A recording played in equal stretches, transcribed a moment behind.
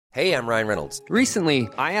Hey, I'm Ryan Reynolds. Recently,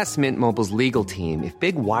 I asked Mint Mobile's legal team if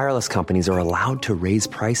big wireless companies are allowed to raise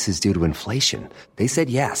prices due to inflation. They said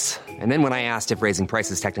yes. And then when I asked if raising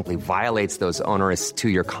prices technically violates those onerous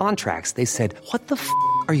two-year contracts, they said, "What the f***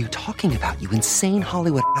 are you talking about, you insane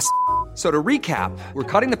Hollywood ass?" So to recap, we're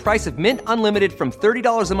cutting the price of Mint Unlimited from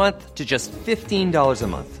 $30 a month to just $15 a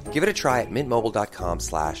month. Give it a try at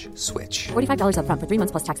mintmobile.com/switch. $45 up front for 3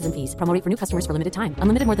 months plus taxes and fees. Promo rate for new customers for limited time.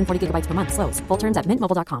 Unlimited more than 40 gigabytes per month. Slows full terms at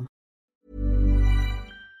mintmobile.com.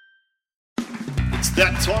 It's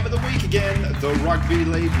that time of the week again. The Rugby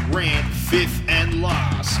League rant, fifth and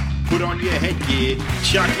last. Put on your headgear,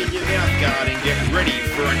 chuck in your mouthguard and get ready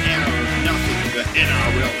for an hour of nothing but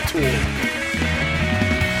NRL talk.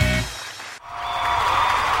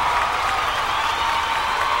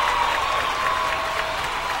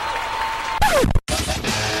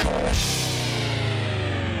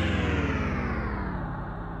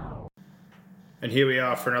 And here we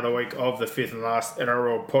are for another week of the fifth and last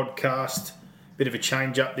NRL podcast. Bit of a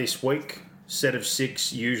change up this week. Set of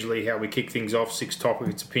 6, usually how we kick things off. 6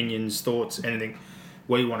 topics, opinions, thoughts, anything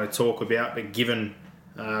we want to talk about. But given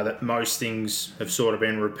that most things have sort of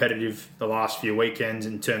been repetitive the last few weekends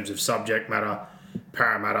in terms of subject matter,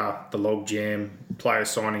 Parramatta, the logjam, player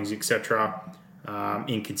signings, etc.,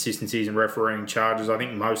 inconsistencies and refereeing charges, I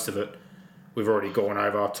think most of it we've already gone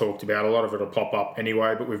over, talked about. A lot of it will pop up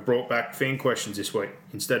anyway, but we've brought back fan questions this week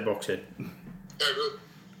instead, Boxhead. Very good.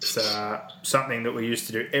 It's something that we used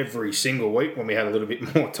to do every single week when we had a little bit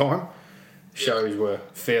more time. Shows were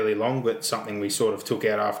fairly long, but something we sort of took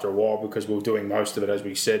out after a while because we were doing most of it, as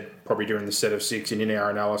we said, probably during the set of 6 and in our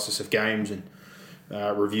analysis of games and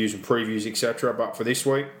reviews and previews, etc. But for this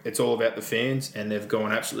week, it's all about the fans, and they've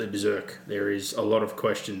gone absolutely berserk. There is a lot of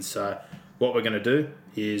questions. So what we're going to do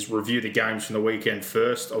is review the games from the weekend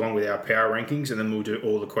first, along with our power rankings, and then we'll do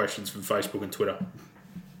all the questions from Facebook and Twitter.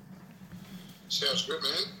 Sounds good,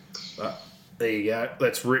 man. There you go.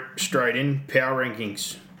 Let's rip straight in. Power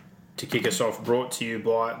rankings. To kick us off, brought to you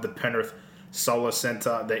by the Penrith Solar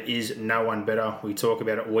Centre. There is no one better. We talk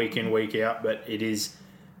about it week in, week out, but it is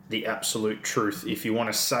the absolute truth. If you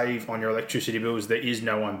want to save on your electricity bills, there is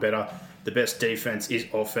no one better. The best defence is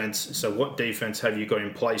offence. So what defence have you got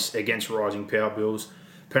in place against rising power bills?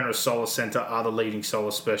 Penrith Solar Centre are the leading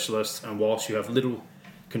solar specialists, and whilst you have little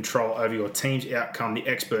control over your team's outcome, the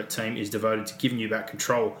expert team is devoted to giving you back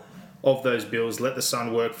control of those bills. Let the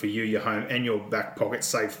sun work for you, your home and your back pocket.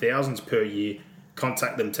 Save thousands per year.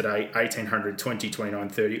 Contact them today, 1800 20 29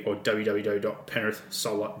 30 or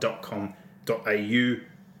www.penrithsolar.com.au.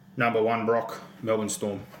 Number 1, Brock, Melbourne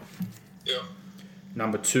Storm. Yeah.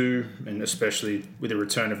 Number 2, and especially with the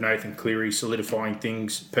return of Nathan Cleary, solidifying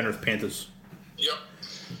things, Penrith Panthers. Yep.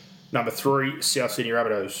 Number 3, South Sydney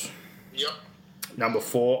Rabbitohs. Yep. Number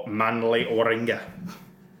 4, Manly Warringah.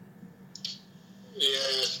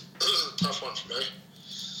 Yeah, tough one for me.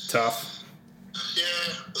 Tough.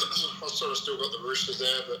 Yeah, I've sort of still got the Roosters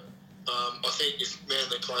there, but I think if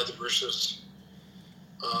Manly played the Roosters,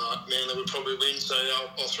 Manly would probably win, so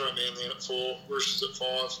I'll throw Manly in at 4, Roosters at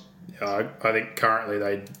 5. Yeah, I think currently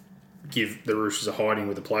they'd give the Roosters a hiding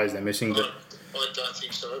with the players they're missing. But I don't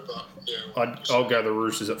think so, but yeah. I'll go the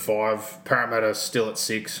Roosters at 5. Parramatta still at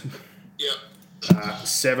 6. Yeah.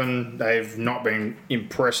 7, they've not been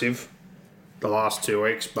impressive the last 2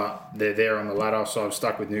 weeks, but they're there on the ladder, so I've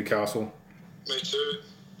stuck with Newcastle. Me too.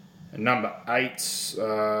 And number 8,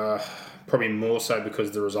 probably more so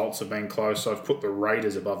because the results have been close, so I've put the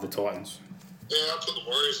Raiders above the Titans. Yeah, I'll put the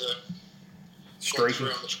Warriors there. Streaking.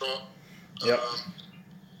 Around the trot. Yep.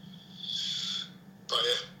 But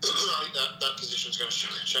yeah, I think that position's going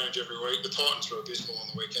to change every week. The Titans were abysmal on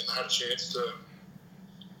the weekend. They had a chance to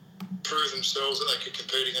prove themselves that they could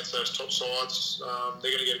compete against those top sides.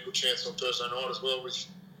 They're going to get a good chance on Thursday night as well with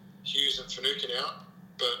Hughes and Finucane out.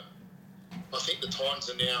 But I think the Titans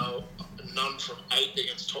are now none from 8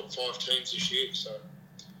 against top 5 teams this year. So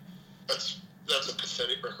that's a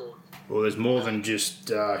pathetic record. Well, there's more than just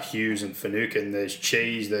Hughes and Finucane. There's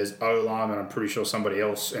Cheese, there's Olam, and I'm pretty sure somebody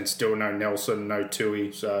else, and still no Nelson, no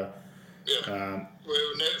Tui. So yeah,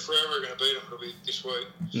 if we're ever going to beat them, it'll be this week.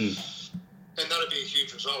 And that'd be a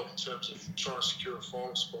huge result in terms of trying to secure a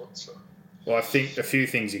final spot. So. Well, I think a few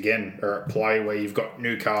things, again, are at play where you've got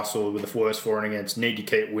Newcastle with the worst for and against, need to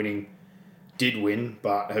keep winning, did win,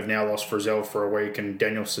 but have now lost Frizzell for a week, and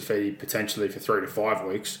Daniel Safidi potentially for 3 to 5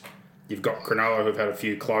 weeks. You've got Cronulla who've had a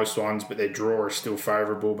few close ones, but their draw is still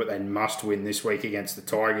favourable, but they must win this week against the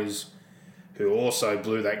Tigers, who also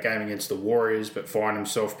blew that game against the Warriors, but find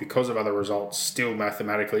himself, because of other results, still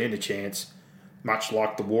mathematically in a chance, much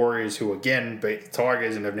like the Warriors, who again beat the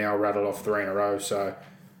Tigers and have now rattled off 3 in a row. So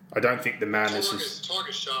I don't think the madness is...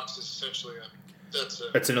 Tiger Sharks is essentially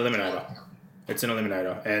It's an eliminator. It's an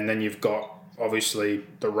eliminator. And then you've got, obviously,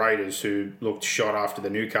 the Raiders, who looked shot after the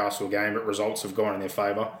Newcastle game, but results have gone in their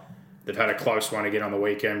favour. They've had a close one again on the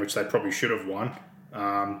weekend, which they probably should have won.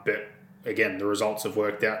 But, again, the results have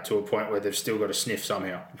worked out to a point where they've still got to sniff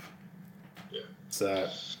somehow. Yeah. So...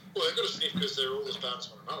 Well, they've got to sniff because they're all as bad as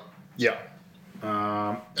one another. Yeah. And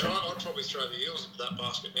I'd probably throw the Eels into that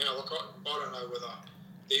basket now. Like, I don't know whether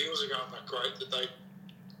the Eels are going that great that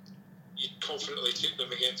you'd confidently tip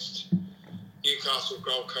them against Newcastle,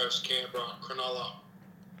 Gold Coast, Canberra, Cronulla,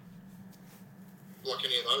 like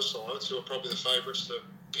any of those sides who are probably the favourites to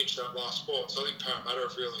pinch that last spot. So I think Parramatta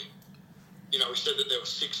have really, we said that there were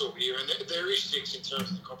 6 all year, and there is 6 in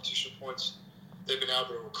terms of the competition points they've been able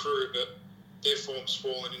to accrue, but their form's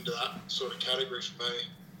fallen into that sort of category for me.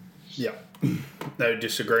 Yeah, no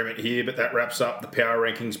disagreement here, but that wraps up the power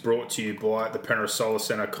rankings brought to you by the Penrith Solar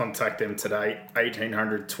Centre. Contact them today,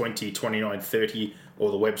 1800 20 29 30,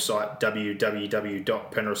 or the website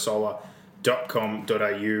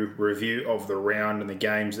www.penrithsolar.com.au. Review of the round and the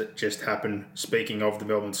games that just happened. Speaking of the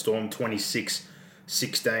Melbourne Storm,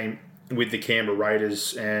 26-16 with the Canberra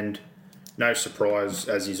Raiders, and no surprise,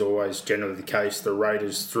 as is always generally the case, the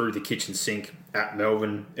Raiders threw the kitchen sink at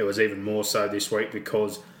Melbourne. It was even more so this week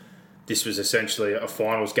because this was essentially a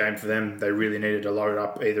finals game for them. They really needed to load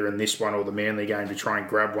up either in this one or the Manly game to try and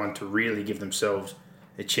grab one to really give themselves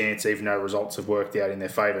a chance, even though results have worked out in their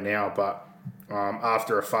favour now. But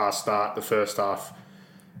after a fast start, the first half,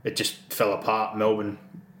 it just fell apart. Melbourne,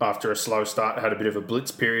 after a slow start, had a bit of a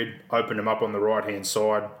blitz period, opened them up on the right-hand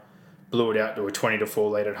side, blew it out to a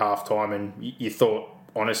 20-4 lead at half-time, and you thought,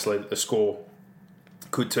 honestly, that the score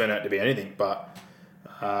could turn out to be anything, but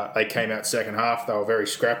they came out second half. They were very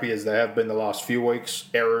scrappy, as they have been the last few weeks.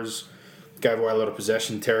 Errors, gave away a lot of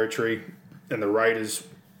possession territory, and the Raiders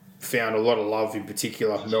found a lot of love, in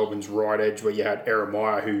particular Melbourne's right edge, where you had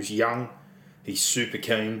Eremaya, who's young. He's super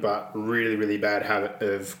keen, but really, really bad habit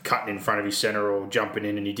of cutting in front of his centre or jumping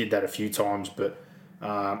in, and he did that a few times. But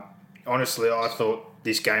honestly, I thought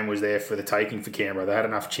this game was there for the taking for Canberra. They had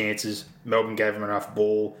enough chances. Melbourne gave them enough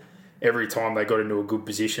ball. Every time they got into a good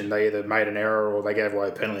position, they either made an error or they gave away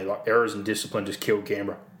a penalty. Like, errors and discipline just killed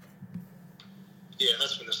Canberra. Yeah,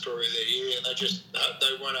 that's been the story of their year, and they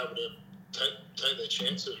weren't able to take their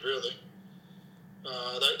chances, really.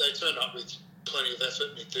 They turned up with plenty of effort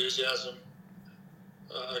and enthusiasm,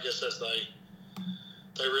 I guess, as they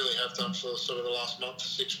really have done for sort of the last month to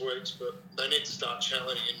 6 weeks, but they need to start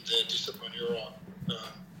challenging their discipline. You're right.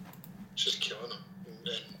 It's just killing them. And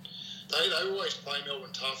they always play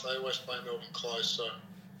Melbourne tough. They always play Melbourne close. So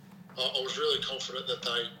I was really confident that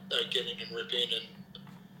they'd get in and rip in and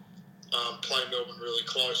play Melbourne really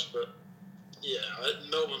close. But, yeah,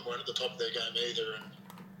 Melbourne weren't at the top of their game either, and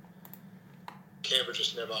Canberra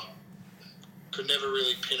just could never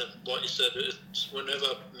really pin them. Like you said,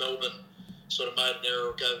 whenever Melbourne sort of made an error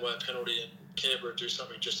or gave away a penalty, and Canberra would do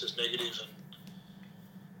something just as negative. And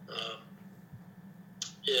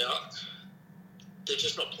they're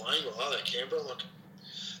just not playing well, are they, Canberra? Like,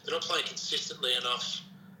 they're not playing consistently enough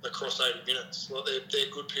across 80 minutes. Like, their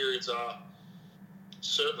good periods are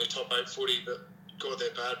certainly top 8 footy, but God,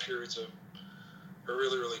 their bad periods are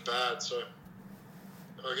really, really bad. So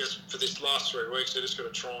I guess for this last 3 weeks, they're just got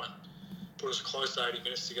to try and put as close to 80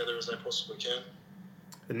 minutes together as they possibly can.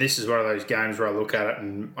 And this is one of those games where I look at it,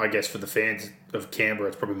 and I guess for the fans of Canberra,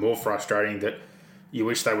 it's probably more frustrating that you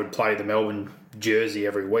wish they would play the Melbourne jersey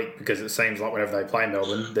every week, because it seems like whenever they play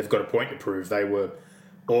Melbourne, they've got a point to prove. They were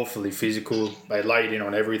awfully physical. They laid in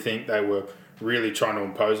on everything. They were really trying to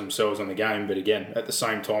impose themselves on the game. But again, at the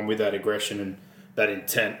same time, with that aggression and that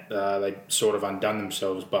intent, they sort of undone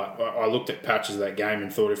themselves. But I looked at patches of that game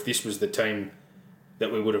and thought, if this was the team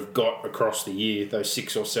that we would have got across the year, those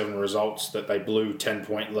 6 or 7 results that they blew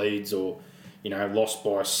 10-point leads or, lost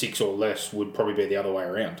by 6 or less, would probably be the other way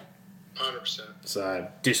around. 100%. So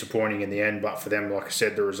disappointing in the end, but for them, like I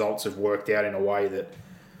said, the results have worked out in a way that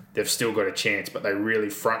they've still got a chance, but they really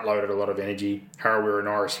front-loaded a lot of energy. Harawira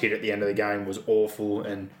Norris hit at the end of the game was awful,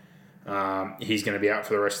 and he's going to be out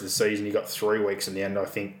for the rest of the season. He got 3 weeks in the end, I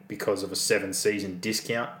think, because of a 7-season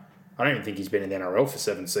discount. I don't even think he's been in the NRL for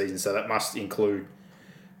 7 seasons, so that must include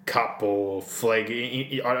cup or flag.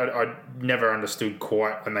 I never understood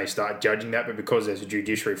quite when they start judging that, but because there's a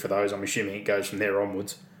judiciary for those, I'm assuming it goes from there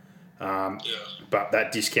onwards. But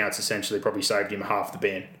that discount's essentially probably saved him half the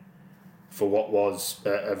ban for what was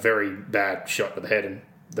a very bad shot to the head. And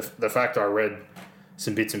the fact I read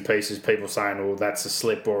some bits and pieces, people saying, oh, that's a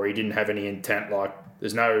slip, or he didn't have any intent, like,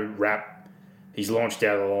 there's no rap. He's launched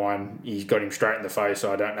out of the line. He's got him straight in the face,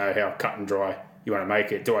 so I don't know how cut and dry you want to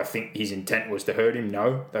make it. Do I think his intent was to hurt him?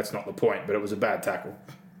 No, that's not the point, but it was a bad tackle.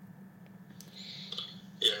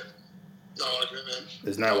 Yeah. No, I agree, man.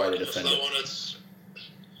 There's no way to defend it. I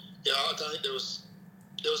don't think there was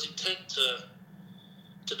intent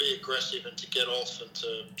to be aggressive and to get off and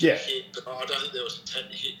to hit, but I don't think there was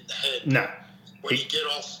intent to hit in the head. No. When you get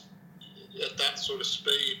off at that sort of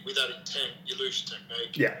speed with that intent, you lose your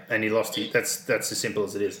technique. Yeah, and he lost it. That's as simple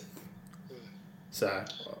as it is. So...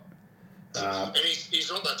 and he's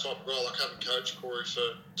not that type of guy. Like, having coached Corey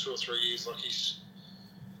for 2 or 3 years, like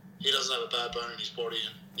he doesn't have a bad bone in his body,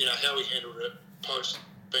 and you know how he handled it post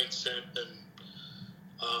being sent, and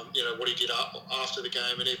you know what he did after the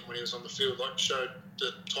game, and even when he was on the field, like, showed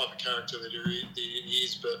the type of character that he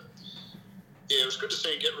is. But yeah, it was good to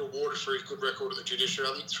see him get rewarded for his good record at the judiciary.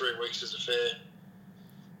 I think 3 weeks is a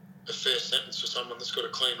fair sentence for someone that's got a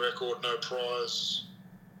clean record, no priors.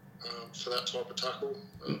 For that type of tackle.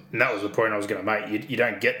 And that was the point I was going to make. You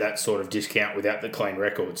don't get that sort of discount without the clean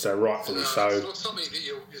record, so rightfully so. It's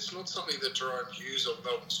not something that Jerome Hughes of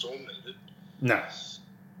Melbourne Storm needed. No.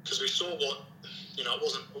 Because we saw what, you know, it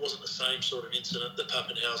wasn't the same sort of incident that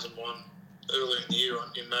Pappenhausen won earlier in the year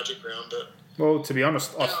in Magic Round, but... Well, to be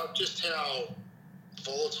honest... just how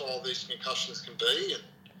volatile these concussions can be, and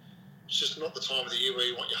it's just not the time of the year where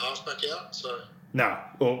you want your halfback out, so... No.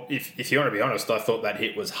 Well, if you want to be honest, I thought that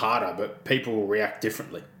hit was harder, but people will react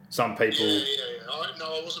differently. Some people... Yeah.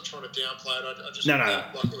 I wasn't trying to downplay it. I just No.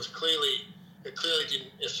 Like, it clearly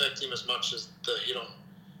didn't affect him as much as the hit on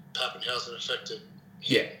Pappenhausen affected him.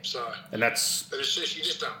 Yeah. So... And that's... But it's just, you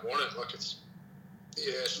just don't want it. Like, it's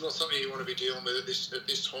not something you want to be dealing with at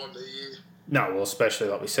this time of the year. No, well, especially,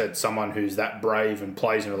 like we said, someone who's that brave and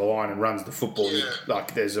plays into the line and runs the football. Yeah.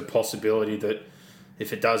 Like, there's a possibility that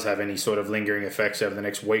if it does have any sort of lingering effects over the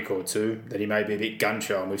next week or two, that he may be a bit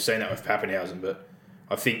gun-shy, and we've seen that with Pappenhausen. But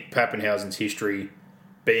I think Pappenhausen's history,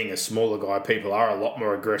 being a smaller guy, people are a lot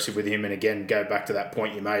more aggressive with him, and again, go back to that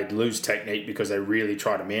point you made, lose technique because they really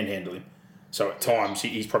try to manhandle him. So at times,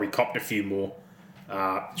 he's probably copped a few more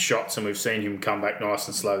shots, and we've seen him come back nice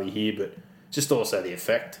and slowly here, but just also the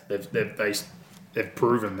effect. They've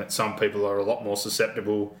proven that some people are a lot more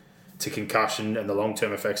susceptible to concussion and the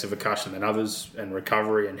long-term effects of concussion than others, and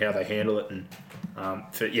recovery and how they handle it. And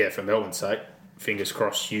for Melbourne's sake, fingers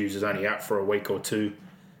crossed Hughes is only out for a week or two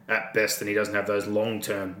at best, and he doesn't have those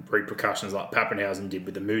long-term repercussions like Pappenhausen did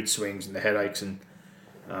with the mood swings and the headaches and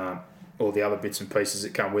all the other bits and pieces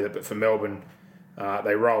that come with it. But for Melbourne,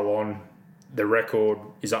 they roll on. The record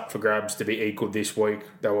is up for grabs to be equalled this week.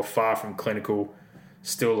 They were far from clinical.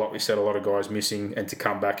 Still, like we said, a lot of guys missing, and to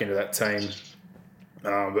come back into that team.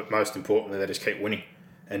 But most importantly, they just keep winning.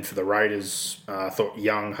 And for the Raiders, I thought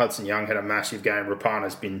Hudson Young had a massive game.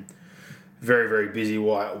 Rapana's been very, very busy.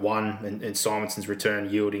 Wyatt won, and Simonson's return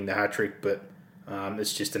yielding the hat-trick. But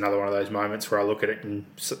it's just another one of those moments where I look at it and,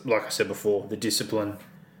 like I said before, the discipline,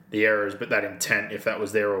 the errors, but that intent, if that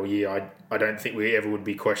was there all year, I don't think we ever would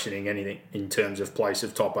be questioning anything in terms of place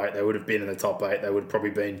of top 8. They would have been in the top 8. They would have probably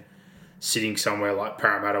been sitting somewhere like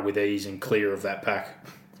Parramatta with ease and clear of that pack.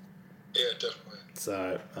 Yeah, definitely.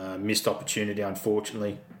 So, missed opportunity,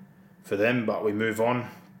 unfortunately, for them. But we move on.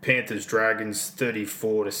 Panthers Dragons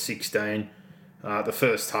 34-16. The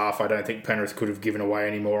first half, I don't think Penrith could have given away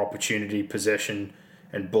any more opportunity, possession,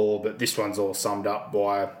 and ball. But this one's all summed up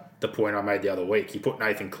by the point I made the other week. You put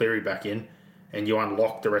Nathan Cleary back in, and you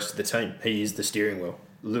unlock the rest of the team. He is the steering wheel.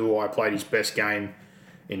 Luai played his best game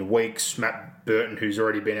in weeks. Matt Burton, who's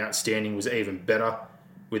already been outstanding, was even better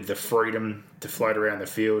with the freedom to float around the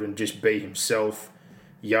field and just be himself.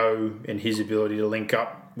 Yo and his ability to link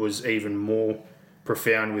up was even more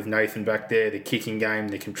profound with Nathan back there. The kicking game,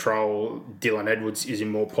 the control. Dylan Edwards is in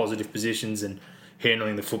more positive positions and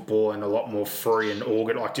handling the football and a lot more free and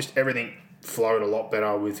organ. Like, just everything flowed a lot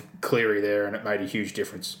better with Cleary there, and it made a huge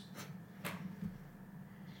difference.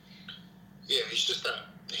 Yeah, he's just that.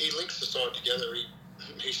 He links the side together.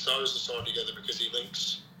 He sews the side together because he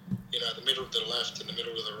links, the middle to the left and the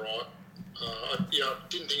middle to the right. I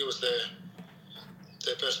didn't think it was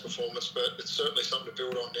their best performance, but it's certainly something to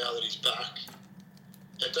build on now that he's back.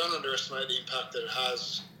 And don't underestimate the impact that it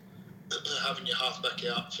has having your halfback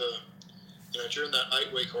out for, during that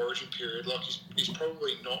 8-week origin period. Like, he's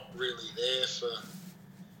probably not really there for,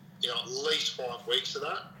 at least 5 weeks of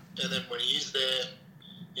that. And then when he is there,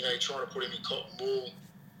 you're trying to put him in cotton wool.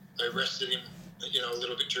 They rested him, a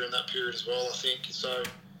little bit during that period as well, I think. So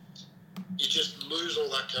you just lose all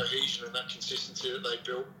that cohesion and that consistency that they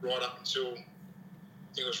built right up until,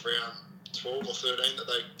 I think it was round 12 or 13 that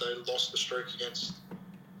they lost the streak against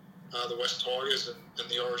the West Tigers, and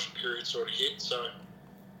the origin period sort of hit. So,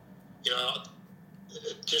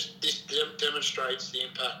 this demonstrates the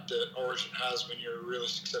impact that Origin has when you're a really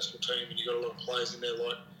successful team and you've got a lot of players in there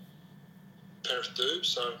like Penrith do.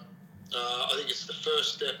 So I think it's the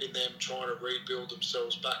first step in them trying to rebuild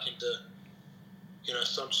themselves back into,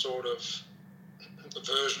 some sort of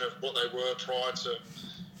version of what they were prior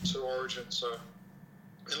to Origin. So,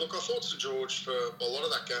 and look, I thought St George for a lot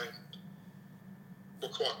of that game were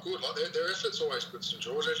quite good. Like their effort's always good. St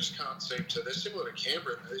George, they just can't seem to. They're similar to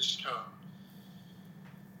Canberra. They just can't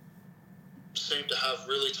seem to have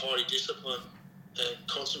really tidy discipline and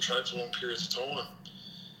concentrate for long periods of time.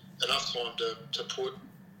 Enough time to put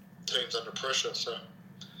teams under pressure. So,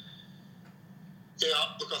 yeah,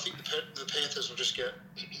 look, I think the Panthers will just get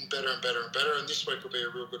better and better and better, and this week will be a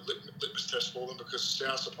real good litmus test for them because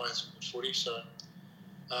South are playing some good footy. So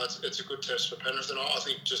it's a good test for Penrith, and I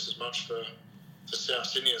think just as much for South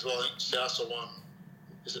Sydney as well. I think South are won,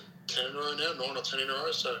 is it 10 in a row now, 9 or 10 in a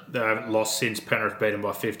row? So They haven't lost since Penrith beat them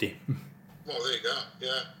by 50. Well, there you go,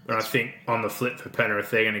 yeah. And I think on the flip for Penrith,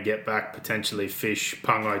 they're going to get back potentially Fish,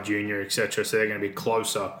 Pungai Jr., etc. So they're going to be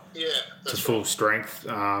closer to full strength.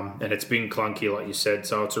 And it's been clunky, like you said,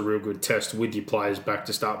 so it's a real good test with your players back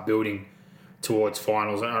to start building towards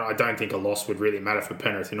finals. And I don't think a loss would really matter for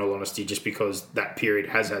Penrith, in all honesty, just because that period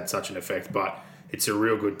has had such an effect. But it's a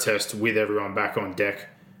real good test with everyone back on deck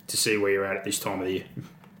to see where you're at this time of the year.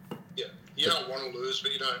 Yeah, you don't want to lose,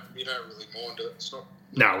 but you don't really mind it. It's not.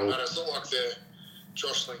 No, it's not like they're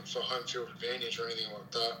jostling for home field advantage or anything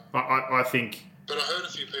like that. I think. But I heard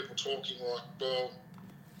a few people talking like, well,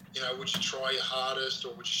 would you try your hardest or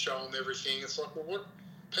would you show them everything? It's like, well, what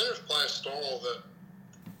Penrith play a style that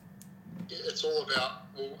it's all about,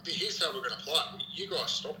 well, here's how we're going to play. You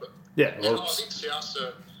guys stop it. Yeah, well, and I think Souths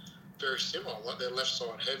are very similar. Like, they're left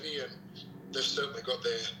side heavy and they've certainly got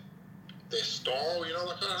their style.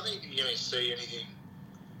 I don't think you're going to see anything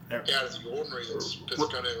out of the ordinary that's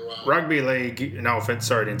going to... Rugby league, no offence,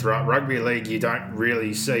 sorry to interrupt. Rugby league, you don't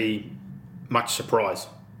really see much surprise.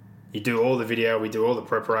 You do all the video, we do all the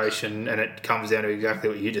preparation, and it comes down to exactly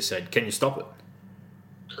what you just said. Can you stop it?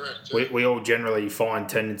 Correct. Yeah. We all generally find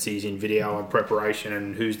tendencies in video and preparation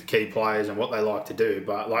and who's the key players and what they like to do.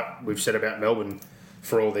 But like we've said about Melbourne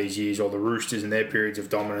for all these years, or the Roosters and their periods of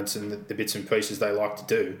dominance and the bits and pieces they like to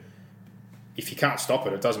do, if you can't stop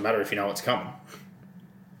it, it doesn't matter if you know it's coming.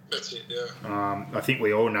 That's it, yeah. I think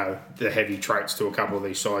we all know the heavy traits to a couple of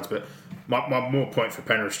these sides, but my more point for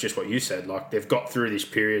Penrith is just what you said. Like, they've got through this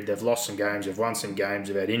period, they've lost some games, they've won some games,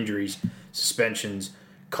 they've had injuries, suspensions,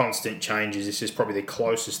 constant changes. This is probably the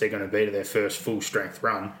closest they're going to be to their first full-strength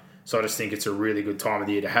run. So I just think it's a really good time of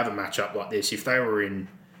the year to have a match-up like this. If they were in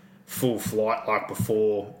full flight like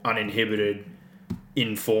before, uninhibited,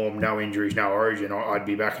 in form, no injuries, no Origin, I'd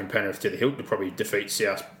be backing Penrith to the hilt to probably defeat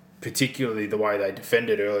South, particularly the way they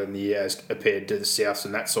defended earlier in the year as compared to the Souths,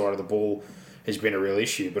 and that side of the ball has been a real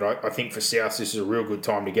issue. But I think for Souths, this is a real good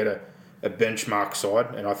time to get a benchmark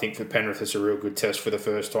side, and I think for Penrith, it's a real good test for the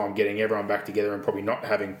first time, getting everyone back together and probably not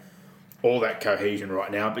having all that cohesion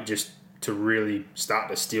right now, but just to really start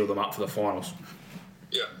to steel them up for the finals.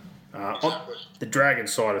 Yeah, exactly. On the Dragon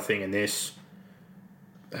side of thing in this,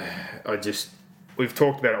 we've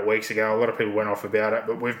talked about it weeks ago. A lot of people went off about it,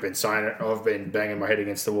 but we've been saying it. I've been banging my head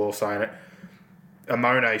against the wall saying it.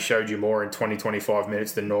 Amone showed you more in 20-25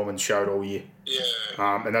 minutes than Norman showed all year.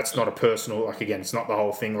 Yeah. And that's not a personal... again, it's not the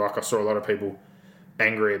whole thing. I saw a lot of people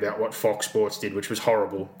angry about what Fox Sports did, which was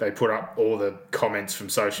horrible. They put up all the comments from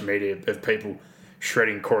social media of people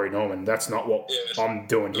shredding Corey Norman. That's not what I'm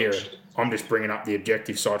doing here. I'm just bringing up the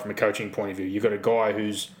objective side from a coaching point of view. You've got a guy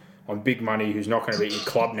who's on big money, who's not going to be at your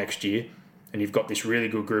club next year, and you've got this really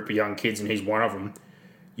good group of young kids, and he's one of them.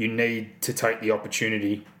 You need to take the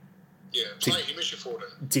opportunity play him as your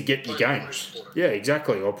 14. To get your games. Yeah,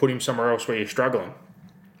 exactly. Or put him somewhere else where you're struggling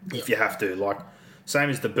if you have to. Same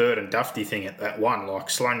as the Bird and Dufty thing at one.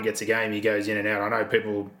 Sloan gets a game, he goes in and out. I know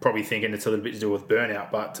people probably thinking it's a little bit to do with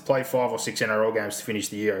burnout, but to play 5 or 6 NRL games to finish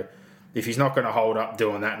the year, if he's not going to hold up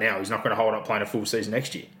doing that now, he's not going to hold up playing a full season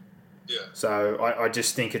next year. Yeah. So I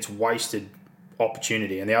just think it's wasted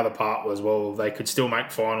opportunity. And the other part was, well, they could still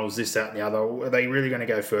make finals, this, that, and the other. Are they really going to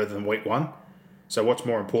go further than week 1? So what's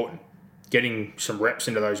more important? Getting some reps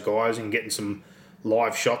into those guys and getting some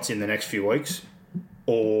live shots in the next few weeks,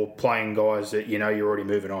 or playing guys that you're already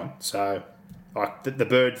moving on. So the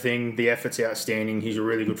Bird thing, the effort's outstanding. He's a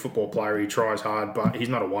really good football player. He tries hard, but he's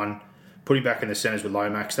not a one. Put him back in the centres with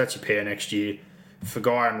Lomax. That's your pair next year. For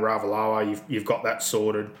Guy and Ravalawa, you've got that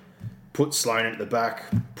sorted. Put Sloan at the back.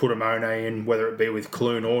 Put Amone in, whether it be with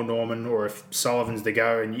Clune or Norman, or if Sullivan's the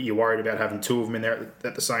go and you're worried about having 2 of them in there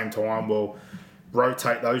at the same time, well,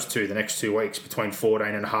 rotate those two the next 2 weeks between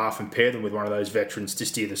 14 and a half and pair them with one of those veterans to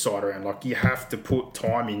steer the side around. Like, you have to put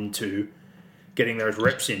time into getting those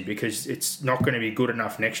reps in, because it's not going to be good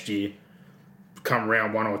enough next year come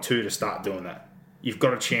round 1 or 2 to start doing that. You've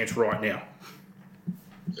got a chance right now.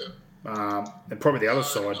 Yeah. And probably the other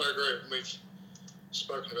side. I agree. We've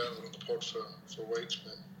spoken about it on the pod for weeks,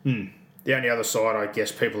 man. The only other side, I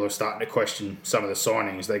guess, people are starting to question some of the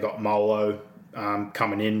signings. They got Molo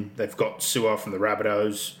coming in. They've got Sewer from the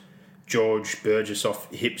Rabbitohs, George Burgess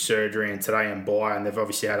off hip surgery, and today and buy. And they've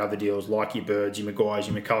obviously had other deals like your Birds, your Maguires,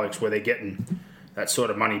 your McCullochs, where they're getting that sort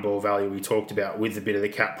of money ball value we talked about with a bit of the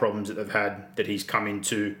cap problems that they've had, that he's come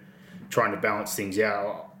into trying to balance things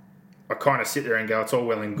out. I kind of sit there and go, it's all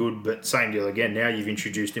well and good, but same deal again. Now you've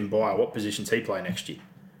introduced Mbaya. What positions he play next year?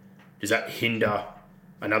 Does that hinder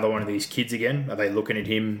another one of these kids again? Are they looking at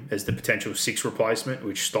him as the potential 6 replacement,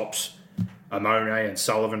 which stops Amone and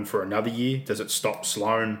Sullivan for another year? Does it stop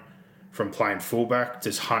Sloan from playing fullback?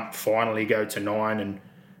 Does Hunt finally go to 9 and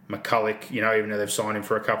McCulloch, even though they've signed him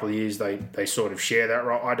for a couple of years, they sort of share that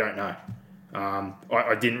role? I don't know.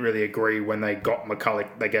 I didn't really agree when they got McCulloch.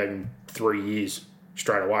 They gave him 3 years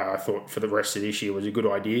straight away. I thought for the rest of this year was a good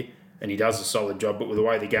idea, and he does a solid job. But with the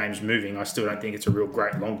way the game's moving, I still don't think it's a real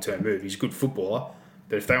great long-term move. He's a good footballer,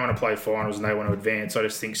 but if they want to play finals and they want to advance, I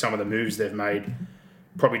just think some of the moves they've made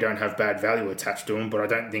probably don't have bad value attached to them, but I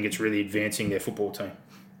don't think it's really advancing their football team.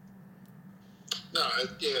 No,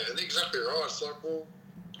 yeah, exactly right. It's like, well,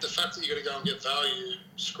 the fact that you're going to go and get value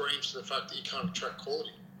screams to the fact that you can't attract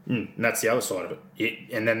quality. And that's the other side of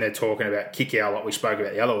it. And then they're talking about Kikau, like we spoke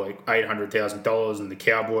about the other week, $800,000, and the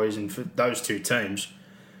Cowboys, and for those two teams,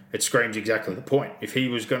 it screams exactly the point. If he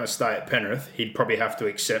was going to stay at Penrith, he'd probably have to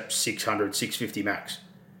accept 600, 650 max.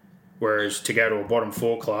 Whereas to go to a bottom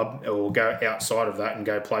 4 club or go outside of that and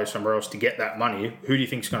go play somewhere else to get that money, who do you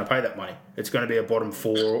think's going to pay that money? It's going to be a bottom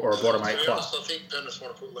 4 or a bottom 8 club. I think Penrith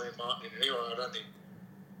want to put Liam Martin in anyway. I don't think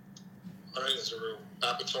there's a real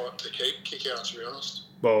appetite to keep Kikau, to be honest.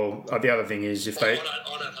 Well, the other thing is if I don't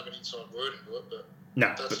have an inside word into it, but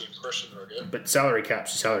that's the impression that I get. But salary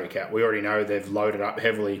cap's a salary cap. We already know they've loaded up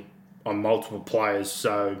heavily on multiple players,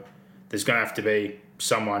 so there's going to have to be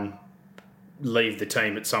someone leave the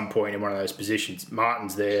team at some point in one of those positions.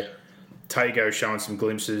 Martin's there. Tago's showing some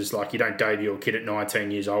glimpses. Like, you don't debut a kid at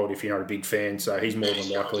 19 years old if you're not a big fan, so he's more than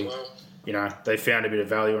likely. Well. They found a bit of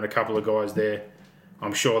value in a couple of guys there.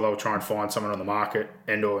 I'm sure they'll try and find someone on the market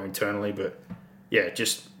and or internally, but yeah,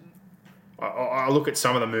 just I look at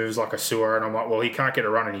some of the moves like a Sewer and I'm like, well, he can't get a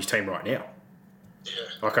run in his team right now. Yeah.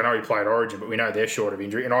 Like, I know he played Origin, but we know they're short of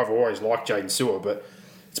injury, and I've always liked Jaden Sewer, but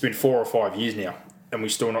it's been 4 or 5 years now, and we're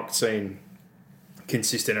still not seeing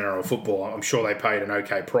consistent NRL football. I'm sure they paid an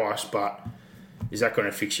okay price, but is that going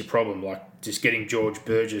to fix your problem? Like, just getting George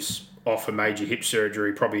Burgess off a major hip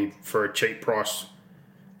surgery probably for a cheap price,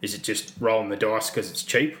 is it just rolling the dice because it's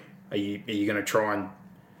cheap? Are you going to try and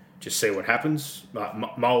just see what happens?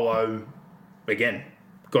 Molo, again,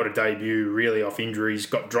 got a debut really off injuries,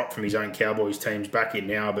 got dropped from his own Cowboys teams, back in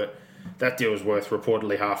now, but that deal was worth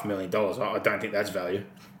reportedly $500,000. I don't think that's value.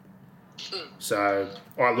 So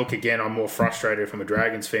I look again, I'm more frustrated from a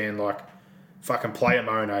Dragons fan, like, fucking play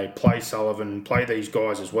Amone, play Sullivan, play these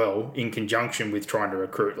guys as well in conjunction with trying to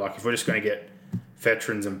recruit. Like, if we're just going to get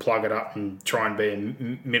veterans and plug it up and try and be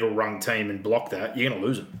a middle rung team and block that, you're going to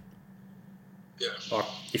lose them. Yeah. Like,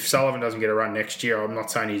 if Sullivan doesn't get a run next year, I'm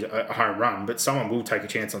not saying he's a home run, but someone will take a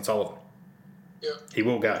chance on Sullivan. Yeah. He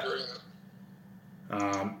will go.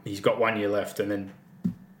 He's got 1 year left, and then,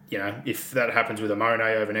 if that happens with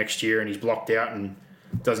Amone over next year and he's blocked out and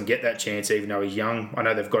doesn't get that chance even though he's young, I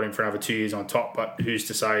know they've got him for another 2 years on top, but who's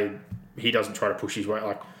to say he doesn't try to push his way?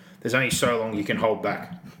 Like, there's only so long you can hold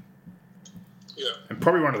back. Yeah. And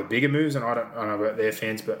probably one of the bigger moves, and I don't know about their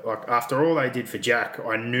fans, but like, after all they did for Jack,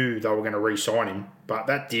 I knew they were going to re-sign him, but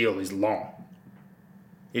that deal is long.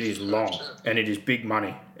 It is long, and it is big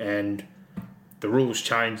money, and the rules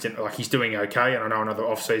changed, and like, he's doing okay, and I know another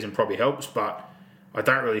off-season probably helps, but I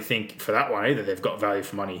don't really think for that one either they've got value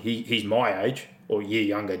for money. He's my age, or a year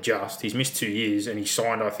younger just. He's missed 2 years, and he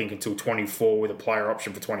signed, I think, until 24 with a player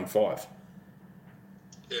option for 25.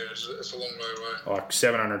 Yeah, it's a long way away. Like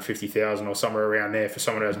 $750,000 or somewhere around there for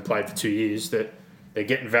someone who hasn't played for 2 years. That they're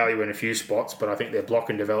getting value in a few spots, but I think they're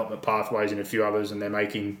blocking development pathways in a few others, and they're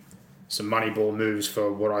making some money ball moves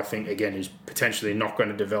for what I think, again, is potentially not going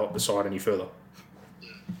to develop the side any further.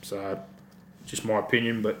 So, just my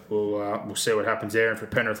opinion, but we'll see what happens there. And for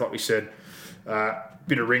Penrith, like we said,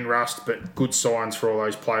 bit of ring rust, but good signs for all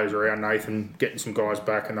those players around Nathan, getting some guys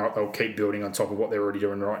back, and they'll keep building on top of what they're already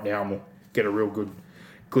doing right now, and we'll get a real good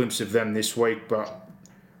glimpse of them this week. But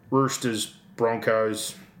Roosters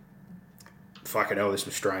Broncos. Fucking hell, this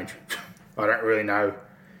was strange. I don't really know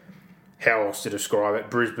how else to describe it.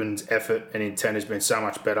 Brisbane's effort and intent has been so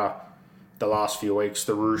much better the last few weeks.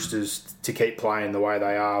 The Roosters, to keep playing the way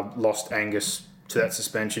they are, lost Angus to that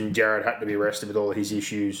suspension. Jared had to be rested with all of his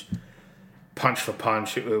issues. Punch for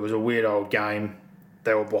punch, it was a weird old game.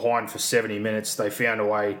 They were behind for 70 minutes. They found a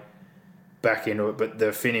way back into it, but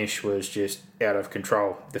the finish was just out of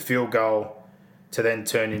control. The field goal to then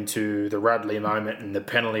turn into the Radley moment and the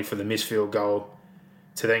penalty for the missed field goal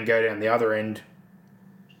to then go down the other end,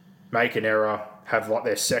 make an error, have like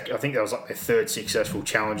their I think that was like their third successful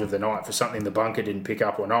challenge of the night for something the bunker didn't pick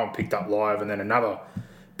up or no one picked up live, and then another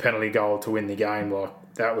penalty goal to win the game. Like,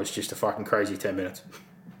 that was just a fucking crazy 10 minutes.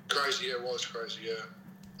 Crazy, yeah, it was crazy, yeah.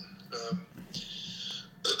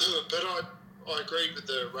 But I agree with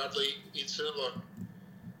the Radley incident.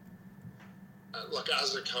 Like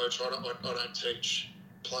as a coach, I don't teach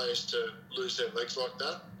players to lose their legs like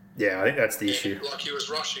that. Yeah, I think that's the issue. Like, he was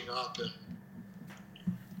rushing up and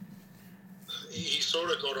he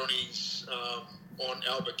sort of got on his on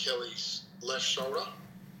Albert Kelly's left shoulder,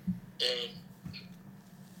 and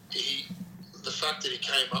the fact that he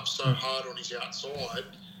came up so hard on his outside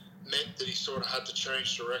meant that he sort of had to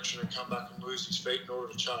change direction and come back and lose his feet in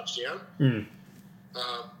order to charge down. And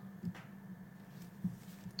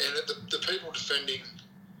the people defending,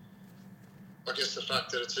 I guess, the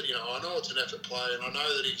fact that it's, I know it's an effort play, and I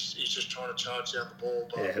know that he's just trying to charge down the ball.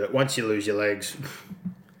 But yeah, but once you lose your legs.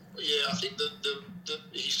 Yeah, I think that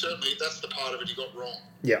he certainly, that's the part of it he got wrong.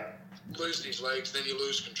 Yeah. Losing his legs, then you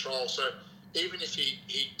lose control. So even if he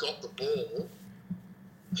got the ball,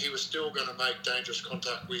 he was still going to make dangerous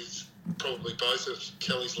contact with probably both of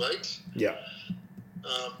Kelly's legs. Yeah.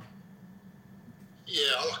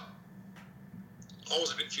 I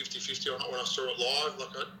was a bit 50-50 on it when I saw it live.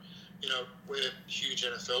 Like, we're huge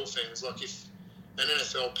NFL fans. Like, if an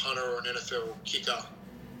NFL punter or an NFL kicker,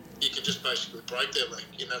 you can just basically break their leg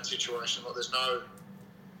in that situation. Like, there's no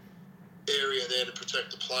area there to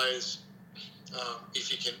protect the players. If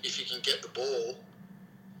you can get the ball,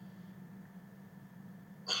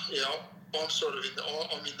 I'm sort of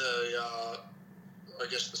I'm in the I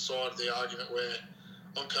guess the side of the argument where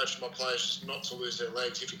I'm coaching my players just not to lose their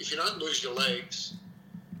legs. If you don't lose your legs,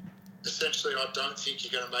 essentially, I don't think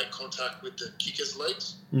you're going to make contact with the kicker's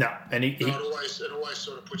legs. No, and it always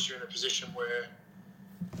sort of puts you in a position where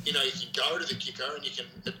you can go to the kicker and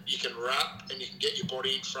you can wrap and you can get your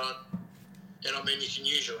body in front, and I mean you can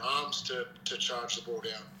use your arms to charge the ball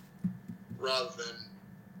down rather than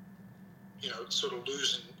sort of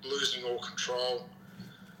losing all control.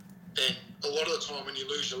 And a lot of the time when you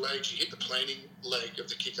lose your legs, you hit the planting leg of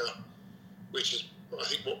the kicker, which is, I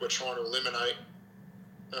think, what we're trying to eliminate.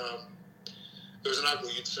 It was an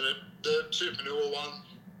ugly incident. The Tupanua one,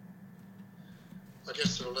 I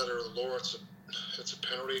guess to the letter of the law, it's a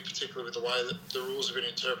penalty, particularly with the way that the rules have been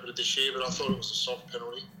interpreted this year, but I thought it was a soft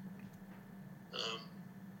penalty.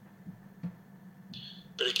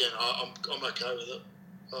 But again, I'm okay with it.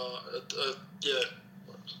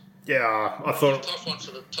 Yeah, I thought tough one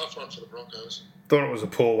for the Broncos. Thought it was a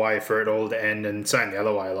poor way for it all to end, and same the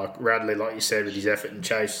other way. Like Radley, like you said, with his effort and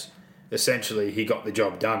chase, essentially he got the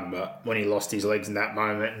job done. But when he lost his legs in that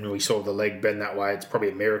moment, and we saw the leg bend that way, it's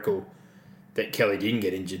probably a miracle that Kelly didn't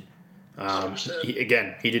get injured. He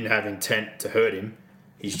didn't have intent to hurt him.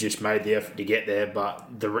 He's just made the effort to get there,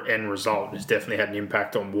 but the end result has definitely had an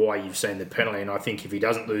impact on why you've seen the penalty. And I think if he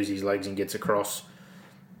doesn't lose his legs and gets across,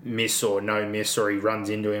 miss or no miss, or he runs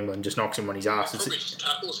into him and just knocks him on his ass, probably just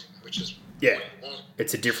tackles him, which is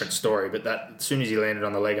it's a different story. But that as soon as he landed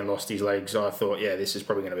on the leg and lost his legs, I thought, this is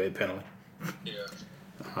probably going to be a penalty.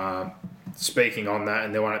 Yeah. Speaking on that,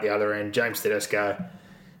 and the one at the other end, James Tedesco,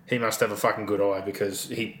 he must have a fucking good eye,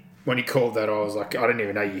 because when he called that, I was like, I didn't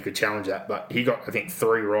even know you could challenge that. But he got, I think,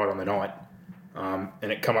 3 right on the night,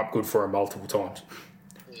 and it come up good for him multiple times.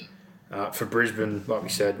 For Brisbane, like we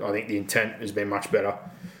said, I think the intent has been much better.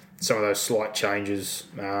 Some of those slight changes,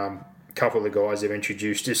 a couple of the guys they've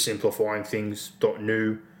introduced, just simplifying things. Thought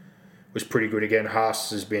New was pretty good again.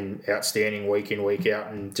 Haas has been outstanding week in, week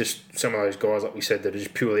out, and just some of those guys, like we said, that are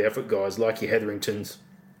just purely effort guys, like your Hetheringtons,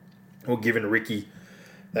 or giving Ricky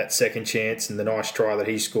that second chance and the nice try that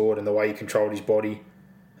he scored and the way he controlled his body.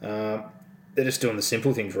 They're just doing the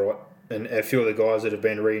simple things right. And a few of the guys that have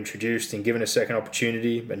been reintroduced and given a second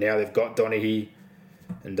opportunity, but now they've got Donaghy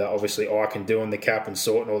and obviously Icon doing the cap and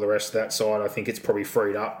sort and all the rest of that side. I think it's probably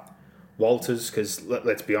freed up Walters, because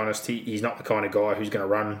let's be honest, he's not the kind of guy who's going to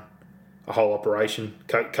run a whole operation.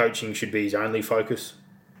 Coaching should be his only focus,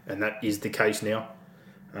 and that is the case now.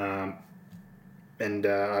 I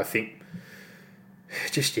think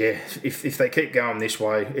Just, yeah, if they keep going this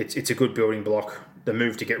way, it's a good building block. The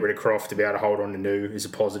move to get rid of Croft to be able to hold on to New is a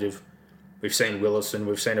positive. We've seen Willison.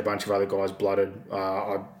 We've seen a bunch of other guys blooded.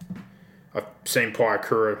 I've seen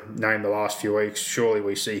Piakura named the last few weeks. Surely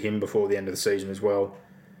we see him before the end of the season as well.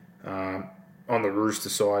 On the Rooster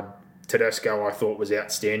side, Tedesco I thought was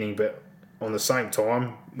outstanding, but on the same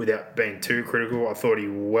time, without being too critical, I thought he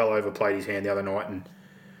well overplayed his hand the other night, and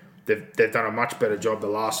they've done a much better job the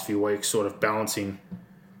last few weeks sort of balancing,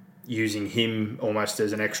 using him almost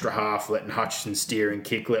as an extra half, letting Hutchinson steer and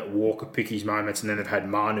kick, let Walker pick his moments, and then they've had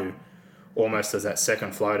Manu almost as that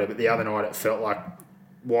second floater. But the other night it felt like,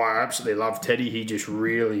 I absolutely love Teddy. He just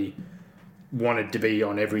really wanted to be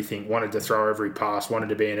on everything, wanted to throw every pass, wanted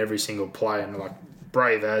to be in every single play, and like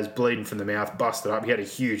brave as, bleeding from the mouth, busted up. He had a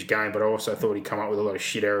huge game, but I also thought he'd come up with a lot of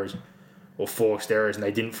shit errors or forced errors, and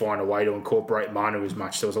they didn't find a way to incorporate Manu as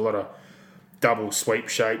much. There was a lot of double sweep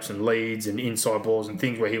shapes and leads and inside balls and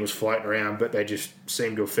things where he was floating around, but they just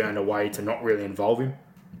seemed to have found a way to not really involve him.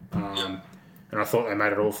 And I thought they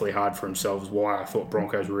made it awfully hard for themselves, why I thought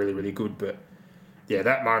Broncos were really, really good. But yeah,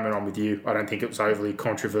 that moment I'm with you. I don't think it was overly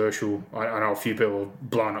controversial. I know a few people have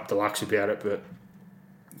blown up deluxe about it, but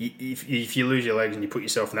if you lose your legs and you put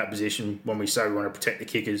yourself in that position, when we say we want to protect the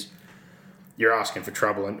kickers, you're asking for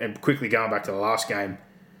trouble. And quickly going back to the last game,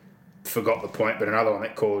 forgot the point, but another one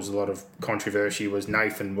that caused a lot of controversy was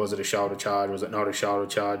Nathan. Was it a shoulder charge? Was it not a shoulder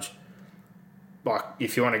charge? Like,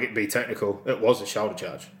 if you want to be technical, it was a shoulder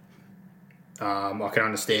charge. I can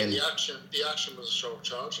understand. Yeah, the action was a shoulder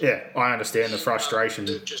charge. Yeah, I understand the frustration.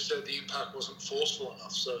 They just said the impact wasn't forceful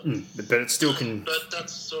enough. So, but it still can. But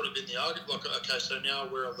that's sort of been the argument. Like, okay, so now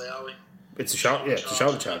we're allowing. It's a shoulder. Yeah, it's a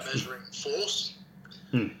shoulder charge. Measuring force.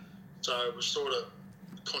 So we're sort of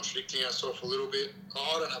contradicting ourselves a little bit.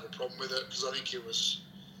 I don't have a problem with it because I think it was,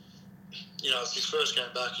 it's his first game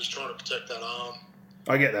back. He's trying to protect that arm.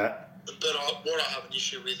 I get that. But what I have an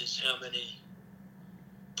issue with is how many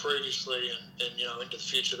previously and into the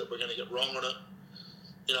future that we're going to get wrong on it.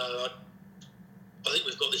 I think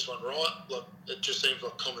we've got this one right. Like, it just seems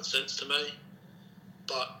like common sense to me.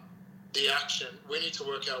 But the action, we need to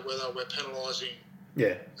work out whether we're penalising.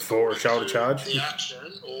 Yeah, for a shoulder charge. The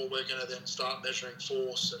action, or we're going to then start measuring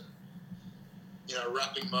force and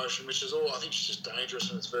wrapping motion, which is all. I think it's just dangerous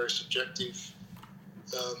and it's very subjective.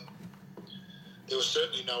 There was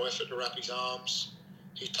certainly no effort to wrap his arms.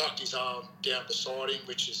 He tucked his arm down beside him,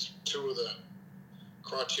 which is two of the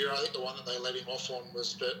criteria. I think the one that they let him off on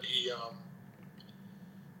was that he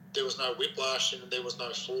there was no whiplash and there was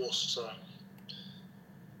no force. So,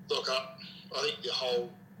 look, I think the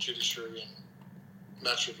whole judiciary and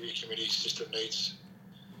match review committee system needs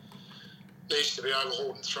to be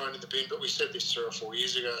overhauled and thrown in the bin. But we said this 3 or 4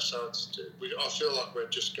 years ago, so I feel like we're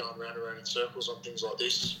just going round and round in circles on things like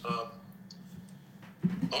this.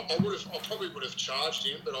 I probably would have charged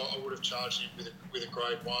him, but I would have charged him with a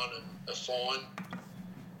grade 1 and a fine,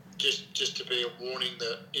 just to be a warning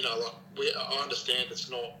that I understand it's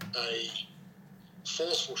not a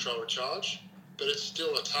forceful shoulder charge, but it's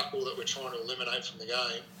still a tackle that we're trying to eliminate from the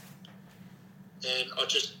game, and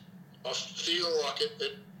I feel like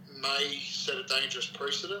it may set a dangerous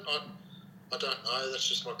precedent. I don't know. That's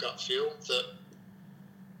just my gut feel that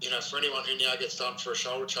for anyone who now gets done for a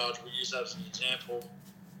shoulder charge, we'll use that as an example.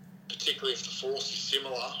 Particularly if the force is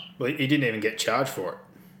similar. Well, he didn't even get charged for it.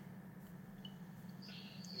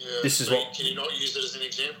 Yeah, can you not use it as an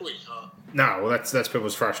example? You can't. No, well, that's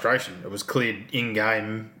people's frustration. It was cleared in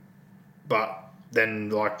game, but then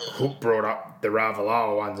Hook brought up the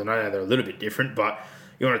Ravalawa ones. I know they're a little bit different, but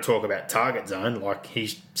you want to talk about target zone? Like,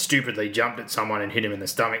 he stupidly jumped at someone and hit him in the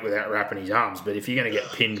stomach without wrapping his arms. But if you're going to get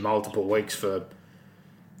pinned multiple weeks for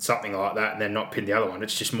something like that and then not pin the other one,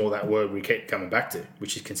 it's just more that word we keep coming back to,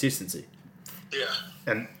 which is consistency. Yeah.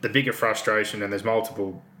 And the bigger frustration, and there's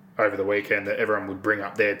multiple over the weekend that everyone would bring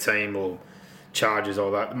up their team or charges, all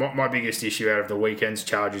that. My biggest issue out of the weekend's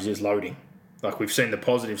charges is loading. Like, we've seen the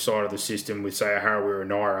positive side of the system with, say, a Harawira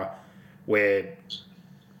Naira, where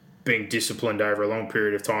being disciplined over a long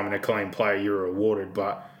period of time and a clean play, you're rewarded.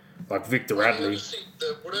 But like Victor Radley,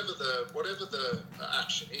 whatever the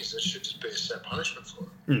action is, there should just be a set punishment for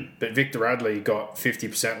it. But Victor Radley got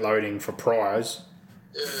 50% loading for priors,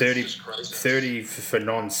 30 for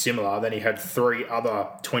non-similar. Then he had 3 other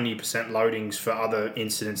 20% loadings for other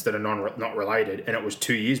incidents that are not related, and it was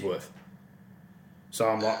 2 years worth. So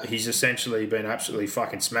I'm like, he's essentially been absolutely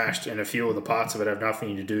fucking smashed, and a few of the parts of it have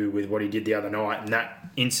nothing to do with what he did the other night. And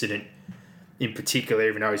that incident in particular,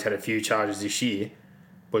 even though he's had a few charges this year,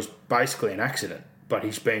 was basically an accident. But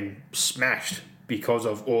he's been smashed because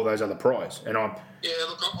of all those other pries. And Yeah,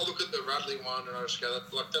 look, I look at the Radley one and I just go,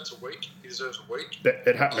 that's a week. He deserves a week. it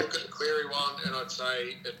I happened. look at the Cleary one and I'd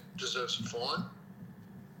say it deserves a fine.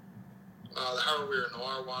 The Harawira and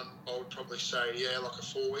Naira one, I would probably say, like a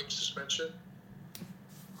 4-week suspension.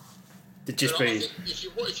 It just But I be think if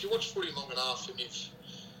you watch footy long enough and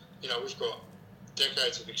we've got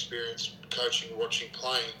decades of experience coaching, watching,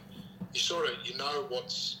 playing, you know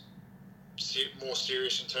what's more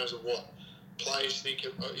serious in terms of what players think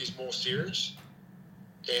is more serious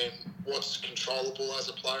and what's controllable as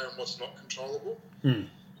a player and what's not controllable.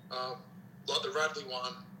 Like the Radley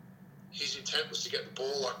one, his intent was to get the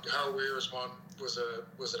ball. Like Harawira's one was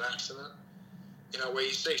an accident. Where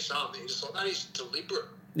you see some, you're just like, that is deliberate.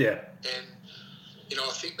 yeah. And, I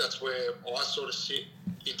think that's where I sort of sit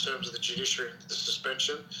in terms of the judiciary and the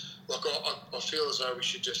suspension. Like, I feel as though we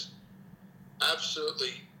should just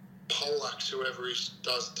absolutely poleaxe whoever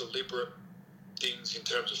does deliberate things in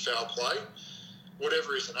terms of foul play.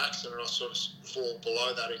 Whatever is an accident, I sort of fall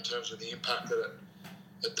below that in terms of the impact that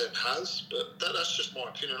it then has. But that's just my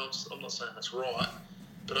opinion. I'm not saying that's right.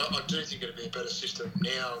 But I do think it'd be a better system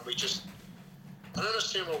now. I don't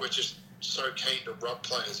understand why we're just so keen to rub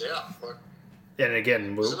players out. Like, And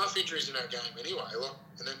again, there's enough injuries in our game anyway.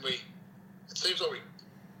 And then it seems like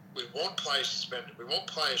we want players suspended. We want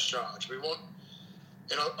players charged.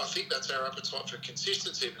 And I think that's our appetite for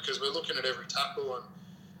consistency because we're looking at every tackle and,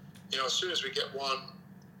 as soon as we get one,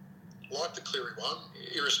 like the Cleary one,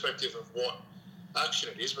 irrespective of what action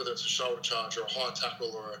it is, whether it's a shoulder charge or a high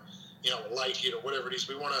tackle or a late hit or whatever it is,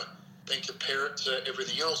 we want to then compare it to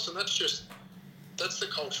everything else. And that's the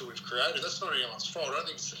culture we've created. That's not anyone's fault. I don't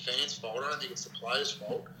think it's the fans' fault. I don't think it's the players'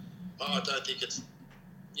 fault. I don't think it's,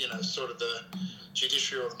 sort of the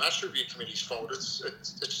judiciary or the match review committee's fault. It's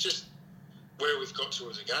just where we've got to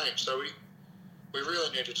as a game. So we really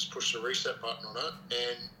need to just push the reset button on it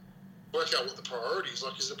and work out what the priority is.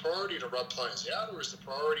 Like, is the priority to rub players out or is the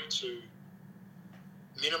priority to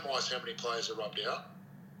minimise how many players are rubbed out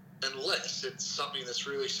unless it's something that's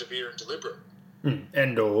really severe and deliberate?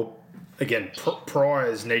 Again,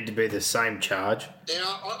 priors need to be the same charge. Yeah,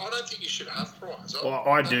 I don't think you should have priors.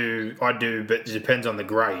 I do, but it depends on the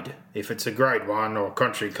grade. If it's a grade 1 or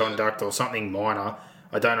contrary conduct or something minor,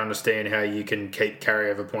 I don't understand how you can keep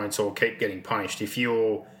carryover points or keep getting punished. If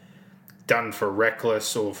you're done for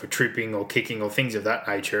reckless or for tripping or kicking or things of that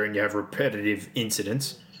nature and you have repetitive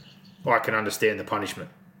incidents, I can understand the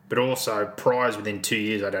punishment. But also, priors within 2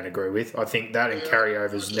 years I don't agree with. I think that and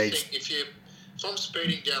carryovers needs... If I'm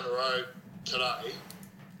speeding down the road today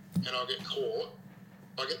and I get caught,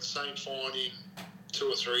 I get the same fine in 2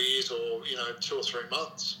 or 3 years or 2 or 3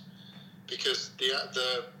 months because the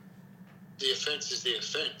offence is the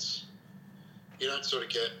offence. You don't sort of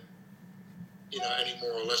get any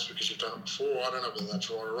more or less because you've done it before. I don't know whether that's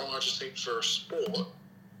right or wrong. I just think for a sport,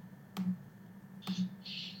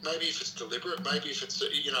 maybe if it's deliberate, maybe if it's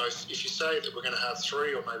if you say that we're going to have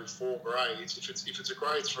 3 or maybe 4 grades, if it's a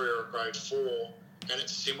grade 3 or a grade 4 and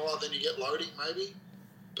it's similar, then you get loading maybe.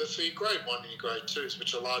 But for your grade 1 and your grade 2s,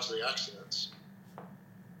 which are largely accidents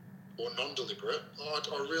or non-deliberate,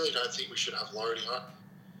 I really don't think we should have loading. I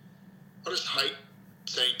just hate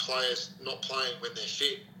seeing players not playing when they're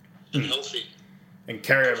fit and healthy. And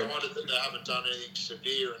carryover... Provided that they haven't done anything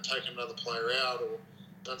severe and taken another player out or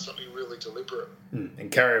done something really deliberate.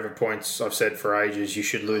 And carryover points, I've said for ages, you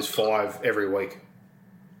should lose 5 every week.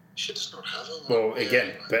 You should just not have them. Well,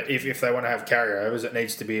 again, but if they want to have carryovers, it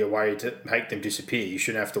needs to be a way to make them disappear. You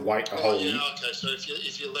shouldn't have to wait a whole year. Okay, so if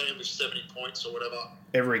you land with 70 points or whatever...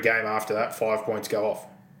 Every game after that, 5 points go off.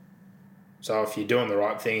 So if you're doing the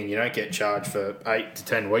right thing and you don't get charged for 8 to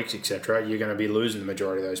 10 weeks, etc., you're going to be losing the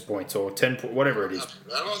majority of those points, or 10, whatever it is.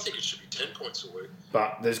 I don't think it should be 10 points a week.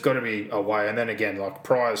 But there's got to be a way. And then again, like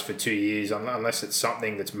priors for 2 years, unless it's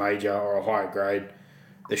something that's major or a higher grade,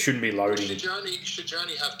 there shouldn't be loading. Should you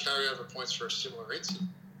only have carryover points for a similar incident?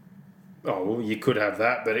 Oh, well, you could have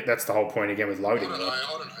that, but that's the whole point again with loading. I don't know,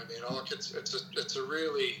 man. Like it's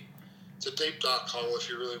a deep dark hole if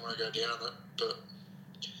you really want to go down it. But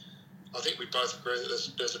I think we both agree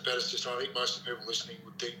that there's a better system. I think most of the people listening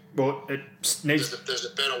would think. Well, there's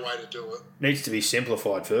a better way to do it. Needs to be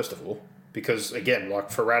simplified first of all, because again,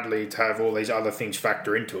 like for Radley to have all these other things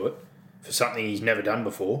factor into it for something he's never done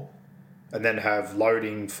before, and then have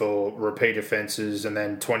loading for repeat offences, and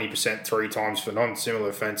then 20% 3 times for non-similar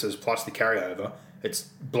offences plus the carryover, it's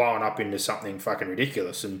blowing up into something fucking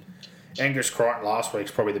ridiculous. And Angus Crichton last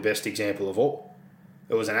week's probably the best example of all.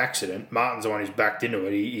 It was an accident. Martin's the one who's backed into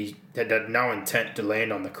it. He had no intent to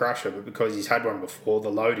land on the crusher, but because he's had one before, the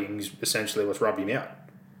loadings essentially was rubbed him out.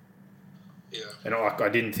 Yeah. And I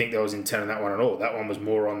didn't think there was intent on that one at all. That one was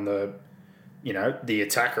more on the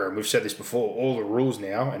attacker. And we've said this before. All the rules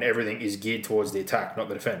now and everything is geared towards the attack, not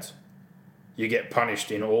the defence. You get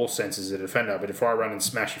punished in all senses as a defender. But if I run and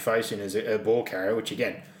smash your face in as a ball carrier, which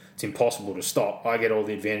again, it's impossible to stop, I get all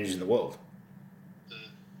the advantages in the world.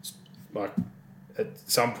 Like, at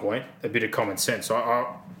some point, a bit of common sense.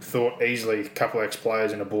 I thought easily a couple of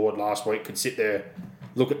ex-players on a board last week could sit there,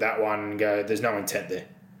 look at that one and go, there's no intent there.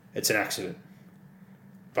 It's an accident.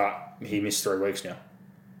 But he missed 3 weeks now.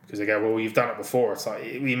 Because they go, well, you've done it before. It's like,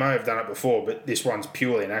 we may have done it before, but this one's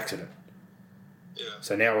purely an accident. Yeah.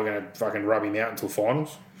 So now we're going to fucking rub him out until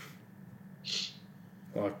finals?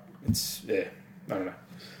 Like, it's, yeah, I don't know.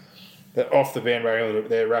 But off the bandwagon,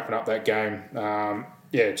 they're wrapping up that game.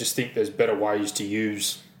 Just think there's better ways to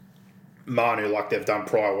use Manu like they've done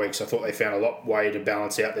prior weeks. I thought they found a lot way to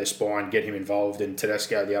balance out their spine, get him involved. And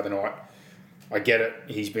Tedesco the other night, I get it.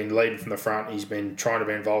 He's been leading from the front. He's been trying to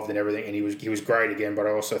be involved in everything, and he was great again. But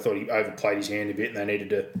I also thought he overplayed his hand a bit, and they needed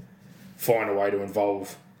to find a way to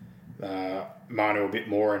involve Manu a bit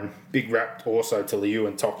more. And big rap also to Liu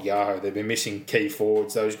and Tokiyaho. They've been missing key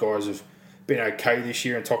forwards. Those guys have been okay this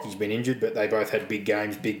year, and Toki's been injured, but they both had big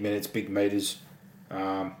games, big minutes, big meters.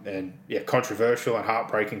 Controversial and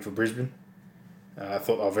heartbreaking for Brisbane. I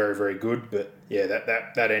thought they were very, very good, but yeah,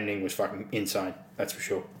 that ending was fucking insane. That's for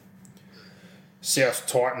sure. South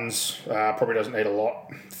Titans probably doesn't need a lot.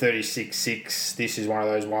 36-6. This is one of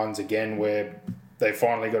those ones again where they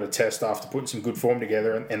finally got a test after putting some good form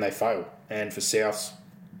together, and they failed. And for Souths,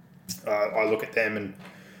 I look at them and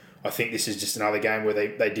I think this is just another game where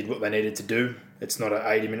they did what they needed to do. It's not an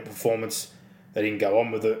 80-minute performance. They didn't go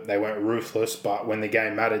on with it. They weren't ruthless, but when the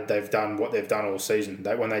game mattered, they've done what they've done all season.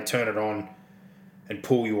 When they turn it on and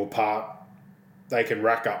pull you apart, they can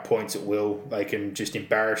rack up points at will. They can just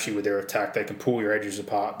embarrass you with their attack. They can pull your edges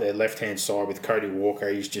apart. Their left-hand side with Cody Walker,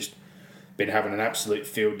 he's just been having an absolute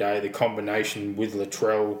field day. The combination with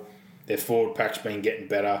Latrell, their forward pack's been getting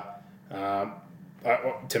better.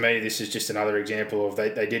 To me, this is just another example of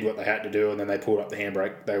they did what they had to do, and then they pulled up the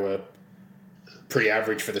handbrake. They were pretty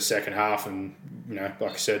average for the second half, and like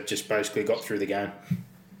I said, just basically got through the game.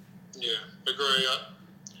 Yeah, agree.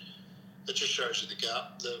 It just shows you the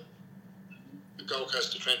gap. The Gold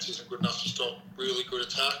Coast defence isn't good enough to stop really good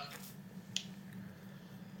attack.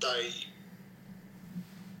 Their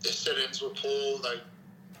set-ins were poor.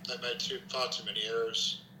 They made far too many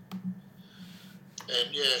errors.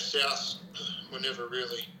 And yeah, South were never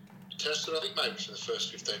really tested. I think maybe for the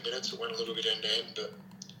first 15 minutes it went a little bit end-to-end, but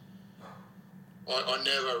I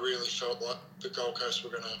never really felt like the Gold Coast were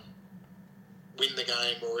going to win the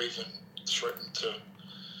game or even threaten to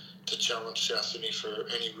challenge South Sydney for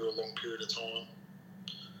any real long period of time.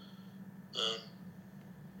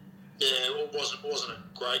 It wasn't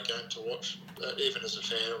a great game to watch. Even as a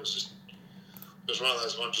fan, it was one of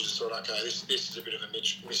those ones you just thought, okay, this is a bit of a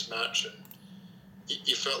mismatch, and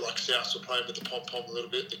you felt like Souths were playing with the pom-pom a little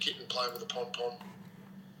bit, the kitten playing with the pom-pom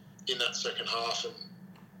in that second half, and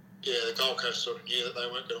yeah, the Gold Coast sort of knew that they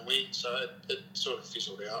weren't going to win, so it sort of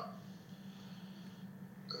fizzled out.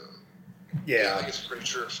 I think it's a pretty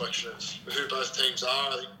true reflection of who both teams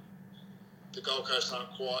are. I think the Gold Coast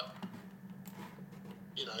aren't quite,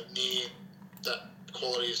 near that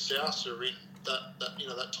quality of South, or in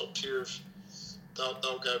that top tier of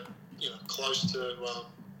they'll go, close to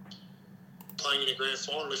playing in a grand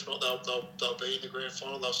final. If not, they'll be in the grand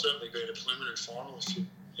final. They'll certainly be in a preliminary final.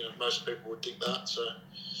 Most people would think that. So,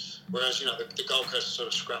 whereas the Gold Coast is sort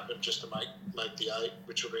of scrapping just to make the 8,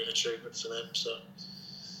 which will be an achievement for them. So.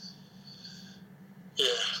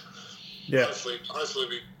 Yeah. Hopefully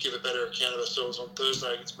we give a better account of ourselves on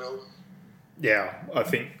Thursday against Melbourne. Yeah, I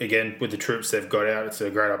think, again, with the troops they've got out, it's a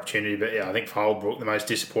great opportunity. But, yeah, I think for Holbrook, the most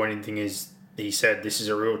disappointing thing is he said this is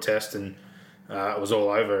a real test, and it was all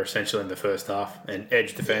over, essentially, in the first half. And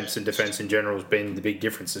edge defence and defence in general has been the big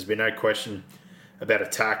difference. There's been no question about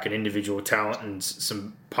attack and individual talent and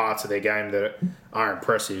some parts of their game that are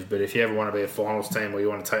impressive. But if you ever want to be a finals team where you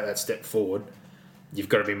want to take that step forward, you've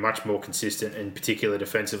got to be much more consistent, in particular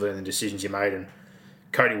defensively, in the decisions you made. And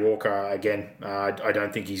Cody Walker, again, I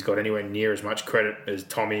don't think he's got anywhere near as much credit as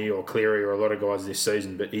Tommy or Cleary or a lot of guys this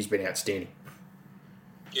season, but he's been outstanding.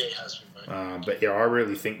 Yeah, he has been, mate. I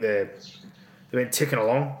really think they've been ticking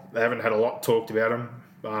along. They haven't had a lot talked about them,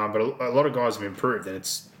 but a lot of guys have improved, and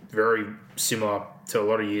it's very similar to a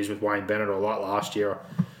lot of years with Wayne Bennett or like last year.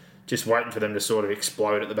 Just waiting for them to sort of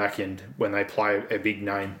explode at the back end when they play a big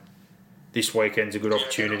name. This weekend's a good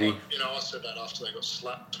opportunity. I said that after they got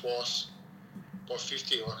slapped twice by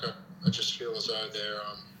 50. I just feel as though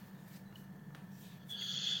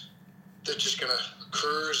they're just going to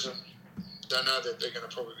cruise and they know that they're going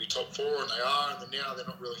to probably be top four, and they are, and then now they're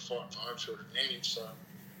not really fighting for home field advantage, so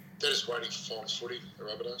they're just waiting for finals footy, the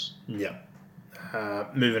Rabbitohs. Yeah.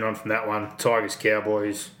 Moving on from that one, Tigers,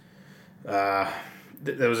 Cowboys.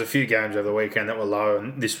 There was a few games over the weekend that were low,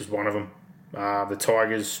 and this was one of them. The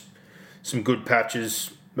Tigers, some good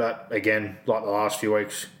patches, but again, like the last few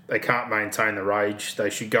weeks, they can't maintain the rage. They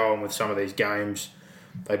should go on with some of these games.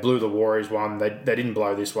 They blew the Warriors one. They didn't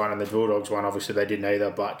blow this one, and the Bulldogs one, obviously, they didn't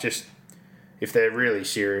either. But just, if they're really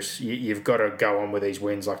serious, you've got to go on with these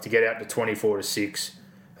wins. Like, to get out to 24-6,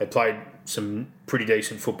 they played some pretty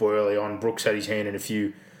decent football early on. Brooks had his hand in a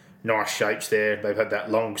few nice shapes there. They've had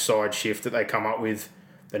that long side shift that they come up with,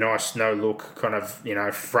 the nice no-look kind of,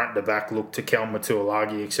 front to back look to Kel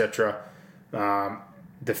Matualagi, etc.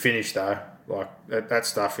 The finish, though, like that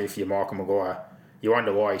stuff, if you're Michael Maguire, you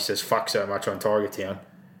wonder why he says fuck so much on Tiger Town,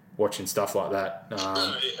 watching stuff like that.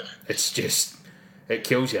 It's just, it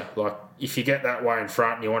kills you. Like, if you get that way in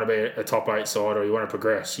front and you want to be a top 8 side or you want to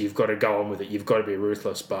progress, you've got to go on with it. You've got to be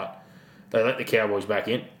ruthless. But they let the Cowboys back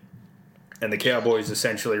in. And the Cowboys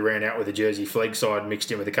essentially ran out with a Jersey Flegg side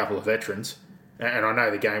mixed in with a couple of veterans. And I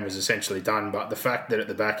know the game was essentially done, but the fact that at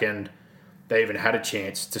the back end they even had a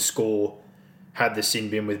chance to score, had the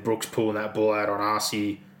sin bin with Brooks pulling that ball out on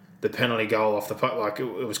Arcee, the penalty goal off the puck, like it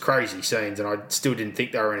was crazy scenes, and I still didn't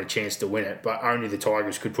think they were in a chance to win it, but only the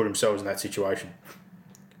Tigers could put themselves in that situation.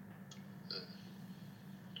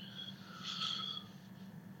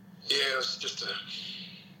 Yeah, it was just a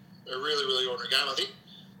really, really ordinary game. I think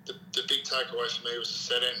the big takeaway for me was the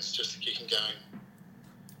set ends, just the kicking game.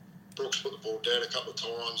 Brooks put the ball dead a couple of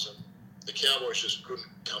times, and the Cowboys just couldn't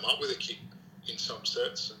come up with a kick in some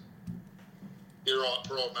sets. And you're right,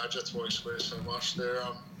 poor old Madge, that's why he swears so much.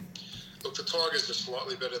 Look, the Tigers are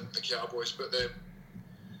slightly better than the Cowboys, but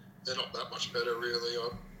they're not that much better, really.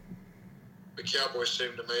 The Cowboys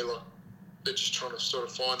seem to me like they're just trying to sort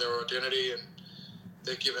of find their identity, and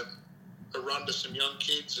they're giving a run to some young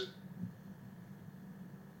kids, and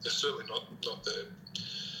they're certainly not the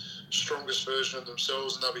strongest version of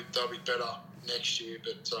themselves, and they'll be better next year.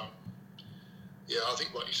 But yeah, I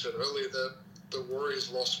think, like you said earlier, the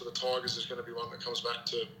Warriors' loss for the Tigers is going to be one that comes back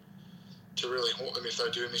to really haunt them if they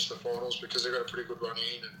do miss the finals, because they've got a pretty good run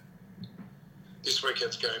in, and this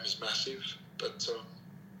weekend's game is massive. But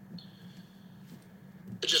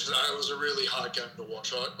it was a really hard game to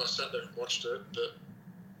watch. I sat there and watched it, but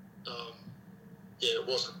yeah, it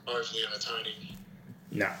wasn't overly entertaining.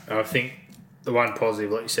 No, I think the one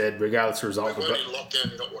positive, like you said, regardless of result... When you're in lockdown,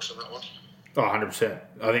 you're not watching that one. Oh, 100%.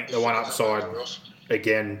 I think the one upside,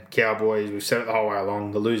 again, Cowboys, we've said it the whole way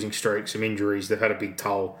along, the losing streak, some injuries, they've had a big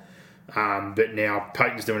toll. But now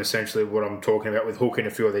Payton's doing essentially what I'm talking about with Hook and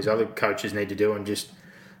a few of these other coaches need to do, and just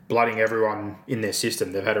blooding everyone in their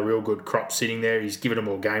system. They've had a real good crop sitting there. He's given them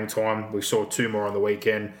all game time. We saw 2 more on the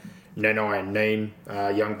weekend, Nanai and Neem,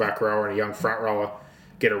 a young back rower and a young front rower,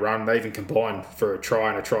 get a run. They even combined for a try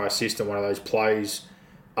and a try assist on one of those plays.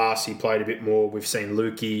 Arcee played a bit more. We've seen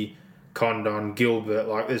Lukey, Condon, Gilbert.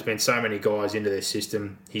 Like, there's been so many guys into their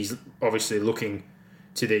system. He's obviously looking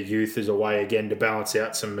to their youth as a way, again, to balance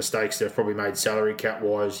out some mistakes they've probably made salary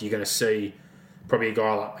cap-wise. You're going to see probably a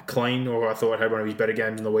guy like McLean, or I thought had one of his better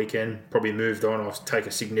games in the weekend, probably moved on or take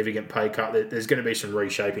a significant pay cut. There's going to be some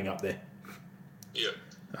reshaping up there. Yeah.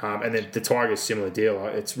 And then the Tigers, similar deal.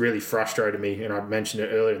 It's really frustrated me, and I mentioned it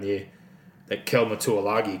earlier in the year, that Kel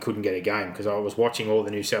Matualagi couldn't get a game, because I was watching all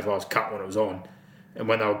the New South Wales Cup when it was on, and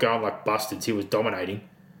when they were going like bustards, he was dominating.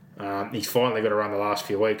 He's finally got to run the last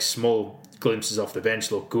few weeks. Small glimpses off the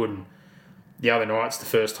bench look good, and the other night's the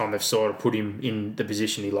first time they've sort of put him in the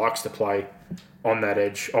position he likes to play on that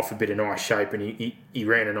edge, off a bit of nice shape, and he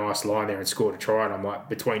ran a nice line there and scored a try. And I'm like,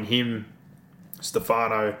 between him,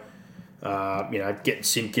 Stefano, getting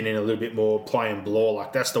Simpkin in a little bit more, playing Blore,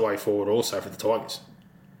 like that's the way forward also for the Tigers.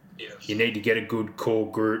 Yeah. You need to get a good core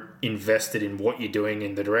group invested in what you're doing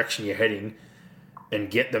and the direction you're heading, and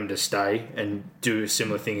get them to stay and do a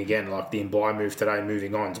similar thing again. Like the Mbai move today,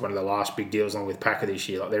 moving on, is one of the last big deals along with Packer this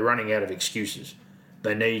year. Like, they're running out of excuses.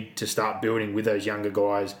 They need to start building with those younger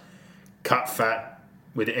guys, cut fat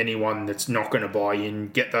with anyone that's not going to buy in,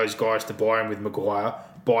 get those guys to buy in with Maguire,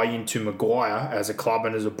 buy into Maguire as a club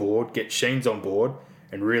and as a board, get Sheens on board,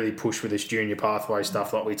 and really push with this junior pathway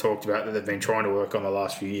stuff like we talked about that they've been trying to work on the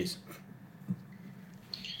last few years.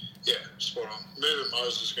 Yeah, spot on. Moving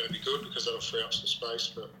Moses is going to be good because that'll free up some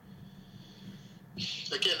space. But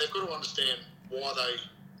again, they've got to understand why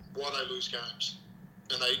they lose games,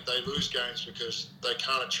 and they lose games because they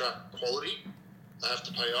can't attract quality. They have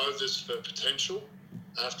to pay overs for potential.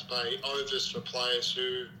 They have to pay overs for players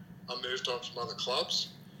who are moved on from other clubs.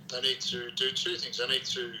 They need to do 2 things. They need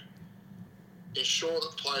to ensure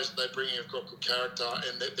that the players that they bring in have got good character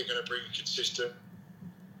and that they're going to bring a consistent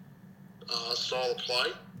style of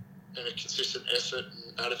play and a consistent effort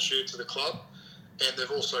and attitude to the club. And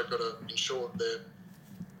they've also got to ensure that they're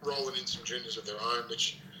rolling in some juniors of their own,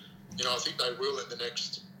 which, I think they will in the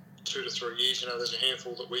next 2 to 3 years. There's a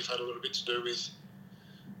handful that we've had a little bit to do with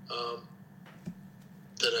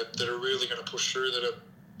that are really going to push through, that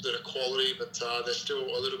are quality, but they're still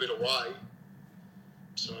a little bit away.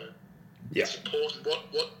 So it's important.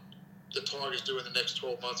 What the Tigers do in the next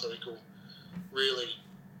 12 months, I think, will really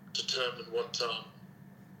determine what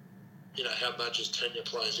how Madge's tenure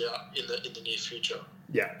plays out in the near future.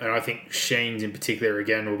 Yeah, and I think Sheens in particular,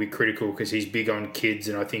 again, will be critical because he's big on kids,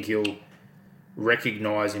 and I think he'll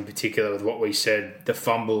recognise in particular with what we said, the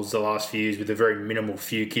fumbles the last few years with the very minimal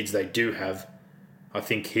few kids they do have. I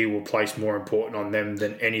think he will place more important on them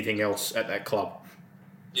than anything else at that club.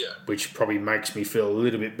 Yeah. Which probably makes me feel a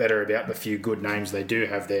little bit better about the few good names they do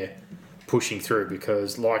have there pushing through,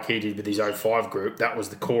 because like he did with his 05 group, that was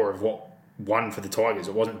the core of what won for the Tigers.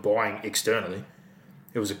 It wasn't buying externally.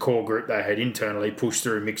 It was a core group they had internally, pushed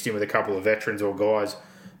through, mixed in with a couple of veterans or guys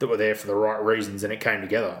that were there for the right reasons, and it came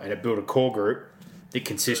together. And it built a core group that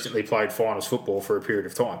consistently played finals football for a period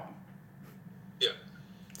of time. Yeah.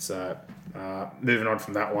 So, moving on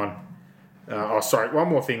from that one. One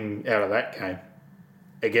more thing out of that game.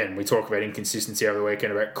 Again, we talk about inconsistency over the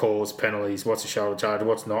weekend, about calls, penalties, what's a shoulder charge,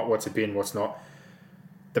 what's not, what's a bin, what's not.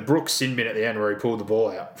 The Brooks sin bin at the end where he pulled the ball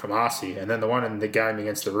out from Arcee, and then the one in the game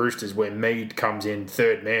against the Roosters where Mead comes in,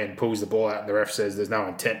 third man, pulls the ball out, and the ref says there's no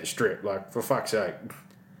intent to strip. Like, for fuck's sake.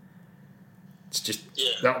 It's just...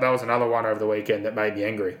 Yeah. That was another one over the weekend that made me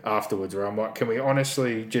angry afterwards, where I'm like, can we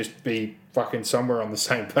honestly just be fucking somewhere on the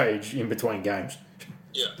same page in between games?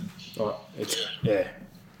 Yeah. Yeah.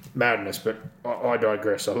 Madness, but I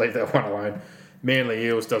digress. I'll leave that one alone. Manly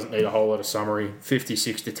Eels doesn't need a whole lot of summary.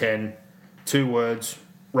 56-10. 2 words.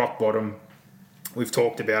 Rock bottom. We've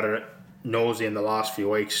talked about it at nausea in the last few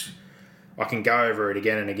weeks. I can go over it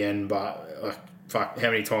again and again, but how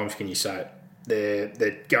many times can you say it?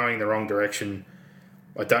 They're going the wrong direction.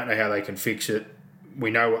 I don't know how they can fix it. We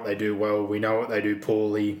know what they do well. We know what they do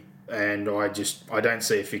poorly, and I don't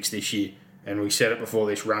see a fix this year. And we said it before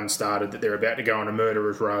this run started that they're about to go on a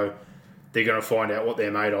murderer's row. They're going to find out what they're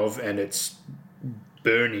made of, and it's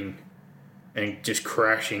burning and just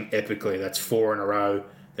crashing epically. That's 4 in a row.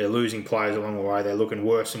 They're losing players along the way. They're looking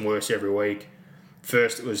worse and worse every week.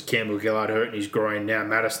 First it was Campbell Gillard hurting his groin. Now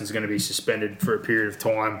Madison's going to be suspended for a period of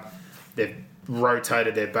time. They've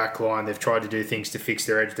rotated their back line. They've tried to do things to fix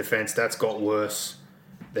their edge defence. That's got worse.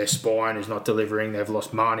 Their spine is not delivering. They've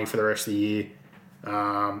lost Marnie for the rest of the year.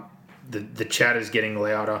 The chatter's getting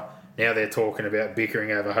louder. Now they're talking about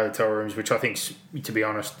bickering over hotel rooms, which I think's, to be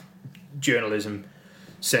honest, journalism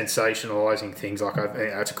sensationalising things. Like, I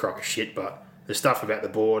think that's a crock of shit, but the stuff about the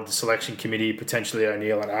board, the selection committee, potentially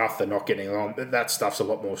O'Neill and Arthur not getting along, that stuff's a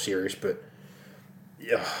lot more serious, but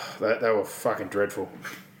yeah, they were fucking dreadful.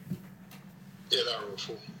 Yeah, they were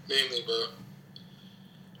awful. Manly were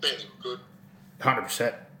good.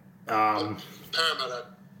 100%. Parramatta,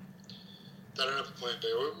 they don't have a plan B.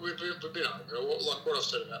 We've been over it. Like what I've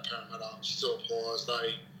said about Parramatta still applies.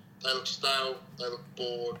 They look stale, they look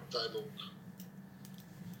bored, they look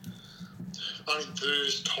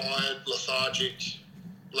unenthused, tired, lethargic,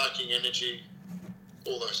 lacking energy,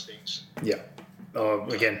 all those things. Yeah.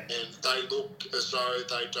 Again. And they look as though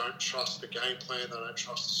they don't trust the game plan, they don't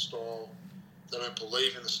trust the style, they don't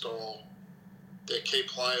believe in the style. Their key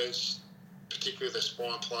players, particularly their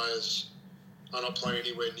spine players, are not playing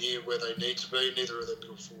anywhere near where they need to be, neither are their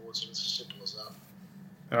middle forwards, and it's as simple as that.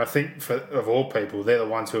 And I think, of all people, they're the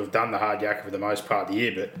ones who have done the hard yakka for the most part of the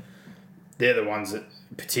year, but they're the ones that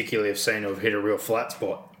particularly have seen to have hit a real flat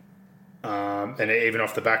spot. And even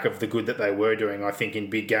off the back of the good that they were doing, I think in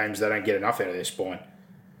big games they don't get enough out of their spine.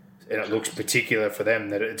 And it looks particular for them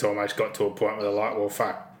that it's almost got to a point where they're like, well,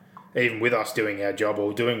 fuck, even with us doing our job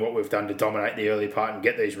or doing what we've done to dominate the early part and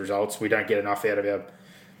get these results, we don't get enough out of our,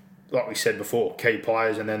 like we said before, key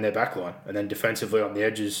players and then their back line. And then defensively on the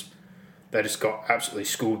edges, they just got absolutely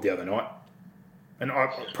schooled the other night. And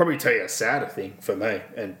I'll probably tell you a sadder thing for me,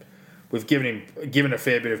 and we've given a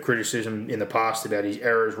fair bit of criticism in the past about his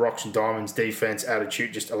errors, rocks and diamonds, defence,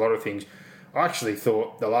 attitude, just a lot of things. I actually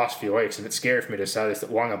thought the last few weeks, and it's scary for me to say this, that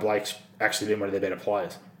Wanga Blake's actually been one of their better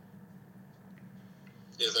players.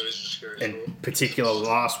 Yeah, that is scary. In particular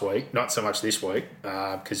last week, not so much this week,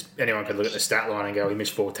 because anyone could look at the stat line and go, he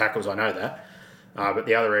missed 4 tackles, I know that. But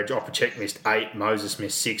the other edge, Opacek missed 8, Moses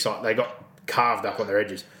missed 6. They got carved up on their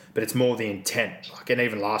edges. But it's more the intent. And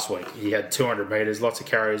even last week, he had 200 metres, lots of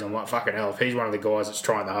carries. I'm like, fucking hell, if he's one of the guys that's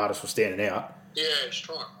trying the hardest for standing out, Yeah, he's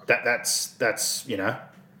trying. That's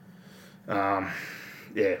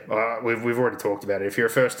we've already talked about it. If you're a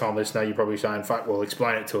first time listener, you're probably saying, "Fuck, well,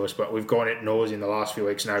 explain it to us." But we've gone at nausea in the last few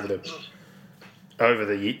weeks and over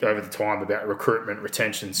the time about recruitment,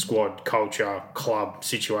 retention, squad, culture, club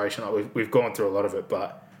situation. Like we've gone through a lot of it,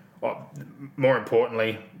 but more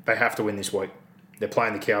importantly, they have to win this week. They're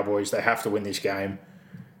playing the Cowboys. They have to win this game.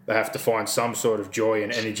 They have to find some sort of joy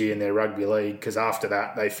and energy in their rugby league, because after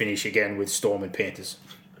that they finish again with Storm and Panthers.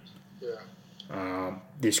 Yeah.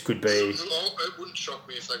 This could be... It wouldn't shock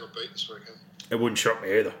me if they got beat this weekend. It wouldn't shock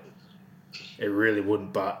me either. It really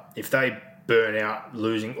wouldn't. But if they burn out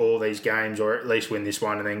losing all these games, or at least win this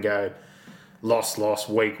one and then go loss,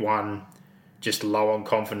 week one, just low on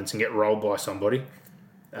confidence and get rolled by somebody...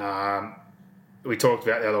 we talked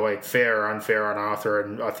about the other week, fair or unfair on Arthur,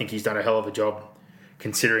 and I think he's done a hell of a job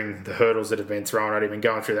considering the hurdles that have been thrown at him and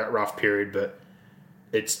going through that rough period. But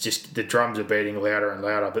it's just the drums are beating louder and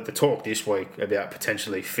louder. But the talk this week about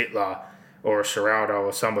potentially Fittler or a Serraldo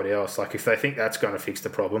or somebody else, like if they think that's going to fix the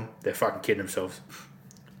problem, they're fucking kidding themselves.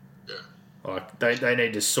 Yeah. Like they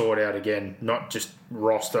need to sort out again, not just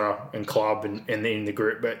roster and club and in the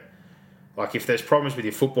group, but like if there's problems with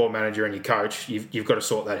your football manager and your coach, you've got to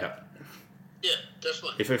sort that out. Yeah,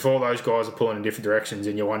 definitely. If all those guys are pulling in different directions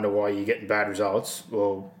and you wonder why you're getting bad results,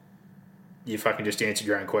 well, you fucking just answered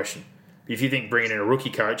your own question. If you think bringing in a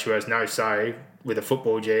rookie coach who has no say with a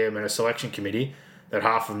football GM and a selection committee, that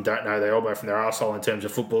half of them don't know their elbow from their arsehole in terms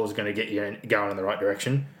of football is going to get you going in the right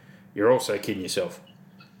direction, you're also kidding yourself.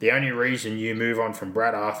 The only reason you move on from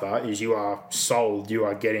Brad Arthur is you are sold you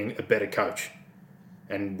are getting a better coach.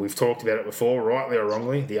 And we've talked about it before, rightly or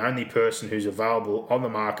wrongly, the only person who's available on the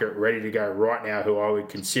market, ready to go right now, who I would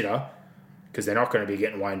consider, because they're not going to be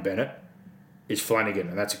getting Wayne Bennett, is Flanagan.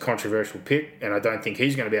 And that's a controversial pick, and I don't think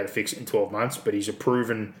he's going to be able to fix it in 12 months, but he's a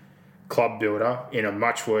proven club builder in a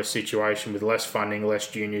much worse situation with less funding,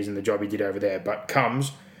 less juniors, and the job he did over there, but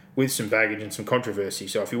comes with some baggage and some controversy.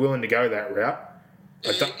 So if you're willing to go that route...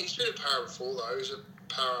 Yeah, he's been a para before, though. He was a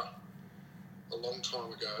para a long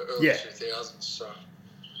time ago, early 2000s, so...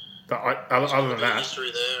 But other than that,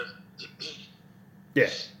 history there. Yeah,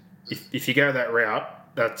 if you go that route,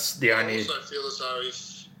 that's the only. I also feel as though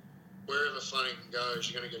if wherever Flanagan goes,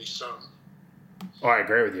 you're going to get his son. I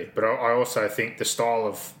agree with you, but I also think the style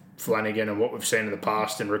of Flanagan and what we've seen in the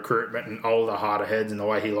past and recruitment and older, harder heads and the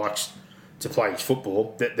way he likes to play his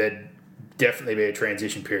football, that there'd definitely be a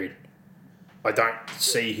transition period. I don't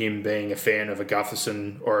see him being a fan of a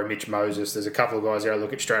Gutherson or a Mitch Moses. There's a couple of guys there I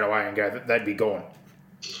look at straight away and go, they'd be gone.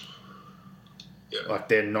 Yeah. Like,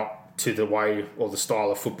 they're not to the way or the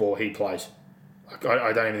style of football he plays. Like,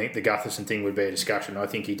 I don't even think the Gutherson thing would be a discussion. I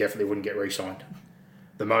think he definitely wouldn't get re-signed.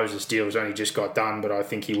 The Moses deal has only just got done, but I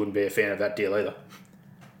think he wouldn't be a fan of that deal either.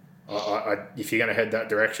 If you're going to head that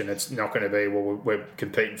direction, it's not going to be, well, we're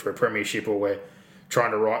competing for a premiership or we're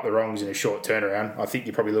trying to right the wrongs in a short turnaround. I think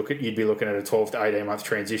you'd be looking at a 12 to 18 month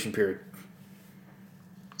transition period.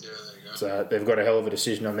 Yeah, there you go. So they've got a hell of a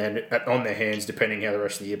decision on their hands, depending how the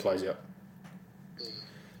rest of the year plays out.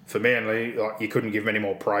 For Manly, like, you couldn't give them any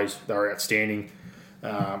more praise. They were outstanding.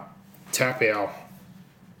 Tapau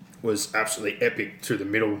was absolutely epic through the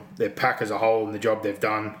middle. Their pack as a whole and the job they've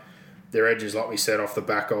done. Their edges, like we said, off the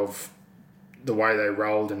back of the way they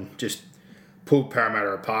rolled and just pulled Parramatta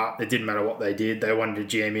apart. It didn't matter what they did. They wanted to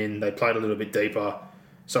jam in. They played a little bit deeper.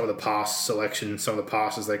 Some of the pass selection, some of the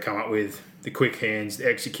passes they come up with, the quick hands, the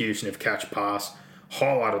execution of catch pass.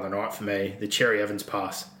 Highlight of the night for me, the Cherry Evans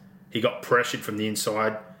pass. He got pressured from the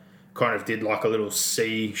inside, kind of did like a little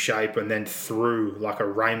C shape and then threw like a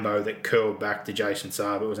rainbow that curled back to Jason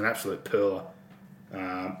Saab. It was an absolute pearler.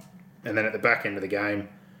 And then at the back end of the game,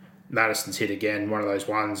 Madison's hit again, one of those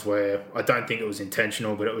ones where I don't think it was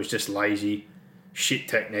intentional, but it was just lazy, shit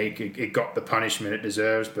technique. It got the punishment it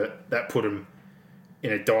deserves, but that put him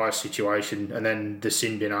in a dire situation. And then the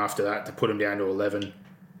sin bin after that to put him down to 11.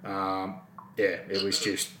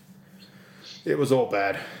 It was all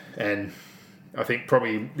bad. And I think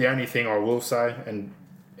probably the only thing I will say, and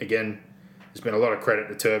again, there's been a lot of credit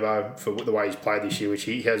to Turbo for the way he's played this year, which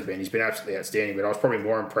he has been. He's been absolutely outstanding, but I was probably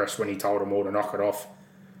more impressed when he told them all to knock it off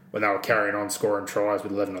when they were carrying on scoring tries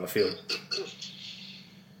with 11 on the field.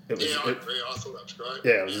 I agree. I thought that was great.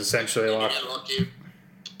 Yeah, it was essentially like you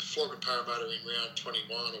flogging Parramatta in round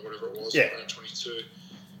 21 or whatever it was, round 22,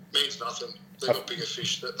 means nothing. They've got bigger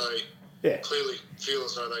fish that they clearly feel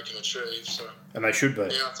as though they can achieve. So, and they should be.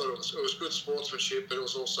 Yeah, I thought it was good sportsmanship, but it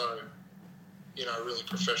was also, really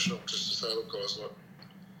professional. Just to say, look, guys, like,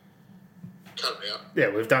 cut it out. Yeah,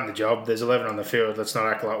 we've done the job. There's 11 on the field. Let's not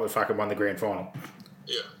act like we fucking won the grand final.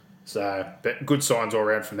 Yeah. So, but good signs all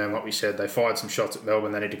around from them. Like we said, they fired some shots at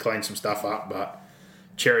Melbourne. They need to clean some stuff up. But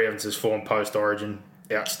Cherry Evans' form post-Origin,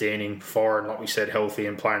 outstanding. Foreign, like we said, healthy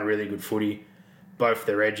and playing really good footy. Both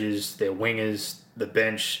their edges, their wingers, the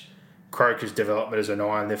bench, Croker's development as a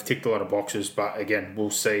 9. They've ticked a lot of boxes. But again, we'll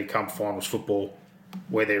see come finals football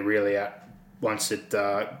where they're really at once it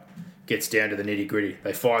gets down to the nitty-gritty.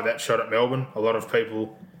 They fired that shot at Melbourne. A lot of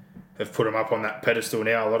people have put him up on that pedestal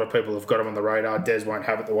now. A lot of people have got him on the radar. Des won't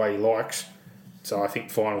have it the way he likes. So I think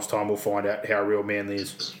finals time we'll find out how real Manly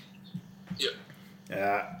is.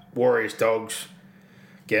 Yep. Warriors Dogs,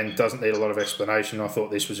 again, doesn't need a lot of explanation. I thought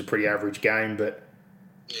this was a pretty average game, but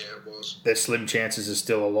Yeah, it was. their slim chances are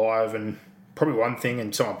still alive. And probably one thing,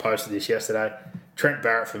 and someone posted this yesterday, Trent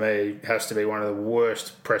Barrett for me has to be one of the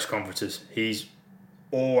worst press conferences. He's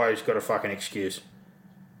always got a fucking excuse.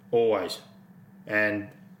 Always. And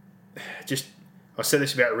just, I said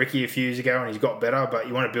this about Ricky a few years ago and he's got better, but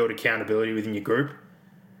you want to build accountability within your group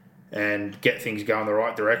and get things going the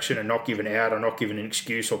right direction and not giving out or not giving an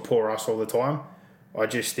excuse or poor us all the time. I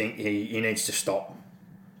just think he needs to stop.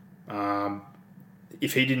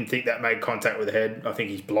 If he didn't think that made contact with the head, I think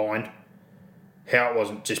he's blind. How it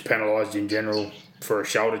wasn't just penalised in general for a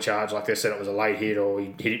shoulder charge, like they said it was a late hit or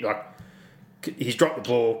he hit it, like he's dropped the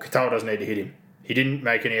ball, Katoa doesn't need to hit him. He didn't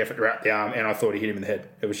make any effort to wrap the arm, and I thought he hit him in the head.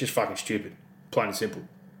 It was just fucking stupid, plain and simple.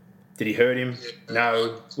 Did he hurt him? Yeah.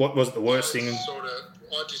 No. What was it the worst thing?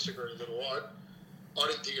 I disagree a little. I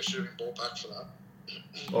didn't think it should have been brought back for that.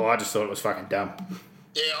 Well, I just thought it was fucking dumb.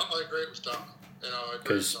 Yeah, I agree it was dumb. And I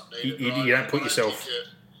agree it's Because not needed. you but don't I put yourself... think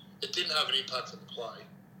it didn't have an impact on the play.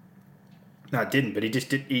 No, it didn't, but he just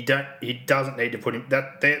did. He doesn't need to put him...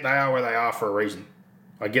 They are where they are for a reason.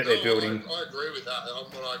 I get their building. I agree with that.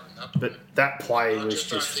 I'm not arguing that. But that play I was just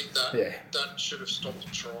don't think that yeah. that should have stopped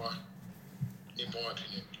the try, in my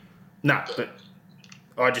opinion. No, but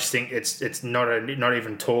I just think it's not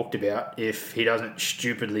even talked about if he doesn't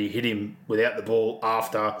stupidly hit him without the ball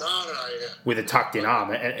after Yeah. with a tucked in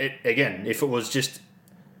arm. And again, if it was just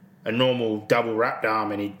a normal double wrapped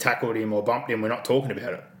arm and he tackled him or bumped him, we're not talking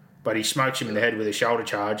about it. But he smokes him in the head with a shoulder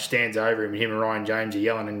charge, stands over him, and him and Ryan James are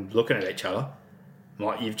yelling and looking at each other.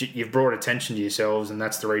 Like you've brought attention to yourselves, and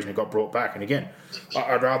that's the reason it got brought back. And again,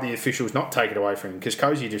 I'd rather the officials not take it away from him because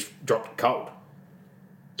Cozy just dropped it cold.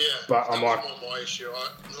 Yeah, But that I'm was like, more my issue.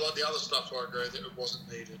 Like the other stuff, I agree that it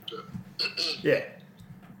wasn't needed. But yeah.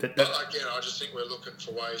 But again, I just think we're looking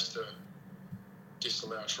for ways to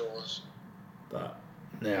disallow tries. But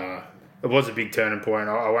no, it was a big turning point.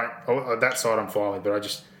 That side I'm fine with, but I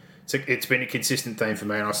just it's been a consistent theme for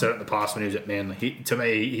me, and I said it in the past when he was at Manly. To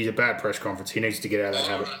me, he's a bad press conference. He needs to get out of that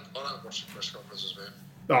habit. I don't watch the press conferences, man.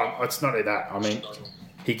 No, it's not only that. I mean,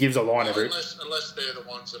 he gives a line every. Unless they're the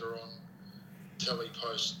ones that are on telly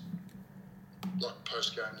post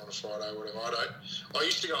game on a Friday or whatever. I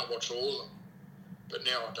used to go and watch all of them, but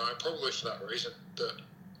now I don't. Probably for that reason that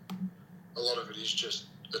a lot of it is just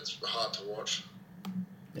it's hard to watch.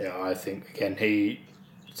 Yeah, I think again he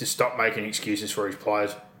just stop making excuses for his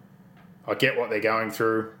players. I get what they're going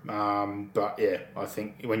through, but yeah, I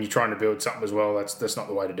think when you're trying to build something as well, that's not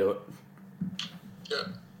the way to do it. Yeah,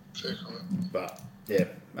 fair comment. But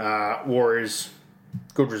yeah, Warriors,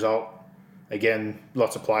 good result. Again,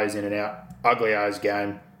 lots of players in and out. Ugly as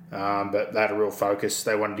game, but they had a real focus.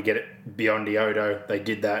 They wanted to get it beyond Iodo. They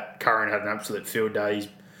did that. Curran had an absolute field day. He's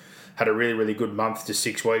had a really, really good month to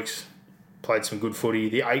 6 weeks. Played some good footy.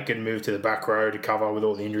 The Aiken moved to the back row to cover with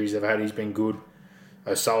all the injuries they've had. He's been good.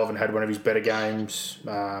 O'Sullivan had one of his better games.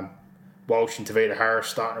 Walsh and Tavita Harris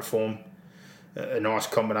starting to form a nice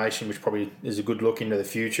combination, which probably is a good look into the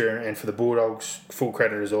future. And for the Bulldogs, full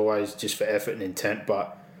credit as always, just for effort and intent.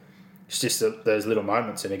 But it's just those little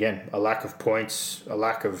moments. And again, a lack of points, a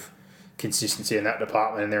lack of consistency in that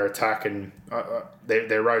department in their attack. And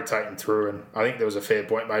they're rotating through. And I think there was a fair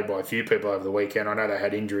point made by a few people over the weekend. I know they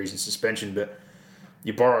had injuries and suspension, but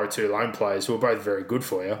you borrow 2 loan players who are both very good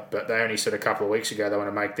for you, but they only said a couple of weeks ago they want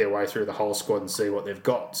to make their way through the whole squad and see what they've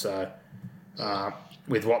got. So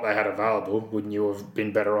with what they had available, wouldn't you have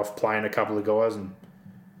been better off playing a couple of guys? And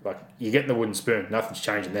like you're getting the wooden spoon, nothing's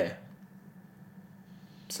changing there.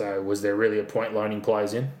 So was there really a point loaning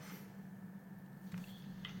players in?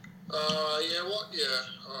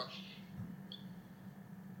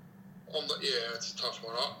 It's a tough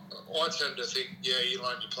one. I tend to think, you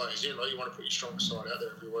loan your players in, like you want to put your strong side out there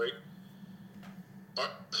every week.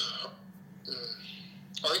 But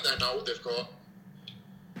I think they know what they've got,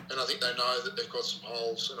 and I think they know that they've got some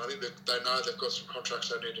holes, and I think they know they've got some contracts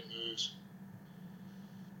they need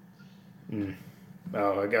to move.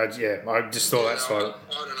 Oh, God, yeah. I just saw that side. I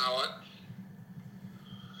don't know.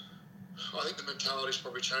 I think the mentality's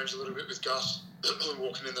probably changed a little bit with Gus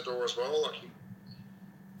walking in the door as well. Like,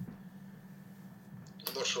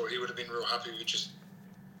 I'm not sure he would have been real happy with just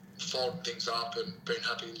folding things up and being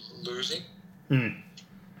happy losing. I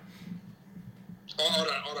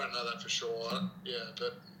don't know that for sure.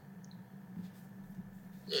 But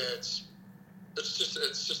it's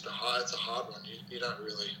just a hard one. You don't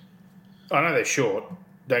really. I know they're short.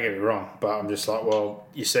 Don't get me wrong, but I'm just like, well,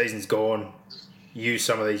 your season's gone. Use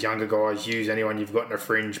some of these younger guys. Use anyone you've got in a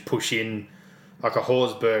fringe. Push in like a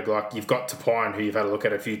Horsburgh. Like you've got Tapine, who you've had a look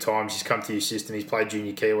at a few times. He's come to your system. He's played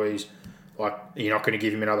junior Kiwis. Like you're not going to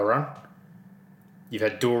give him another run. You've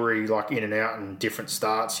had Dory like in and out and different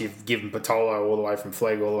starts. You've given Patolo all the way from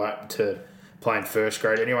Flegg all the way up to playing first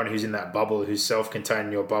grade. Anyone who's in that bubble, who's self-contained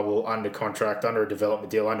in your bubble, under contract, under a development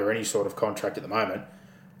deal, under any sort of contract at the moment,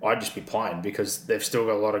 I'd just be playing because they've still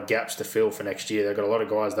got a lot of gaps to fill for next year. They've got a lot of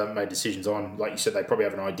guys they haven't made decisions on. Like you said, they probably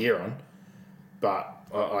have an idea on. But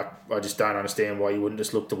I just don't understand why you wouldn't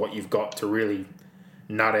just look to what you've got to really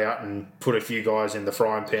nut out and put a few guys in the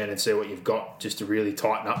frying pan and see what you've got just to really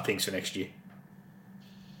tighten up things for next year.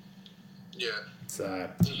 Yeah. So,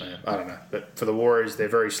 I don't know. But for the Warriors, their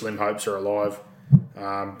very slim hopes are alive.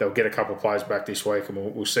 They'll get a couple of players back this week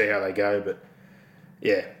and we'll see how they go. But,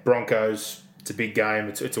 yeah, Broncos, it's a big game.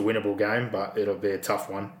 It's a winnable game, but it'll be a tough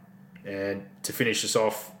one. And to finish us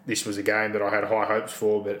off, this was a game that I had high hopes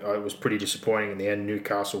for, but it was pretty disappointing in the end.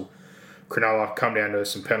 Newcastle, Cronulla come down to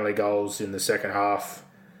some penalty goals in the second half.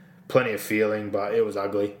 Plenty of feeling, but it was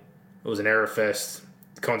ugly. It was an error fest.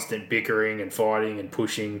 Constant bickering and fighting and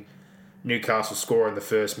pushing. Newcastle score in the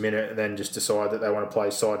first minute and then just decide that they want to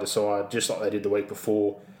play side to side, just like they did the week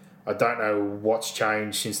before. I don't know what's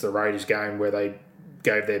changed since the Raiders game where they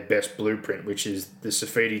gave their best blueprint, which is the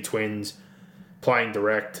Safidi twins playing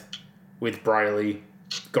direct with Brayley,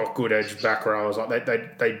 got good edge back rows. Like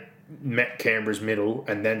they met Canberra's middle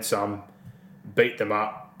and then some, beat them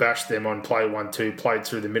up, bashed them on play 1-2, played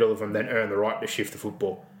through the middle of them, then earned the right to shift the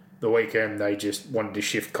football. The weekend they just wanted to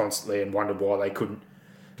shift constantly and wondered why they couldn't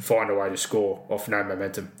find a way to score off no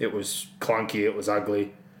momentum. It was clunky, it was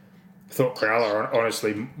ugly. I thought Cronulla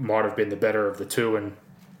honestly might have been the better of the two, and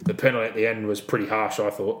the penalty at the end was pretty harsh, I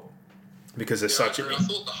thought, because there's such I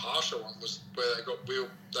thought the harsher one was where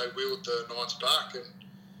they wheeled the Knights back and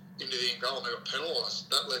into the end goal and they got penalised.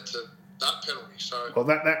 That led to that penalty. So well,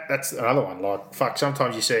 that's another one. Like fuck,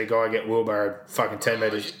 sometimes you see a guy get wheelbarrowed fucking 10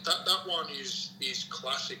 metres. That one is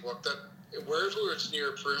classic. Like that, wherever it's near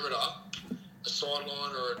a perimeter, a sideline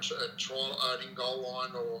or an in-goal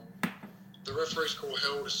line, or the referees call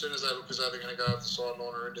held as soon as they look as though they're going to go over the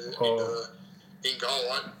sideline or into the in-goal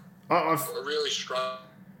line. I've really struggle.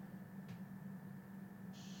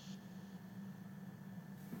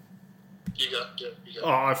 You go.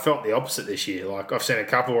 I felt the opposite this year. Like I've seen a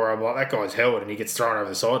couple where I'm like, that guy's held and he gets thrown over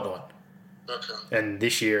the sideline. Okay. And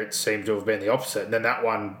this year it seemed to have been the opposite. And then that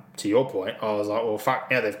one, to your point, I was like, well, fuck,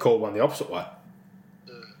 now they've called one the opposite way.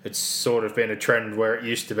 It's sort of been a trend where it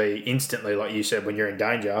used to be instantly, like you said, when you're in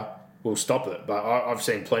danger, we'll stop it. But I've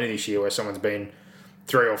seen plenty this year where someone's been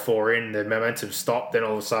 3 or 4 in, the momentum stopped, then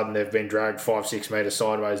all of a sudden they've been dragged 5-6 metres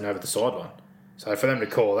sideways and over the sideline. So for them to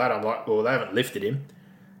call that, I'm like, well, they haven't lifted him.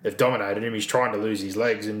 They've dominated him. He's trying to lose his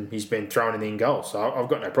legs and he's been thrown in the in-goal. So I've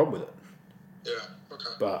got no problem with it. Yeah,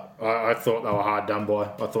 okay. But I thought they were hard done by.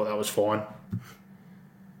 I thought that was fine.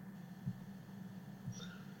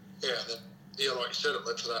 Yeah, like you said, it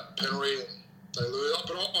led to that penalty and they lose.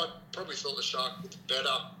 But I probably thought the Sharks were the better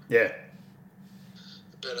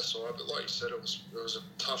side. But like you said, it was a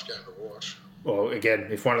tough game to watch. Well, again,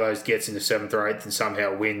 if one of those gets into 7th or 8th and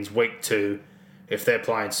somehow wins, week 2, if they're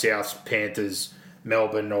playing South, Panthers,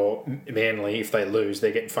 Melbourne or Manly, if they lose,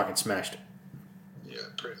 they're getting fucking smashed. Yeah,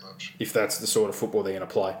 pretty much. If that's the sort of football they're going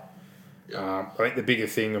to play. Yeah. I think the bigger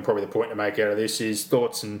thing and probably the point to make out of this is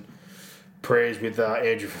thoughts and prayers with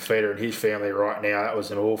Andrew Fafita and his family right now. That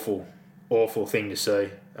was an awful, awful thing to see.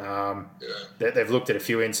 They've looked at a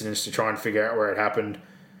few incidents to try and figure out where it happened.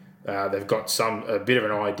 They've got a bit of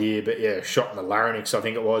an idea, but shot in the larynx, I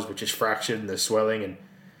think it was, which is fractured and the swelling, and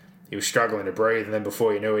he was struggling to breathe. And then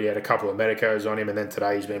before you knew it, he had a couple of medicos on him, and then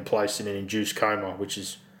today he's been placed in an induced coma, which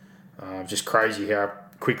is just crazy how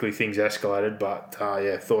quickly things escalated. But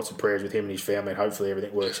thoughts and prayers with him and his family, and hopefully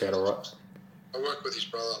everything works out all right. I work with his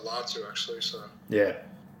brother Latu actually, so yeah,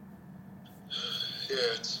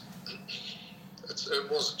 it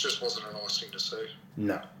just wasn't a nice thing to see.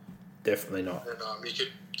 No, definitely not. And you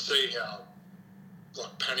could see how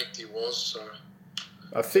panicked he was. So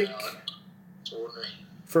I think it's ordinary.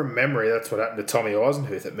 From memory, that's what happened to Tommy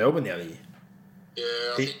Eisenhuth at Melbourne the other year.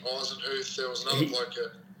 Yeah, I think Eisenhuth. There was another bloke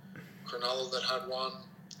at Cronulla that had one.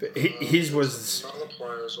 But his was another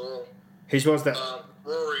player as well. his was that.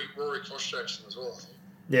 Rory Kosh-Jackson as well, I think.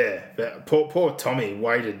 Yeah, but poor Tommy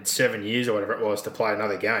waited 7 years or whatever it was to play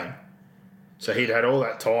another game. So he'd had all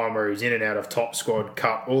that time where he's in and out of top squad,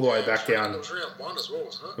 cup, all the way back down. It was round 1 as well,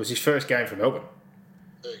 wasn't it? It was his first game for Melbourne.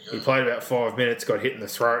 There you go. He played about 5 minutes, got hit in the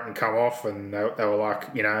throat and come off, and they were like,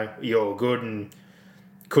 you're all good, and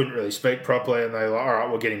couldn't really speak properly, and they were like, all right,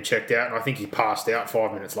 we'll get him checked out. And I think he passed out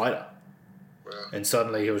 5 minutes later. Wow. And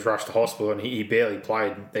suddenly he was rushed to hospital, and he barely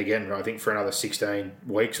played again, I think, for another 16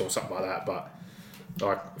 weeks or something like that. But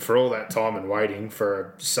like, for all that time and waiting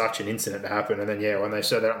for such an incident to happen, and then, when they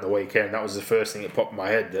said that on the weekend, that was the first thing that popped in my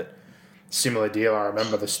head, that similar deal. I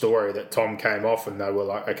remember the story that Tom came off and they were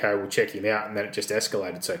like, okay, we'll check him out, and then it just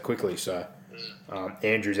escalated so quickly. So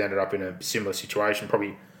Andrews ended up in a similar situation,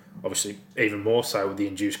 probably obviously even more so with the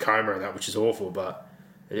induced coma and that, which is awful, but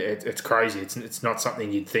it's crazy. It's not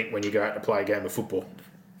something you'd think when you go out to play a game of football.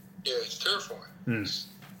 Yeah, it's terrifying.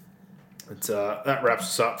 That wraps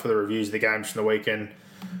us up for the reviews of the games from the weekend.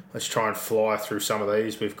 Let's try and fly through some of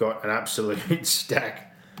these. We've got an absolute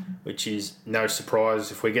stack, which is no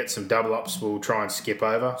surprise. If we get some double ups, we'll try and skip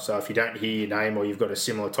over. So if you don't hear your name or you've got a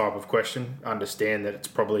similar type of question, understand that it's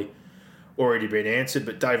probably already been answered.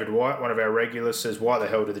 But David White, one of our regulars, says, why the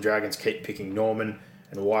hell do the Dragons keep picking Norman,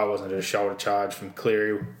 and why wasn't it a shoulder charge from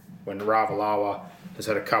Cleary when Ravalawa has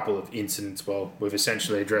had a couple of incidents? Well, we've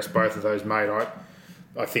essentially addressed both of those, mate.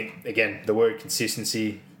 I think, again, the word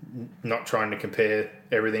consistency, not trying to compare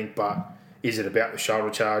everything, but is it about the shoulder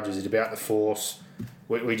charge? Is it about the force?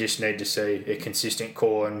 We just need to see a consistent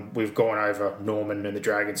call, and we've gone over Norman and the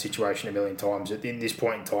Dragon situation a million times. At this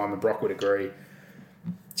point in time, and Brock would agree,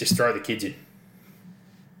 just throw the kids in.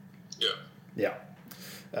 Yeah.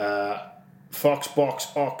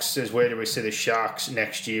 Foxbox Ox says, where do we see the Sharks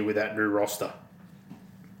next year with that new roster?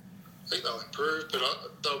 I think they'll improve, but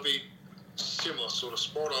they'll be similar sort of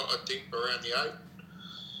spot, I think, around the 8.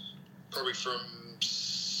 Probably from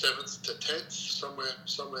 7th to 10th,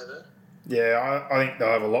 somewhere there. Yeah, I think they'll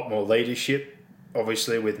have a lot more leadership,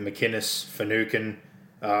 obviously, with McInnes, Finucane.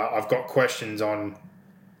 I've got questions on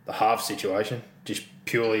the half situation, just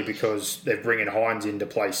purely because they're bringing Hines in to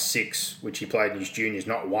play 6, which he played in his juniors,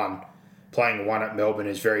 not 1. Playing 1 at Melbourne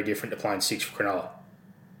is very different to playing 6 for Cronulla.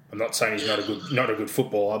 I'm not saying he's not a good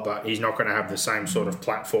footballer, but he's not going to have the same sort of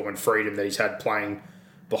platform and freedom that he's had playing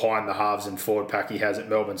behind the halves and forward pack he has at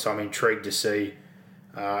Melbourne. So I'm intrigued to see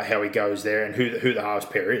how he goes there and who the halves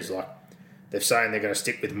pair is. Like, they're saying they're going to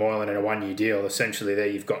stick with Moylan in a 1-year deal. Essentially, there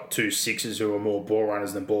you've got 2 6s who are more ball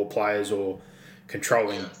runners than ball players or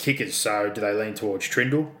controlling kickers. So do they lean towards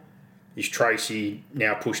Trindle? Is Tracy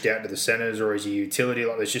now pushed out to the centres, or is he utility?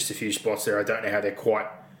 Like, there's just a few spots there. I don't know how they're quite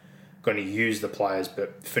going to use the players,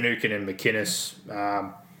 but Finucane and McInnes,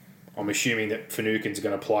 I'm assuming that Finucane's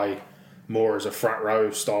going to play more as a front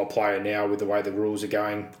row style player now with the way the rules are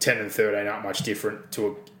going. 10 and 13 aren't much different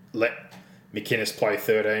to let McInnes play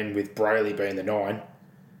 13 with Brayley being the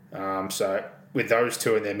 9. So with those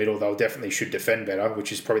two in their middle, they'll definitely should defend better,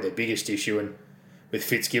 which is probably their biggest issue. And with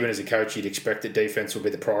Fitzgibbon as a coach, you'd expect that defence will be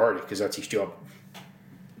the priority because that's his job.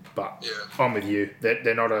 But I'm with you.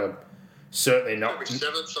 They're not certainly not. Probably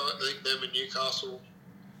 7th, I think, them in Newcastle.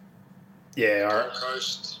 Yeah, Gold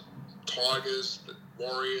Coast, Tigers, the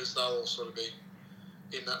Warriors, they'll all sort of be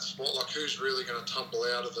in that spot. Like, who's really going to tumble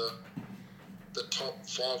out of the top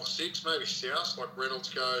 5 or 6? Maybe South, like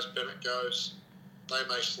Reynolds goes, Bennett goes. They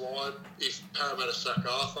may slide. If Parramatta sack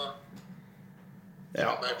Arthur,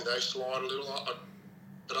 maybe they slide a little.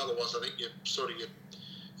 But otherwise, I think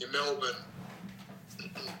your Melbourne,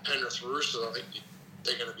 Penrith Roosters, I think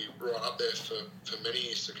they're going to be right up there for many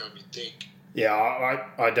years to come, you'd think. Yeah,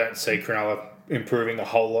 I don't see Cronulla improving a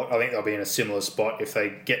whole lot. I think they'll be in a similar spot. If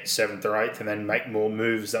they get 7th or 8th and then make more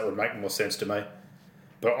moves, that would make more sense to me.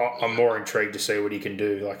 But I'm more intrigued to see what he can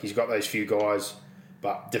do. Like, he's got those few guys,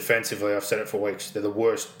 but defensively, I've said it for weeks, they're the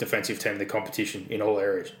worst defensive team in the competition in all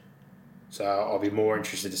areas. So I'll be more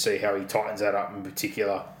interested to see how he tightens that up, in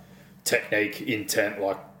particular technique, intent.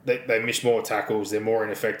 Like, they miss more tackles. They're more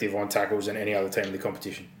ineffective on tackles than any other team in the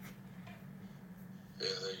competition. Yeah,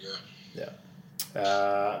 there you go.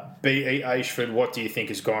 Yeah. B.E. Ashford, what do you think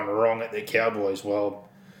has gone wrong at the Cowboys? Well,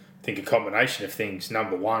 I think a combination of things.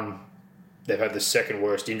 Number one, they've had the second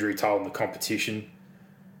worst injury toll in the competition,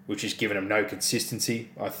 which has given them no consistency.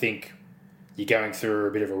 I think you're going through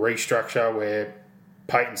a bit of a restructure where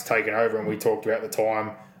Payton's taken over, and we talked about the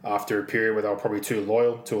time after a period where they were probably too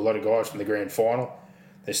loyal to a lot of guys from the grand final.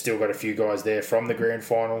 They've still got a few guys there from the grand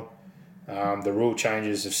final. The rule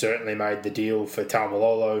changes have certainly made the deal for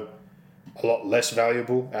Taumalolo a lot less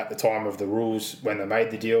valuable at the time of the rules when they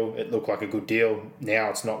made the deal. It looked like a good deal. Now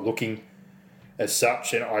it's not looking as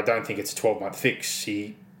such, and I don't think it's a 12-month fix.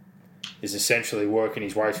 He is essentially working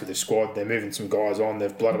his way through the squad. They're moving some guys on.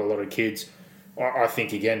 They've blooded a lot of kids. I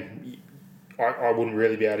think, again, I wouldn't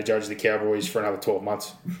really be able to judge the Cowboys for another 12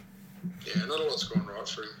 months. Yeah, not a lot's gone right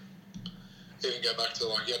for him. Even go back to,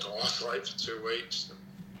 he had to isolate for 2 weeks.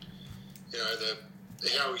 And,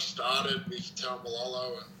 how he started with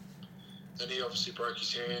Taumalo, and then he obviously broke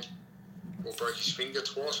his hand, or broke his finger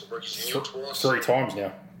twice, or broke his hand twice. 3 times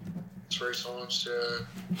now. 3 times,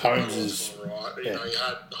 yeah. Holmes is... Right. Yeah. You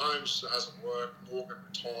had Holmes hasn't worked, Morgan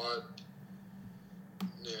retired.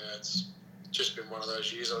 Yeah, it's just been one of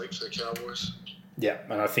those years, I think, for the Cowboys. Yeah,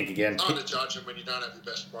 and I think, again... It's hard to judge him when you don't have your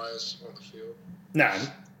best players on the field. No,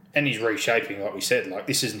 and he's reshaping, like we said.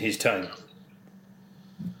 This isn't his team.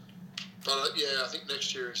 But, I think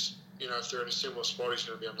next year, if they're in a similar spot, he's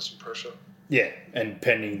going to be under some pressure. Yeah, and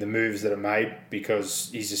pending the moves that are made, because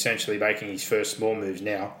he's essentially making his first small moves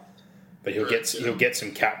now. But he'll get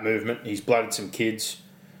some cap movement. He's blooded some kids.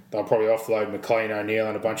 They'll probably offload McLean O'Neill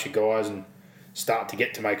and a bunch of guys and start to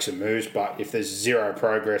get to make some moves. But if there's zero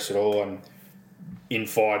progress at all and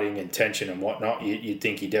infighting and tension and whatnot, you'd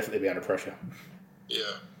think he'd definitely be under pressure.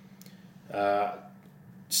 Yeah.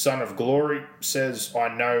 Son of Glory says, I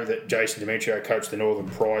know that Jason Demetrio coached the Northern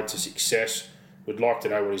Pride to success. Would like to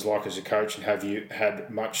know what he's like as a coach, and have you had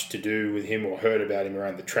much to do with him or heard about him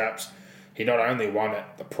around the traps? He not only won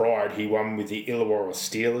at the Pride, he won with the Illawarra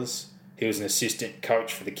Steelers. He was an assistant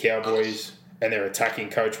coach for the Cowboys and their attacking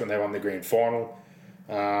coach when they won the grand final.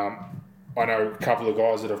 I know a couple of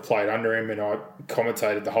guys that have played under him, and I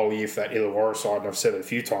commentated the whole year for that Illawarra side, and I've said it a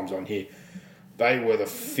few times on here. They were the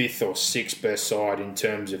 5th or 6th best side in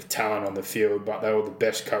terms of talent on the field, but they were the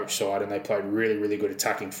best coach side, and they played really, really good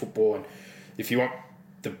attacking football. And if you want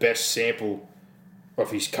the best sample of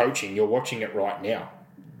his coaching, you're watching it right now.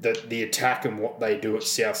 The attack and what they do at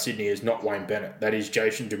South Sydney is not Wayne Bennett. That is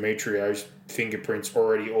Jason Demetrio's fingerprints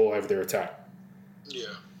already all over their attack. Yeah.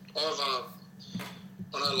 I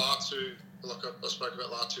know Latu, I spoke about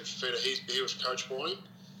Latu Fafita, he was coached by him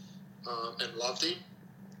and loved him.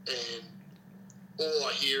 And all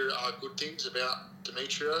I hear are good things about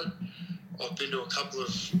Demetrio. I've been to a couple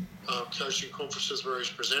of coaching conferences where he's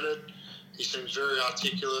presented. He seems very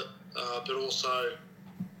articulate, but also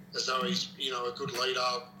as though he's, a good leader,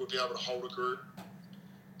 would be able to hold a group.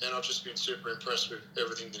 And I've just been super impressed with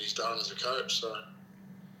everything that he's done as a coach. So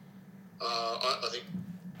I think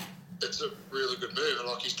it's a really good move.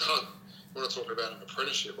 And he's done, when I talk about an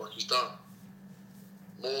apprenticeship, he's done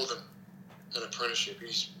more than an apprenticeship.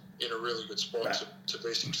 He's in a really good spot to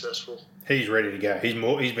be successful. He's ready to go. He's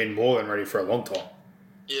been more than ready for a long time.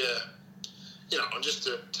 Yeah. And just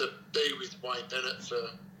to be with Wayne Bennett for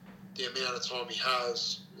the amount of time he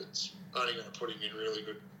has, it's only going to put him in a really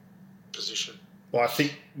good position. Well, I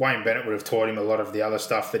think Wayne Bennett would have taught him a lot of the other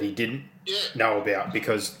stuff that he didn't know about,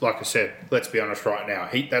 because, like I said, let's be honest right now,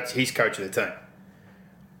 he's coach of the team.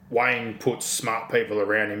 Wayne puts smart people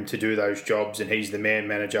around him to do those jobs, and he's the man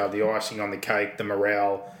manager, the icing on the cake, the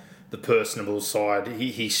morale, the personable side.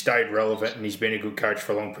 He stayed relevant, and he's been a good coach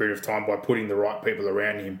for a long period of time by putting the right people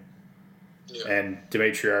around him. Yeah. And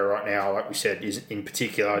Demetrio right now, like we said, is in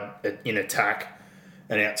particular in attack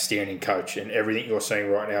an outstanding coach, and everything you're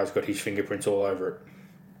seeing right now has got his fingerprints all over it.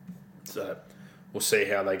 So we'll see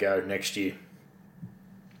how they go next year.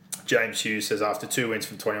 James Hughes says, after 2 wins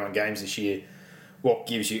from 21 games this year, what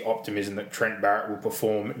gives you optimism that Trent Barrett will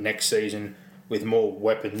perform next season with more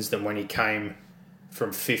weapons than when he came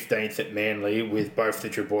from 15th at Manly with both the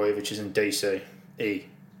Trebojevics and DCE?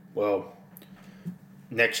 Well,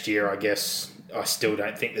 next year, I guess, I still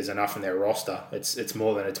don't think there's enough in their roster. It's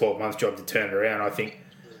more than a 12-month job to turn it around. I think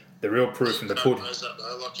the real proof in the pudding...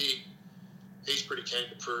 He's pretty keen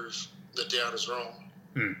to prove the doubters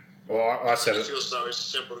wrong. Well, I said it feels as though he's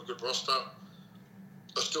assembled a good roster.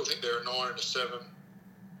 I still think they're a 9 and a 7.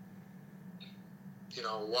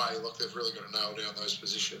 Away, they've really got to nail down those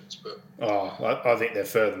positions. But I think they're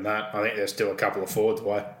further than that. I think they're still a couple of forwards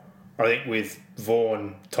away. I think with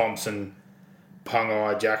Vaughan, Thompson,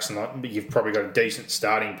 Pungai, Jackson, you've probably got a decent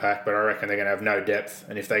starting pack, but I reckon they're going to have no depth.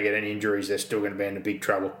 And if they get any injuries, they're still going to be in big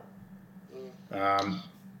trouble.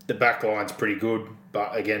 The back line's pretty good,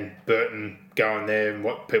 but again, Burton going there, and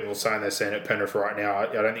what people are saying they're seeing at Penrith right now, I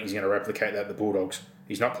don't think he's going to replicate that at the Bulldogs.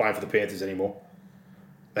 He's not playing for the Panthers anymore.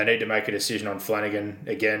 They need to make a decision on Flanagan.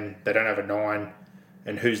 Again, they don't have a 9.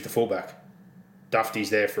 And who's the fullback? Dufty's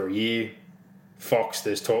there for a year. Fox,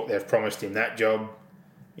 there's talk they've promised him that job.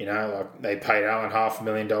 They paid Allen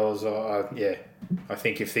 $500,000. I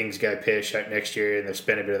think if things go pear-shaped next year and they've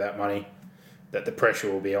spent a bit of that money, that the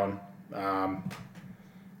pressure will be on.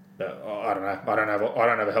 But I don't know. I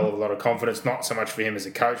don't have a hell of a lot of confidence. Not so much for him as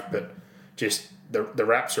a coach, but just the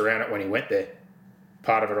raps around it when he went there.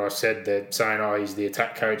 Part of it, I said, they're saying, "Oh, he's the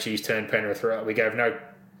attack coach. He's turned Penrith around." We gave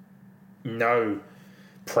no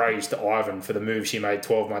praise to Ivan for the moves he made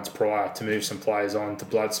 12 months prior to move some players on, to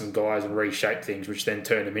blood some guys and reshape things, which then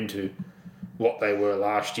turned them into what they were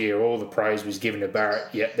last year. All the praise was given to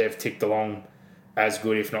Barrett, yet they've ticked along as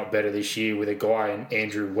good, if not better, this year with a guy in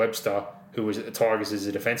Andrew Webster, who was at the Tigers as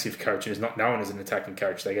a defensive coach and is not known as an attacking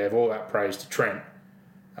coach. They gave all that praise to Trent.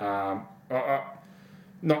 Not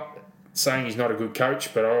saying he's not a good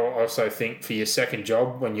coach, but I also think for your second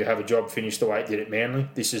job, when you have a job finished the way it did at Manly,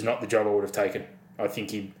 this is not the job I would have taken. I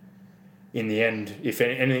think in the end, if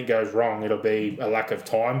anything goes wrong, it'll be a lack of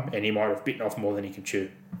time, and he might have bitten off more than he can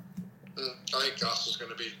chew. I think Gus is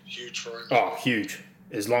going to be huge for him. Oh, huge.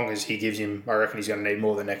 As long as he gives him, I reckon he's going to need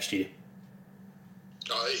more than next year.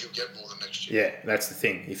 I think he'll get more than next year. Yeah, that's the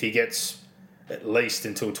thing. If he gets at least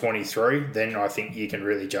until 23, then I think you can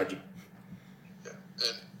really judge him.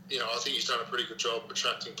 Yeah, and I think he's done a pretty good job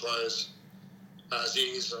attracting players as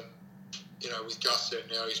is, and with Gus there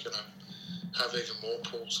now, he's going to have even more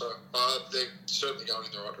pull. So they're certainly going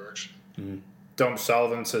in the right direction. Dom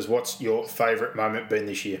Sullivan says, "What's your favourite moment been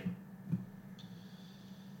this year?"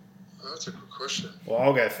 That's a good question. Well,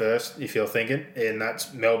 I'll go first, if you're thinking, and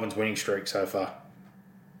that's Melbourne's winning streak so far.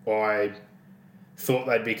 I thought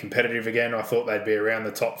they'd be competitive again. I thought they'd be around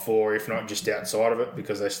the top four, if not just outside of it,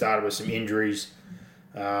 because they started with some injuries.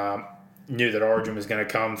 Knew that Origin was going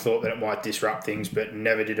to come, thought that it might disrupt things, but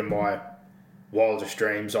never did in my wildest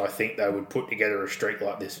dreams I think they would put together a streak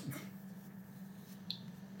like this.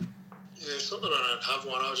 Yeah, it's not that I don't have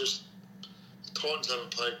one. The Titans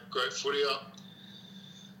haven't played great footy up.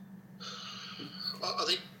 I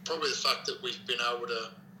think probably the fact that we've been able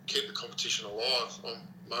to keep the competition alive, I'm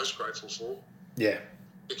most grateful for. Yeah.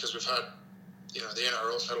 Because we've had, the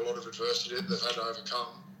NRL's had a lot of adversity that they've had to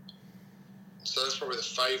overcome. So that's probably my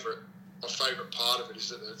favourite part of it, is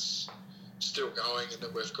that it's still going and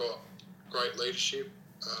that we've got great leadership.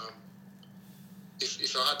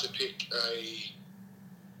 If I had to pick a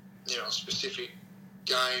specific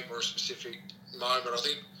game or a specific moment, I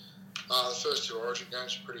think the first two Origin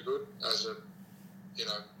games were pretty good as a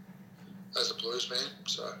Blues man.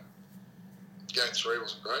 So game 3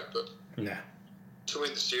 wasn't great, but to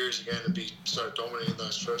win the series again and be so dominant in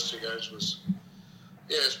those first two games was,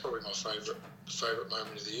 it's probably my favourite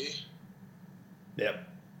moment of the year. Yep.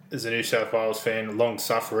 As a New South Wales fan, long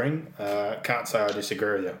suffering, can't say I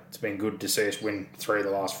disagree with you. It's been good to see us win 3 of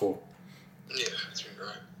the last 4. Yeah, it's been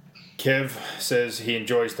great. Kev says he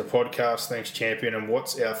enjoys the podcast. Thanks, champion. And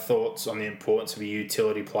what's our thoughts on the importance of a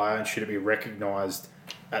utility player, and should it be recognised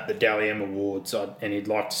at the Dally M Awards? And he'd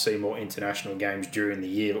like to see more international games during the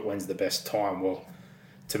year, but when's the best time? Well,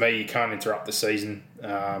 to me, you can't interrupt the season.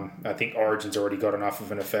 I think Origin's already got enough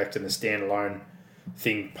of an effect, and the standalone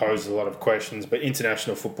thing poses a lot of questions. But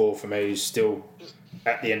international football, for me, is still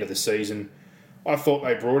at the end of the season. I thought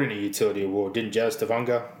they brought in a utility award. Didn't Jazz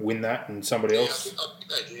Tavunga win that and somebody else? I think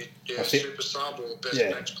they did. Yeah, super sub or best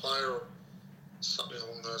bench player or something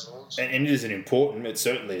along those lines. And it is it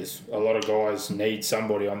certainly is. A lot of guys need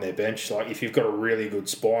somebody on their bench. Like, if you've got a really good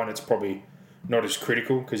spine, it's probably not as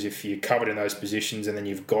critical, because if you're covered in those positions and then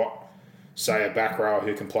you've got, say, a back row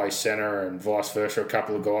who can play centre and vice versa, a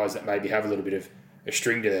couple of guys that maybe have a little bit of a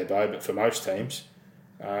string to their bow, but for most teams,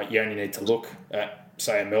 you only need to look at,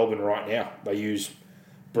 say, Melbourne right now. They use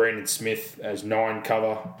Brandon Smith as 9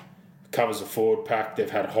 covers a forward pack. They've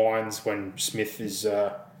had Hines when Smith is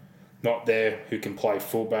not there, who can play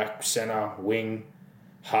fullback, centre, wing,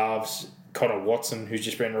 halves. Connor Watson, who's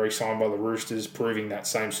just been re-signed by the Roosters, proving that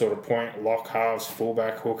same sort of point. Lock, halves,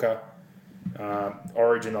 fullback, hooker.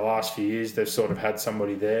 Origin the last few years, they've sort of had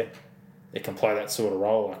somebody there that can play that sort of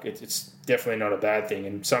role. Like, it's definitely not a bad thing.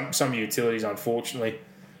 And some utilities, unfortunately,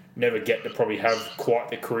 never get to probably have quite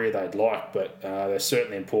the career they'd like, but they're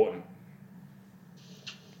certainly important.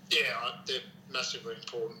 Yeah, they're massively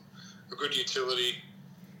important. A good utility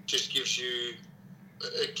just gives you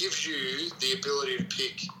the ability to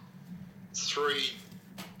pick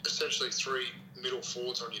essentially three middle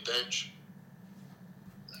forwards on your bench.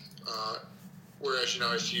 Whereas,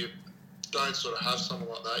 if you don't sort of have someone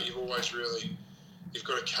like that, you've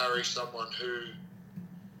got to carry someone who,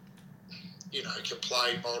 can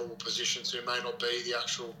play multiple positions, who may not be the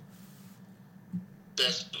actual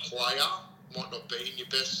best player, might not be in your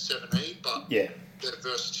best 17, but their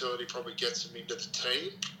versatility probably gets them into the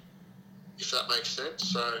team, if that makes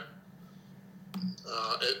sense. So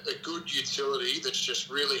a good utility that's just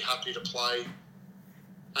really happy to play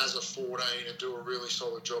as a 14 and do a really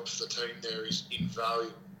solid job for the team there is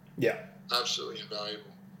invaluable. Yeah. Absolutely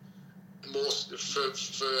invaluable. More for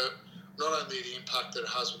not only the impact that it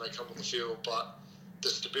has when they come on the field, but the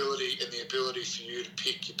stability and the ability for you to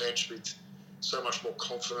pick your bench with so much more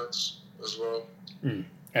confidence as well. And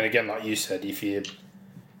again, like you said, if you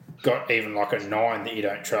got even like a 9 that you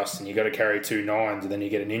don't trust and you got to carry 2 9s and then you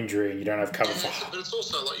get an injury and you don't have cover for... But it's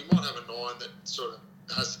also like you might have a 9 that sort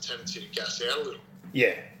of has the tendency to gas out a little.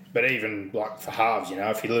 Yeah, but even like for halves, you know,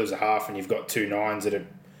 if you lose a half and you've got 2 9s that are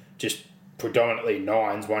just predominantly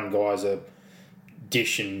 9s, one guy's a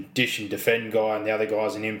dish and defend guy and the other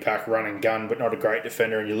guy's an impact run and gun but not a great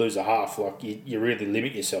defender, and you lose a half, like you really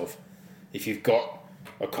limit yourself. If you've got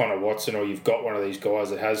a Connor Watson or you've got one of these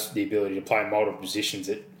guys that has the ability to play multiple positions,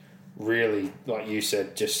 that really, like you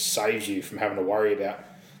said, just saves you from having to worry about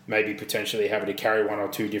maybe potentially having to carry 1 or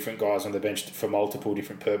 2 different guys on the bench for multiple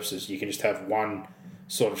different purposes. You can just have one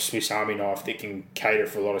sort of Swiss Army knife that can cater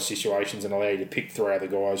for a lot of situations and allow you to pick 3 other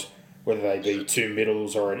guys, whether they be 2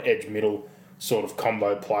 middles or an edge middle sort of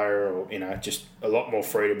combo player, or, you know, just a lot more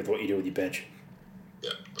freedom with what you do with your bench.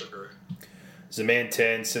 Yeah, I agree. Zaman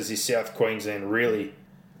 10 says, is South Queensland really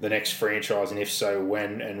the next franchise, and if so,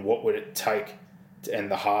 when, and what would it take to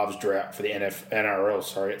end the halves drought for the NRL?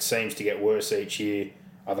 Sorry, it seems to get worse each year.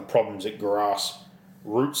 Are the problems at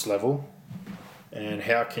grassroots level? And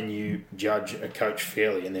how can you judge a coach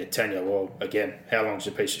fairly in their tenure? Well, again, how long's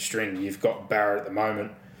a piece of string? You've got Barrett at the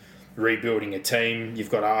moment rebuilding a team. You've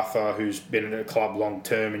got Arthur, who's been in a club long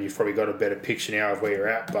term, and you've probably got a better picture now of where you're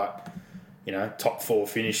at. But, you know, top 4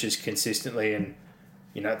 finishes consistently, and,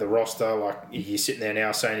 you know, the roster, like, you're sitting there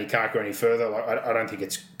now saying you can't go any further. Like, I don't think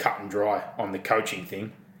it's cut and dry on the coaching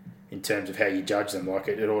thing in terms of how you judge them. Like,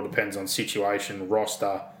 it all depends on situation,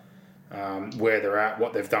 roster, where they're at,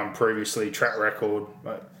 what they've done previously, track record.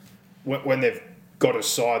 But when they've got a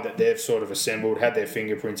side that they've sort of assembled, had their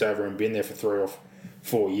fingerprints over and been there for 3 or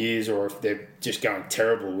 4 years, or if they're just going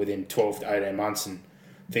terrible within 12 to 18 months and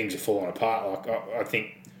things are falling apart, like, I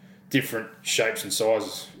think different shapes and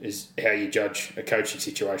sizes is how you judge a coaching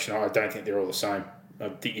situation. I don't think they're all the same. I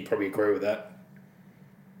think you'd probably agree with that.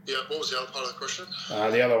 Yeah, what was the other part of the question?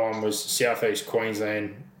 The other one was Southeast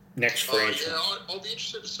Queensland next franchise. Yeah, I'll be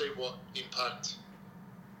interested to see what impact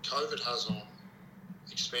COVID has on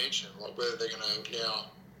expansion, like whether they're going to now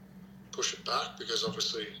push it back, because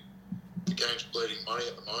obviously the game's bleeding money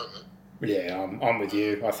at the moment. Yeah, I'm with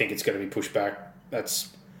you. I think it's going to be pushed back. This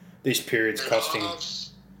period's costing... Halves,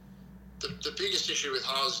 the biggest issue with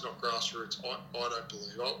halves is not grassroots, I don't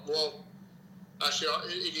believe. Actually,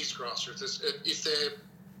 it is grassroots. If they're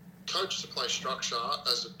coached to play structure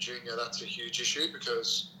as a junior, that's a huge issue,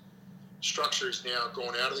 because structure is now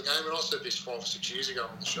gone out of the game. And I said this 5 or 6 years ago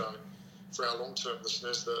on the show for our long-term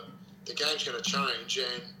listeners, that the game's going to change,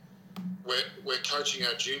 and we're coaching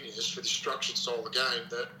our juniors for the structured style of game,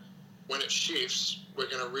 that when it shifts, we're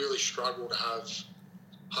going to really struggle to have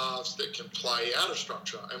halves that can play out of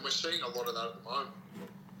structure. And we're seeing a lot of that at the moment.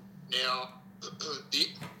 Now,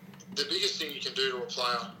 the biggest thing you can do to a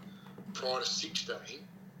player prior to 16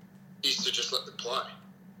 is to just let them play.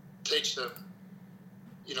 Teach them,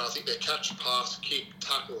 you know, I think their catch, pass, kick,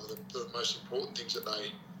 tackle are the most important things that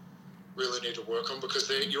they really need to work on, because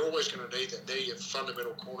you're always going to need them. They're your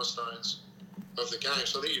fundamental cornerstones of the game.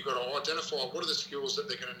 So I think you've got to identify what are the skills that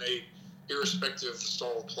they're going to need, irrespective of the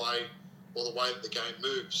style of play or the way that the game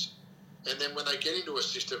moves. And then when they get into a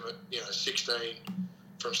system at, 16,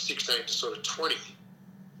 from 16 to sort of 20,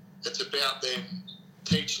 it's about them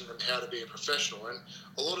teaching them how to be a professional. And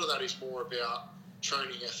a lot of that is more about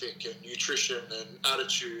training ethic and nutrition and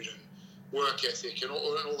attitude and work ethic and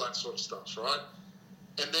all that sort of stuff, right?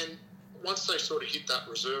 And then once they sort of hit that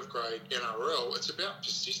reserve grade NRL, it's about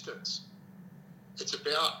persistence. It's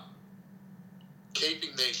about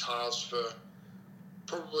keeping these halves for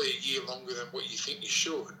probably a year longer than what you think you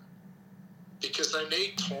should, because they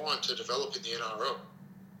need time to develop in the NRL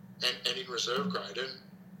and in reserve grade. And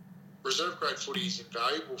reserve grade footy is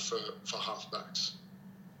invaluable for halfbacks.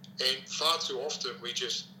 And far too often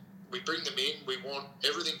we bring them in, we want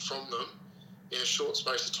everything from them in a short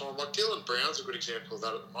space of time. Like Dylan Brown's a good example of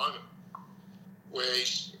that at the moment, where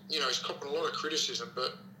he's copping a lot of criticism,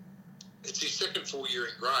 but it's his second full year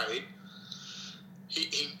in grade.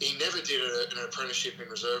 He never did an apprenticeship in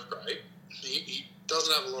reserve grade. He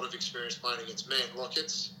doesn't have a lot of experience playing against men. Like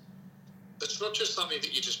it's not just something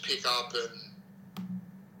that you just pick up and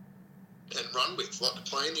run with, like to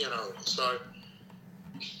play in the NRL. So,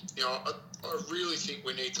 I really think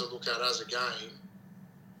we need to look at as a game.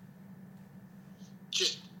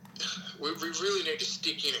 We really need to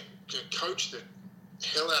stick in it and coach the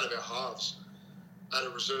hell out of our halves at a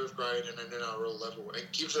reserve grade and an NRL level and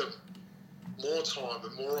give them more time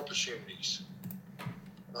and more opportunities.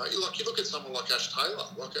 You look at someone like Ash Taylor.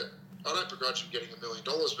 I don't begrudge him getting $1 million,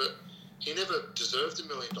 but he never deserved $1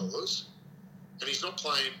 million, and he's not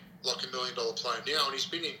playing like $1 million player now. And he's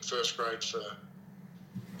been in first grade for,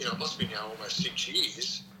 it must be now almost 6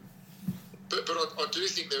 years. But I do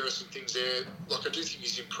think there are some things there. Like, I do think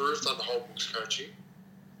he's improved under Holbrook's coaching.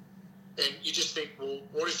 And you just think, well,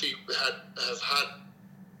 what if he have had,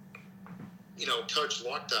 a coach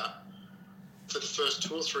like that for the first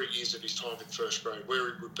 2 or 3 years of his time in first grade,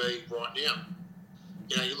 where he would be right now?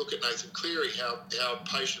 You look at Nathan Cleary, how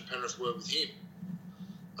patient Penrith were with him.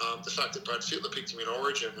 The fact that Brad Fittler picked him in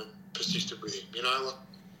Origin and persisted with him.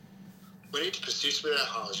 We need to persist with our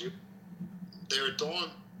halves. They're a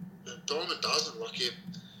dime a dozen.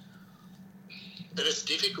 And it's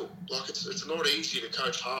difficult. It's not easy to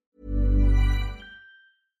coach halves.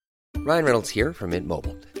 Ryan Reynolds here from Mint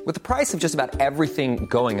Mobile. With the price of just about everything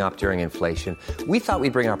going up during inflation, we thought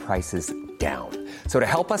we'd bring our prices down. So to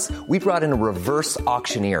help us, we brought in a reverse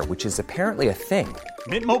auctioneer, which is apparently a thing.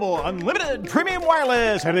 Mint Mobile Unlimited Premium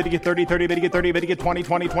Wireless. How to get 30, 30, bit to get 30, bit to get 20,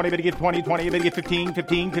 20, 20, bit to get 20, 20, bit to get 15,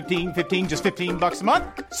 15, 15, 15, just $15 a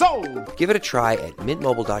month? Sold! Give it a try at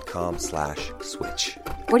mintmobile.com/switch.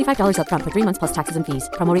 $45 up front for 3 months plus taxes and fees.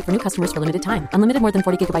 Promo rate for new customers for limited time. Unlimited more than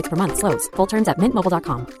 40 gigabytes per month. Slows full terms at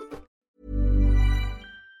mintmobile.com.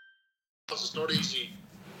 It's not easy,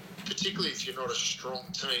 particularly if you're not a strong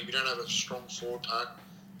team. You don't have a strong forward pack.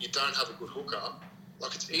 You don't have a good hooker.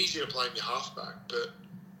 It's easy to blame your halfback, but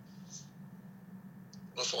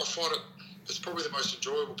I find it's probably the most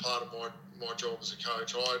enjoyable part of my job as a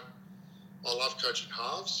coach. I love coaching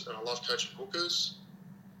halves and I love coaching hookers,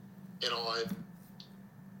 and I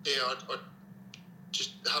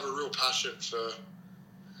just have a real passion for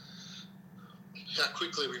how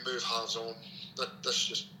quickly we move halves on. That's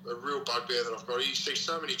just a real bugbear that I've got. You see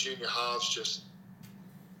so many junior halves just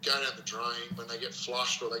go down the drain when they get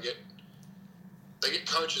flushed, or they get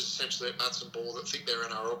coaches essentially at Matson Ball that think they're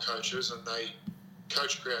NRL coaches, and they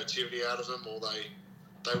coach creativity out of them, or they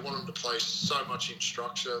want them to play so much in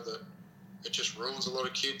structure that it just ruins a lot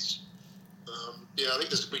of kids. I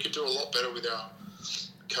think we could do a lot better with our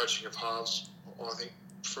coaching of halves, I think,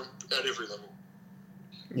 at every level.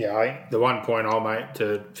 Yeah, I think the one point I'll make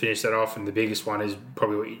to finish that off, and the biggest one, is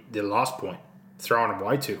probably the last point, throwing them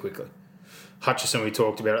away too quickly. Hutchison, we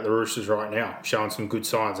talked about at the Roosters right now, showing some good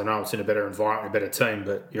signs. I know it's in a better environment, a better team,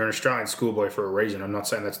 but you're an Australian schoolboy for a reason. I'm not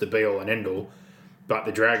saying that's the be-all and end-all, but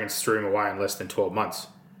the Dragons threw him away in less than 12 months.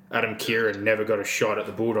 Adam Kieran never got a shot at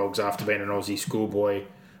the Bulldogs after being an Aussie schoolboy,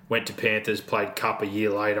 went to Panthers, played Cup a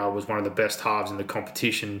year later, was one of the best halves in the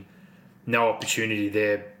competition. No opportunity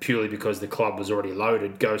there purely because the club was already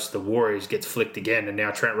loaded. Goes to the Warriors, gets flicked again, and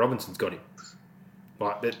now Trent Robinson's got him.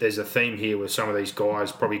 There's a theme here where some of these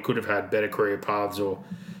guys probably could have had better career paths or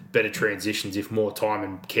better transitions if more time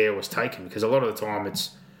and care was taken. Because a lot of the time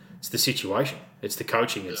it's the situation, it's the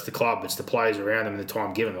coaching, it's the club, it's the players around them and the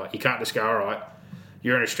time given. You can't just go, all right,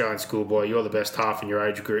 you're an Australian schoolboy, you're the best half in your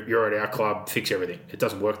age group, you're at our club, fix everything. It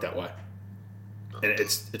doesn't work that way. And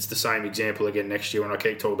it's the same example again next year when I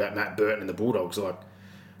keep talking about Matt Burton and the Bulldogs.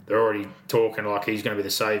 They're already talking like he's going to be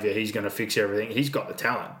the saviour, he's going to fix everything. He's got the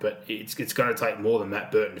talent, but it's going to take more than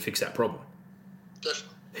Matt Burton to fix that problem.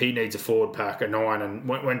 Definitely. He needs a forward pack, a 9, and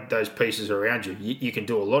when those pieces are around you, you can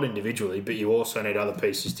do a lot individually, but you also need other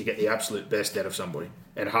pieces to get the absolute best out of somebody.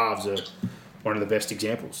 And halves are one of the best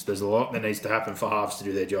examples. There's a lot that needs to happen for halves to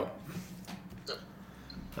do their job.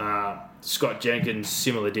 Scott Jenkins,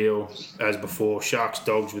 similar deal as before. Sharks,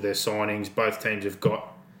 Dogs with their signings. Both teams have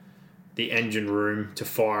got the engine room to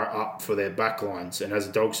fire up for their backlines. And as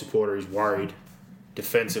a Dog supporter, he's worried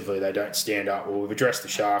defensively they don't stand up. Well, we've addressed the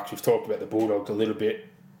Sharks. We've talked about the Bulldogs a little bit.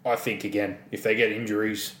 I think, again, if they get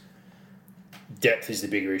injuries, depth is the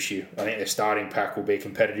bigger issue. I think their starting pack will be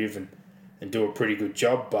competitive and do a pretty good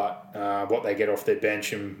job, but what they get off their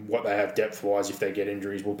bench and what they have depth-wise if they get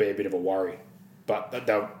injuries will be a bit of a worry. But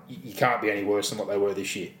you can't be any worse than what they were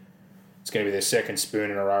this year. It's going to be their second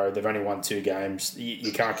spoon in a row. They've only won 2 games.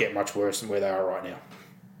 You can't get much worse than where they are right now.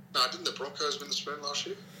 No, didn't the Broncos win the spoon last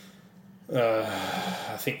year?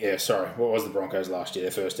 I think, yeah, sorry. What was the Broncos last year?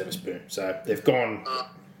 Their first ever spoon. So they've gone...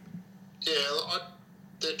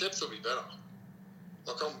 their depth will be better.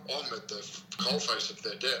 I'm at the coalface of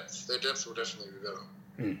their depth. Their depth will definitely be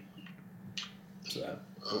better.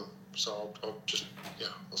 So I'll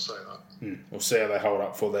say that. We'll see how they hold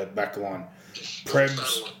up for their back line.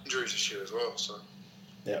 Prebz, injuries this year as well. So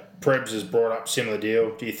yeah, Prebz has brought up similar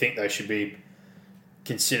deal. Do you think they should be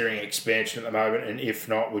considering expansion at the moment? And if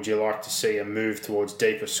not, would you like to see a move towards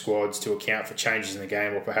deeper squads to account for changes in the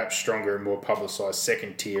game, or perhaps stronger and more publicised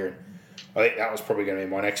second tier? I think that was probably going to be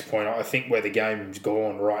my next point. I think where the game's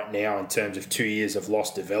gone right now in terms of 2 years of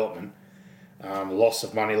lost development, loss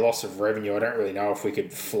of money, loss of revenue, I don't really know if we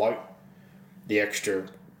could float the extra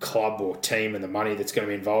club or team and the money that's going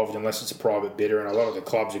to be involved unless it's a private bidder. And a lot of the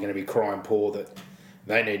clubs are going to be crying poor that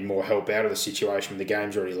they need more help out of the situation when the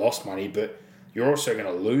game's already lost money. But you're also going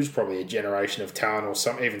to lose probably a generation of talent,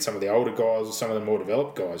 or even some of the older guys or some of the more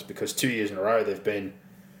developed guys, because 2 years in a row they've been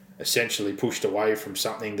essentially pushed away from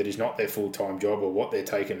something that is not their full-time job or what they're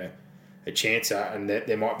taking a chance at, and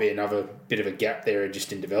there might be another bit of a gap there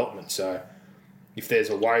just in development. So if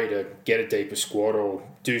there's a way to get a deeper squad or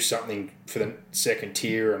do something for the second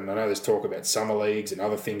tier, and I know there's talk about summer leagues and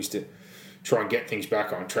other things to try and get things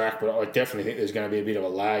back on track, but I definitely think there's going to be a bit of a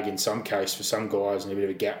lag in some case for some guys and a bit of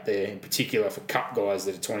a gap there, in particular for cup guys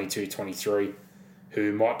that are 22, 23,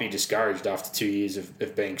 who might be discouraged after 2 years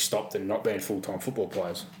of being stopped and not being full-time football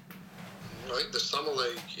players. I think the Summer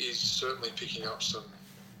League is certainly picking up some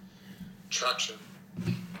traction.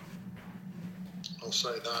 I'll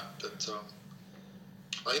say that. But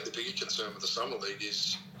I think the bigger concern with the Summer League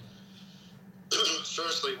is,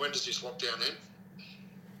 firstly, when does this lockdown end?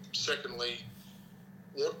 Secondly,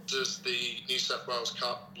 what does the New South Wales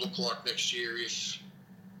Cup look like next year if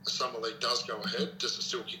the Summer League does go ahead? Does it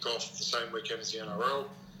still kick off the same weekend as the NRL?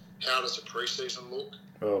 How does a pre-season look?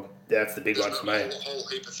 Well, that's the big one for me. There's a whole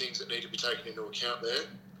heap of things that need to be taken into account there.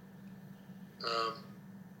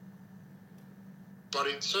 But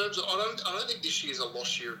in terms of, I don't think this year's a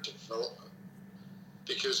lost year of development,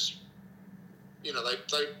 because, you know, they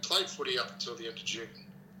played footy up until the end of June,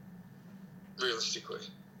 realistically.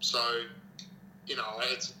 So, you know,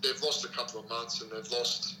 they've lost a couple of months and they've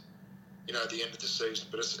lost, you know, the end of the season.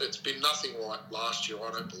 But it's been nothing like last year,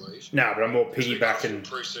 I don't believe. No, but I'm more piggybacking.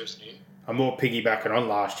 Pre-season in. I'm more piggybacking on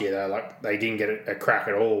last year, though. Like, they didn't get a crack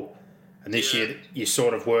at all. And this year, you're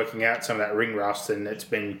sort of working out some of that ring rust, and it's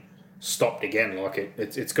been stopped again. Like,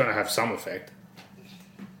 it's going to have some effect.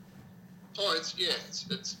 Oh, it's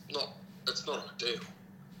not ideal,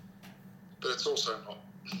 but it's also not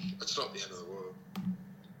the end of the world.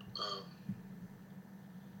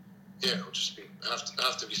 It'll just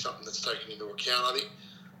have to be something that's taken into account. I think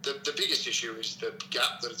the biggest issue is the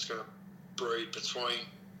gap that it's going to breed between,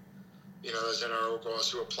 you know, those NRL guys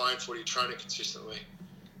who are playing footy, training consistently,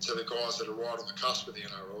 to the guys that are right on the cusp of the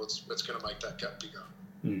NRL. It's going to make that gap bigger.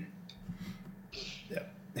 Yeah.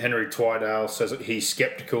 Henry Twydale says that he's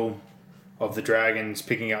sceptical of the Dragons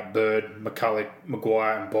picking up Bird, McCulloch,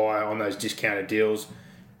 Maguire and Byer on those discounted deals,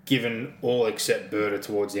 given all except Bird are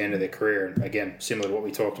towards the end of their career. And again, similar to what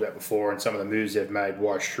we talked about before and some of the moves they've made,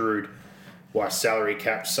 why shrewd, why salary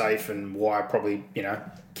cap safe, and why probably, you know,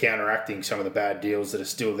 counteracting some of the bad deals that are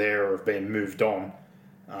still there or have been moved on.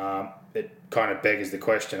 It kind of beggars the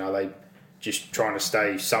question, are they just trying to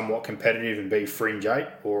stay somewhat competitive and be fringe 8,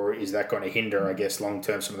 or is that going to hinder, I guess,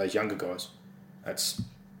 long-term some of those younger guys? That's a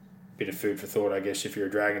bit of food for thought, I guess, if you're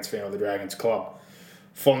a Dragons fan or the Dragons club.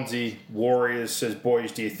 Fonzie Warriors says,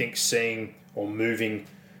 boys, do you think seeing or moving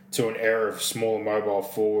to an era of smaller mobile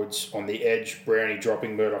forwards on the edge, Brownie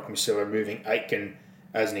dropping Murdoch Masila, moving Aitken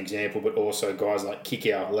as an example, but also guys like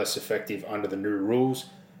Kikau less effective under the new rules?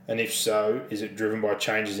 And if so, is it driven by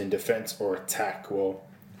changes in defence or attack? Well,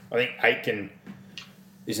 I think Aitken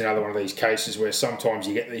is another one of these cases where sometimes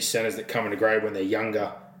you get these centres that come into grade when they're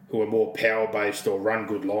younger, who are more power-based or run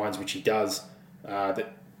good lines, which he does,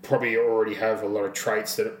 that probably already have a lot of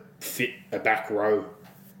traits that fit a back row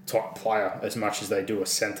type player as much as they do a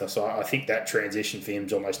centre. So I think that transition for him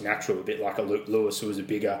is almost natural, a bit like a Luke Lewis, who was a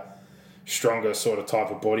bigger, stronger sort of type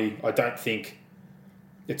of body. I don't think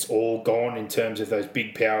it's all gone in terms of those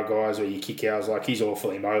big power guys or your kick-outs. Like, he's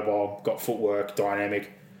awfully mobile, got footwork,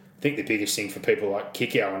 dynamic. I think the biggest thing for people like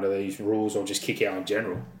Kikau under these rules, or just Kikau in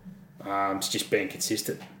general, is just being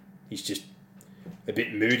consistent. He's just a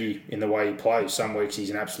bit moody in the way he plays. Some weeks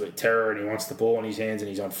he's an absolute terror and he wants the ball in his hands and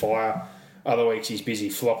he's on fire. Other weeks he's busy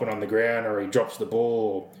flopping on the ground, or he drops the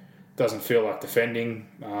ball or doesn't feel like defending.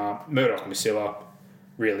 Murdoch Masila,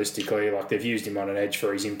 realistically, like, they've used him on an edge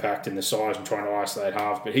for his impact and the size and trying to isolate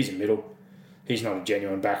halves, but he's a middle. He's not a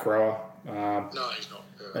genuine back rower. No, he's not.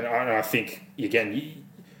 And I think, again,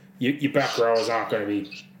 your back rowers aren't going to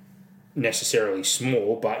be necessarily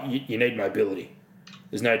small, but you need mobility.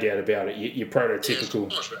 There's no doubt about it. You're prototypical. It's not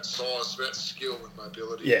much about size, it's about skill and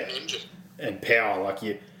mobility and engine. And power. Like,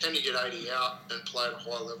 Can you get 80 out and play at a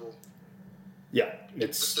high level? Yeah.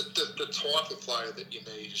 It's the type of player that you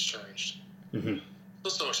need has changed. Mm-hmm. It's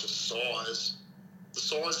not so much the size. The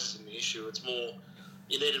size isn't the issue. It's more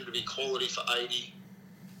You need him to be quality for 80,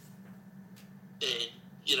 and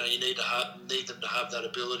you need them to have that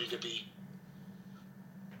ability to be,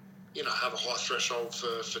 have a high threshold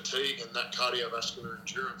for fatigue and that cardiovascular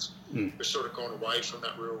endurance. We've sort of gone away from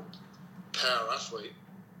that real power athlete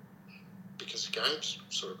because the game's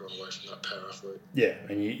sort of gone away from that power athlete. Yeah,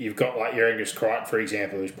 and you've got like your Angus Crichton, for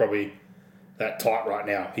example, who's probably that type right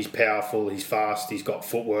now. He's powerful, he's fast, he's got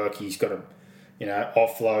footwork, he's got a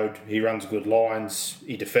offload, he runs good lines,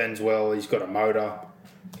 he defends well, he's got a motor.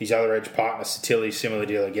 His other edge partner, Satilli, similar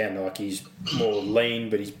deal again. Like, he's more lean,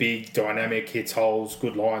 but he's big, dynamic, hits holes,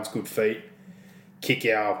 good lines, good feet.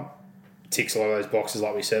 Kikau ticks a lot of those boxes,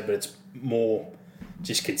 like we said, but it's more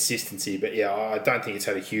just consistency. But yeah, I don't think it's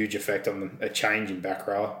had a huge effect on a change in back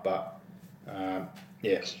rower. But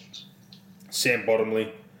yeah, Sam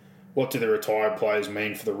Bottomley. What do the retired players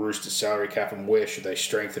mean for the Roosters salary cap, and where should they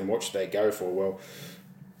strengthen? What should they go for? Well,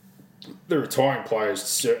 the retiring players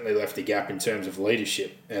certainly left a gap in terms of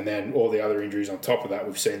leadership, and then all the other injuries on top of that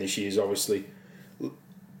we've seen this year is obviously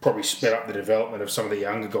probably sped up the development of some of the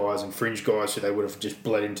younger guys and fringe guys who they would have just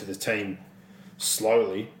bled into the team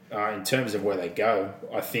slowly. In terms of where they go,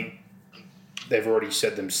 I think they've already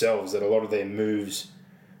said themselves that a lot of their moves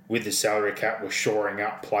with the salary cap were shoring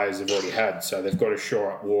up players they've already had. So they've got to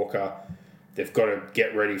shore up Walker. They've got to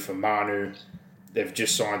get ready for Manu. They've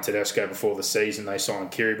just signed Tedesco before the season. They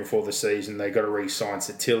signed Kiri before the season. They've got to re-sign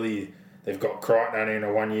Satilli. They've got Crichton only in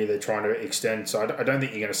a 1 year. They're trying to extend. So I don't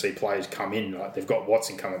think you're going to see players come in. Like, they've got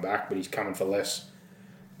Watson coming back, but he's coming for less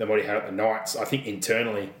than what he had at the Knights. I think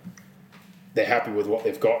internally they're happy with what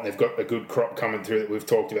they've got, and they've got a good crop coming through that we've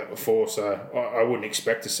talked about before. So I wouldn't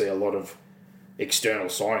expect to see a lot of external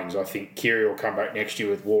signings. I think Kiri will come back next year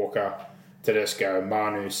with Walker, Tedesco,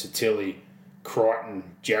 Manu, Satilli, Crichton,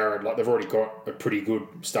 Jared. Like, they've already got a pretty good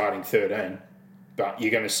starting 13, but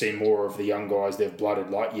you're going to see more of the young guys they've blooded,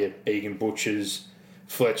 like your Egan Butchers,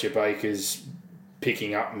 Fletcher Bakers,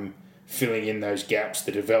 picking up and filling in those gaps,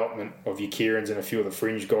 the development of your Kierans and a few of the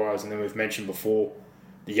fringe guys. And then we've mentioned before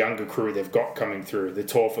the younger crew they've got coming through, the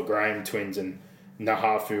Torfa Graham twins and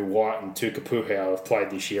Nahafu White and Tukapuhau have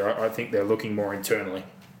played this year. I think they're looking more internally.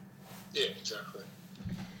 Yeah, exactly.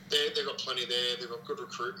 They've got plenty there. They've got good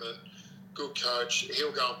recruitment, good coach.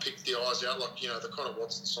 He'll go and pick the eyes out, like, the kind of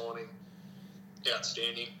Watson signing,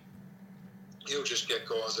 outstanding. He'll just get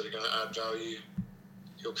guys that are going to add value.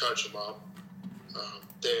 He'll coach them up.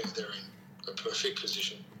 They're in a perfect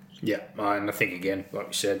position. Yeah, and I think, again, like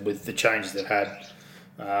you said, with the changes they've had,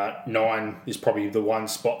 9 is probably the one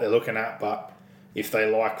spot they're looking at, but if they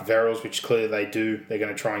like Verrills, which clearly they do, they're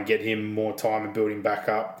going to try and get him more time and build him back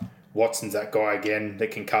up. Watson's that guy again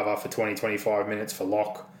that can cover for 20, 25 minutes for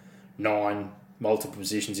lock. 9, multiple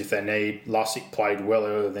positions if they need. Lussick played well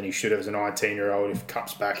earlier than he should have as a 19-year-old. If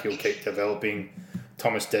Cup's back, he'll keep developing.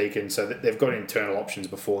 Thomas Deacon. So they've got internal options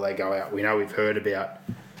before they go out. We know we've heard about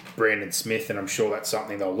Brandon Smith, and I'm sure that's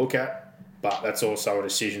something they'll look at, but that's also a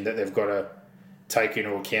decision that they've got to take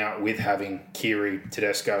into account with having Kiri,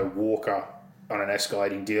 Tedesco, Walker on an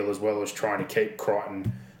escalating deal, as well as trying to keep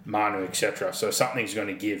Crichton, Manu, etc. So something's going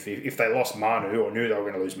to give. If they lost Manu or knew they were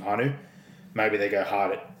going to lose Manu, maybe they go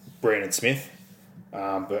hard at Brandon Smith.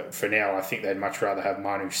 But for now, I think they'd much rather have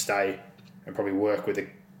Manu stay and probably work with the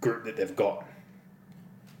group that they've got.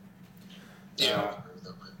 Yeah, I agree with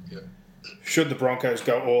that, mate. Yeah. Should the Broncos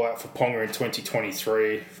go all out for Ponga in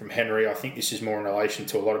 2023? From Henry, I think this is more in relation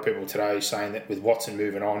to a lot of people today saying that with Watson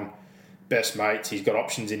moving on, best mates, he's got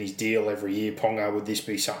options in his deal every year. Ponga, would this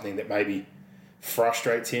be something that maybe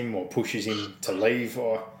frustrates him or pushes him to leave?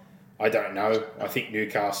 Or I don't know. I think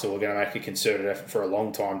Newcastle are going to make a concerted effort for a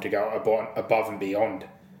long time to go above and beyond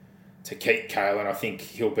to keep Kalen. I think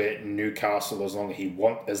he'll be at Newcastle as long as he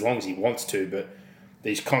wants to. But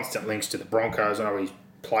these constant links to the Broncos, I know he's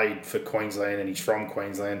played for Queensland and he's from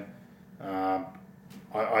Queensland. I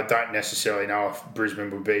don't necessarily know if Brisbane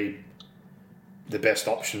would be the best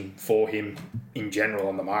option for him in general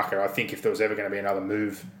on the market. I think if there was ever going to be another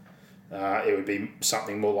move, it would be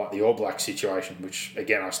something more like the All Blacks situation, which,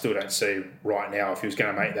 again, I still don't see right now. If he was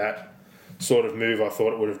going to make that sort of move, I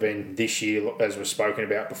thought it would have been this year, as was spoken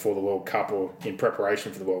about before the World Cup or in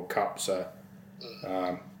preparation for the World Cup. So,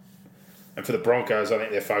 and for the Broncos, I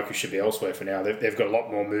think their focus should be elsewhere for now. They've got a lot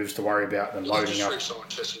more moves to worry about than loading up.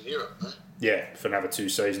 Yeah, for another 2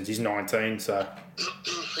 seasons. He's 19, so...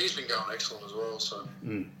 He's been going excellent as well, so...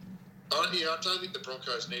 I don't think the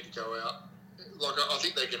Broncos need to go out. Like, I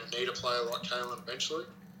think they're going to need a player like Kalen eventually,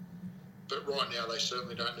 but right now they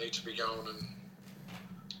certainly don't need to be going and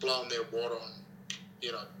blowing their wad on,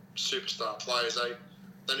 superstar players.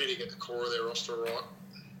 They need to get the core of their roster right.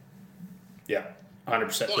 Yeah.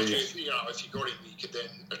 100% Like, with you. if you got him, you could then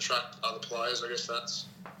attract other players. I guess that's,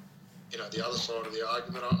 the other side of the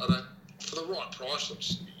argument. I don't, for the right price,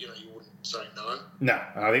 you wouldn't say no. No,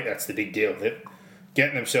 I think that's the big deal. They're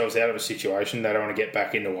getting themselves out of a situation, they don't want to get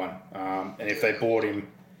back into one. And if they bought him,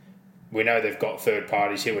 we know they've got third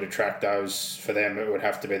parties who would attract those. For them, it would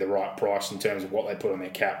have to be the right price in terms of what they put on their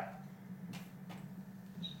cap.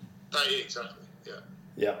 Yeah, exactly, yeah.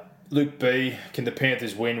 Yeah. Luke B, can the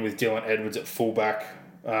Panthers win with Dylan Edwards at fullback?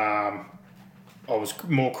 I was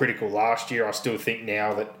more critical last year. I still think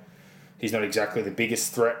now that he's not exactly the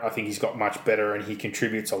biggest threat. I think he's got much better and he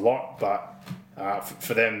contributes a lot. But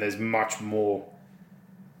for them, there's much more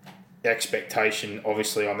expectation,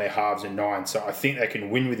 obviously, on their halves and nines. So I think they can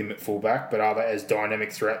win with him at fullback, but are they as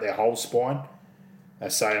dynamic throughout their whole spine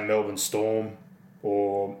as, say, a Melbourne Storm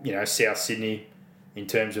or, South Sydney in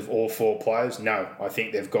terms of all four players? No. I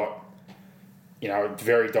think they've got, a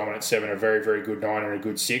very dominant 7, a very, very good 9 and a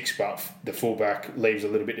good 6, but the fullback leaves a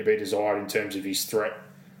little bit to be desired in terms of his threat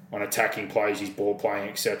on attacking plays, his ball playing,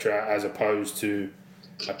 etc., as opposed to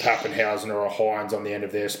a Pappenhausen or a Hines on the end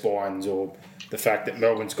of their spines, or the fact that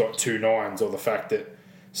Melbourne's got 2 9s, or the fact that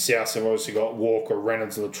South have also got Walker,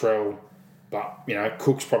 Reynolds, Latrell, but,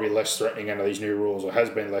 Cook's probably less threatening under these new rules, or has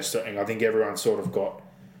been less threatening. I think everyone's sort of got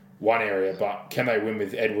one area, but can they win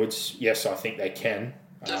with Edwards? Yes, I think they can.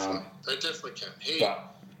 Definitely. They definitely can.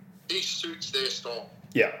 He suits their style.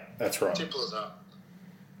 Yeah, that's right. Simple as that.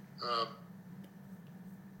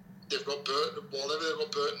 They've got Burton, whatever they've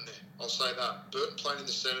got Burton there, I'll say that. Burton playing in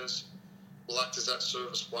the centres will act as that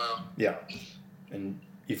service player. Yeah. And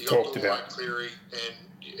you've You talked got about... Cleary, and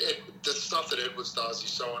the stuff that Edwards does is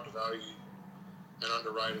so undervalued and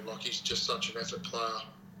underrated. Like, he's just such an effort player.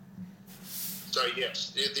 So,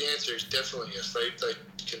 yes, the answer is definitely yes. They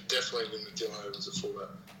can definitely win with Dylan Edwards at fullback.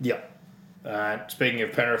 Yeah. Speaking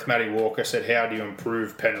of Penrith, Matty Walker said, how do you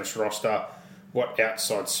improve Penrith's roster? What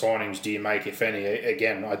outside signings do you make, if any?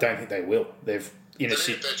 Again, I don't think they will. They've They need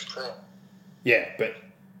a bench prop. Yeah, but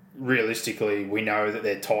realistically, we know that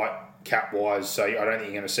they're tight cap-wise, so I don't think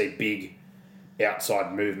you're going to see big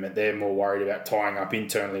outside movement. They're more worried about tying up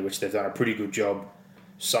internally, which they've done a pretty good job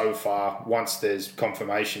so far. Once there's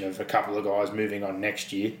confirmation of a couple of guys moving on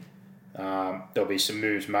next year, there'll be some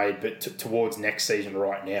moves made. But towards next season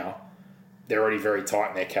right now, they're already very tight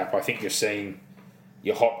in their cap. I think you're seeing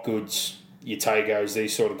your Hopgoods, your Tagos,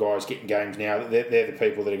 these sort of guys getting games now. They're the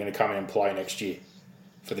people that are going to come in and play next year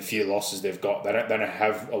for the few losses they've got. They don't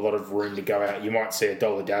have a lot of room to go out. You might see a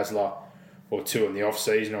dollar dazzler or two in the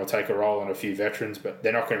off-season or take a role on a few veterans, but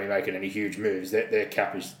they're not going to be making any huge moves. Their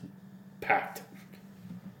cap is packed.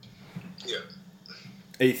 Yeah.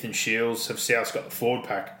 Ethan Shields, have Souths got the forward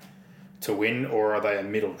pack to win, or are they a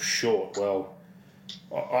middle short? Well,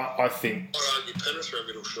 I think... I'd argue Penrith are a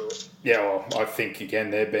middle short. Yeah, well, I think,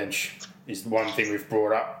 again, their bench is the one thing we've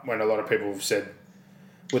brought up when a lot of people have said,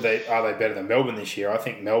 are they better than Melbourne this year? I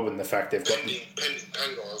think Melbourne, the fact they've got... Pending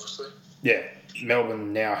Pangai, obviously. Yeah,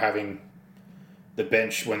 Melbourne now having the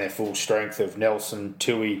bench when they're full strength of Nelson,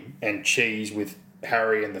 Tui and Cheese with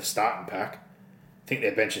Harry and the starting pack, I think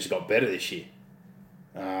their bench has got better this year.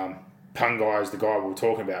 Pangai is the guy we were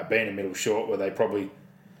talking about, being a middle short, where they probably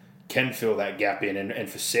can fill that gap in. And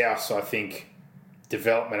for South, I think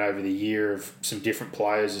development over the year of some different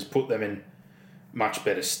players has put them in much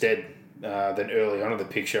better stead than early on in the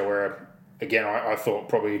picture, where, again, I thought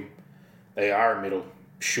probably they are a middle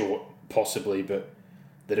short, possibly, but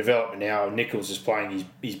the development now, Nichols is playing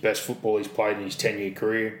his best football he's played in his 10-year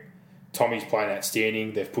career. Tommy's playing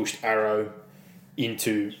outstanding. They've pushed Arrow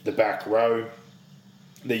into the back row.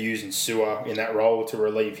 They're using Sewer in that role to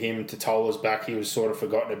relieve him. Totola's back, he was sort of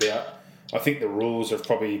forgotten about. I think the rules have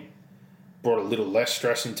probably brought a little less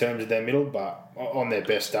stress in terms of their middle, but on their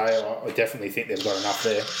best day, I definitely think they've got enough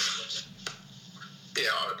there.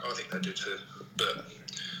 Yeah, I think they do too. But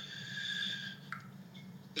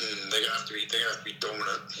they're gonna have to be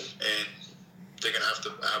dominant, and they're gonna have to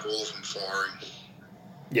have all of them firing.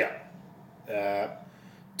 Yeah.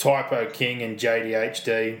 Typo King and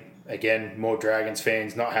JDHD, again, more Dragons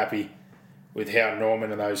fans not happy with how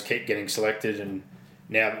Norman and those keep getting selected, and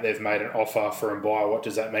now that they've made an offer for Mbai, what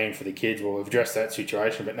does that mean for the kids? Well, we've addressed that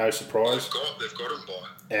situation, but no surprise. They've got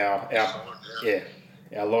Mbai.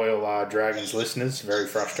 Our loyal Dragons listeners, very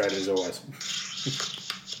frustrated as always.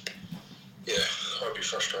 Yeah, I'd be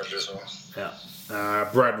frustrated as well. Yeah.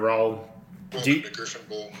 Brad Roll. Welcome to Griffin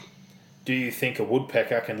Ball. Do you think a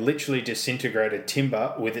woodpecker can literally disintegrate a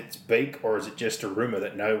timber with its beak, or is it just a rumour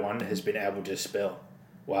that no one has been able to dispel?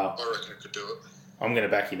 Wow. I reckon it could do it. I'm going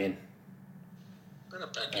to back him in. Better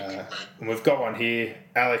back him in, mate. And we've got one here.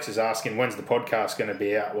 Alex is asking, when's the podcast going to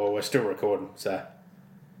be out? Well, we're still recording, so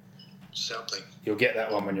Something. you'll get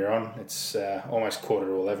that one when you're on. It's almost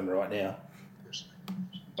 11:15 right now.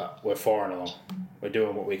 But we're firing along. We're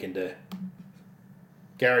doing what we can do.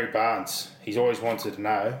 Gary Barnes, he's always wanted to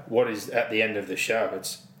know what is at the end of the show.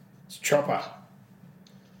 It's Chopper.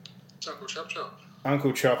 It's Uncle Chop Chop.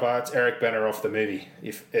 Uncle Chopper, it's Eric Banner off the movie.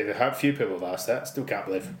 A few people have asked that. Still can't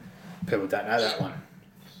believe people don't know that one.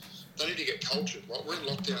 They need to get cultured. Like, we're in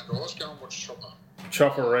lockdown, guys. Go and watch Chopper.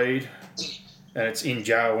 Chopper Reed, and it's in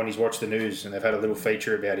jail when he's watched the news, and they've had a little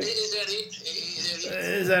feature about him. Is that it?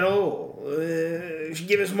 Is that all?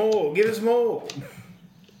 Give us more. Give us more.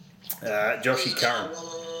 Joshy Curran.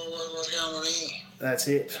 What's going on here? That's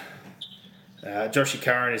it. Joshy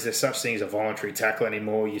Curran, is there such thing as a voluntary tackle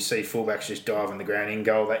anymore? You see fullbacks just dive on the ground in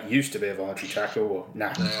goal. That used to be a voluntary tackle. Or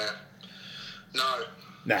nah. No.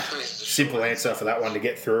 Nah. Simple answer for that one to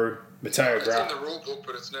get through. Matteo It's in Grasso. the rule book,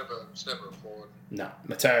 but it's never applied. No.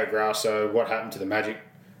 Matteo Grasso, what happened to the Magic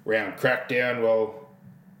round crackdown? Well,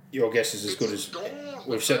 your guess is as good as...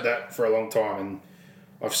 We've said that for a long time, and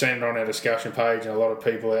I've seen it on our discussion page, and a lot of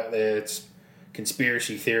people out there, it's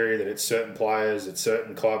conspiracy theory that it's certain players, it's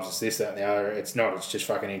certain clubs, it's this, that, and the other. It's not. It's just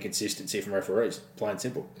fucking inconsistency from referees. Plain and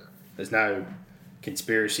simple. There's no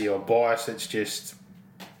conspiracy or bias. It's just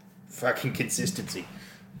fucking consistency.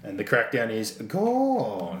 And the crackdown is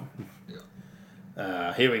gone.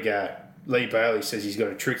 Here we go. Lee Bailey says he's got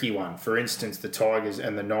a tricky one. For instance, the Tigers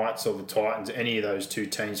and the Knights or the Titans, any of those two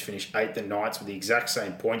teams finish 8th and Knights with the exact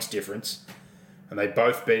same points difference, and they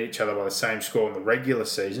both beat each other by the same score in the regular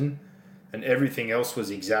season, and everything else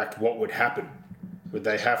was exact. What would happen? Would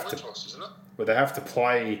they have to? Isn't it? Would they have to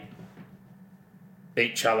play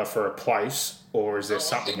each other for a place, or is there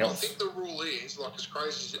something else? I think the rule is, like, as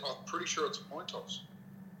crazy as I'm pretty sure it's a point toss.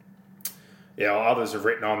 Yeah, well, others have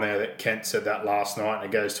written on there that Kent said that last night, and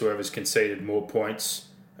it goes to whoever's conceded more points.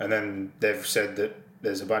 And then they've said that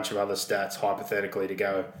there's a bunch of other stats hypothetically to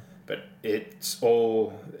go, but it's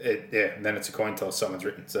all and then it's a coin toss. Someone's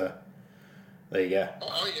written, so there you go.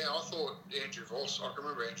 Oh yeah, I thought Andrew Voss. I can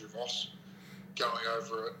remember Andrew Voss going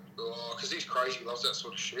over it because he's crazy. He loves that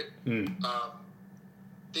sort of shit.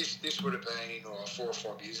 This would have been 4 or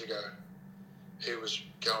 5 years ago. He was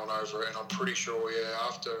going over it, and I'm pretty sure,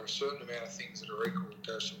 after a certain amount of things that are equal, it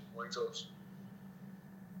goes to coin toss.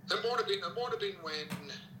 It might have been when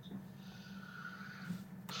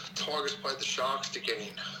Tigers played the Sharks to get in,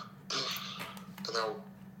 and they were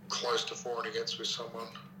close to 4 and against with someone.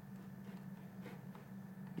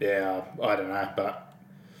 Yeah, I don't know, but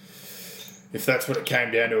if that's what it came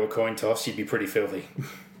down to, a coin toss, you'd be pretty filthy.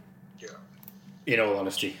 Yeah. In all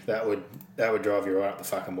honesty, that would drive you right up the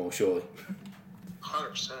fucking wall, surely.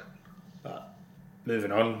 100%. But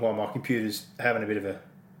moving on, while my computer's having a bit of a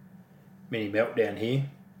mini meltdown here.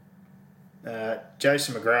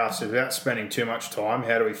 Jason McGrath says, without spending too much time,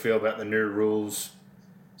 how do we feel about the new rules?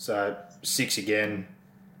 So 6 again,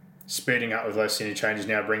 speeding up with less interchanges,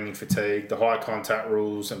 now bringing fatigue, the high contact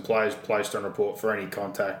rules, and players placed on report for any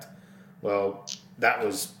contact. Well, that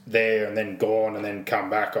was there and then gone and then come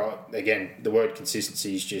back. Again, the word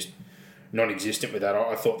consistency is just non-existent with that.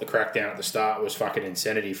 I thought the crackdown at the start was fucking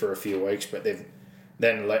insanity for a few weeks, but they've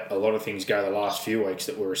then let a lot of things go the last few weeks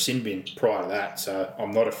that were a sin bin prior to that. So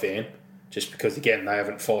I'm not a fan, just because, again, they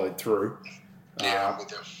haven't followed through. Yeah, I'm with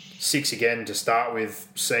you. 6 again to start with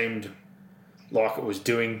seemed like it was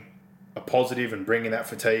doing a positive and bringing that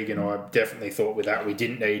fatigue, and I definitely thought with that we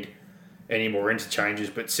didn't need any more interchanges,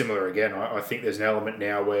 but similar again, I think there's an element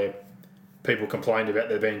now where people complained about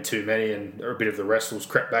there being too many and a bit of the wrestles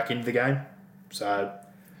crept back into the game. So,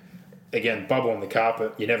 again, bubble on the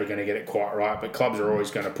carpet, you're never going to get it quite right, but clubs are always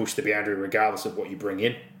going to push the boundary regardless of what you bring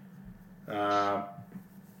in. And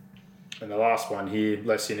the last one here,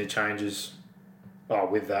 less interchanges.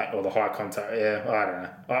 With that, or the high contact, yeah, I don't know.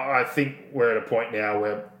 I think we're at a point now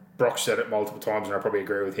where Brock said it multiple times, and I probably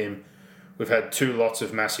agree with him. We've had 2 lots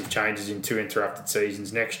of massive changes in 2 interrupted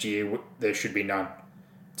seasons. Next year, there should be none.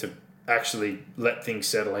 To actually let things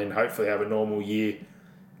settle in, hopefully have a normal year,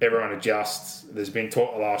 everyone adjusts. There's been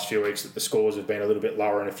talk the last few weeks that the scores have been a little bit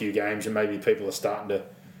lower in a few games, and maybe people are starting to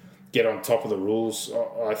get on top of the rules.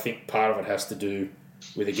 I think part of it has to do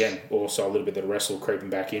with, again, also a little bit of the wrestle creeping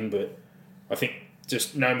back in, but I think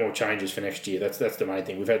just no more changes for next year. That's the main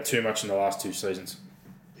thing. We've had too much in the last 2 seasons.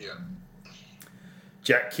 Yeah.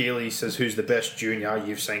 Jack Keeley says, who's the best junior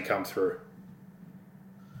you've seen come through?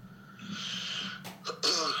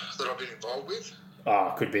 That I've been involved with?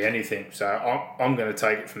 Could be anything. So I'm going to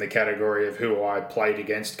take it from the category of who I played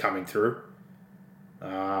against coming through.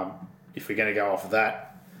 If we're going to go off of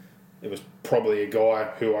that, it was probably a guy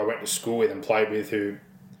who I went to school with and played with who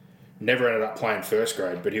never ended up playing first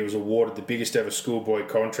grade, but he was awarded the biggest ever schoolboy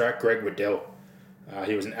contract, Greg Waddell.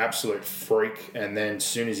 He was an absolute freak, and then as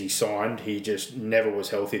soon as he signed, he just never was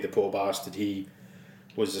healthy, the poor bastard. He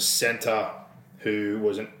was a centre who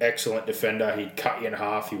was an excellent defender. He'd cut you in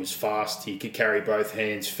half. He was fast. He could carry both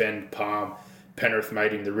hands, fend, palm. Penrith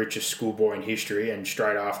made him the richest schoolboy in history, and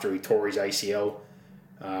straight after he tore his ACL.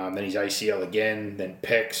 Then his ACL again, then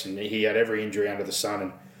pecs, and he had every injury under the sun,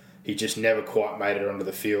 and he just never quite made it onto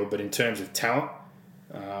the field. But in terms of talent,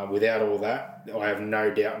 without all that, I have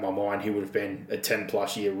no doubt in my mind he would have been a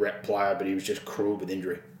 10-plus year rep player, but he was just cruel with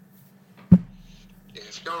injury. Yeah,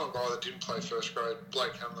 if you're going on a guy that didn't play first grade,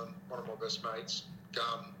 Blake Hamlin, one of my best mates,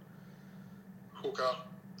 gun, hooker,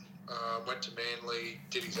 went to Manly,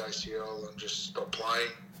 did his ACL and just stopped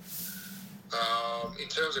playing. In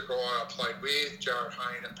terms of guy I played with, Jared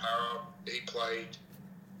Hayne at Para,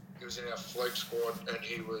 he was in our fleet squad and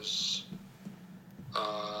he was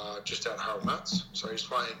just out of Harold Nuts. So he was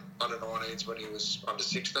playing under 19s when he was under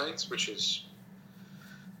 16s, which is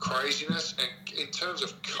craziness. And in terms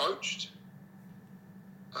of coached,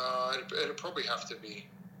 it'd probably have to be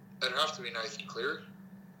Nathan Cleary.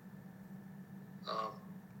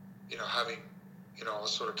 I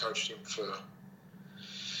sort of coached him for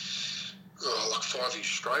like 5 years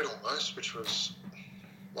straight almost, which was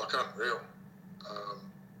like unreal.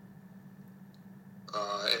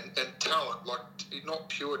 And talent, like not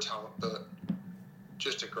pure talent, but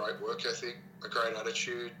just a great work ethic, a great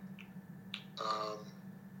attitude,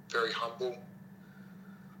 very humble.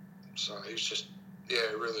 So he's just,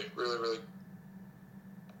 really, really, really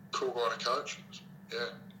cool guy to coach. Yeah,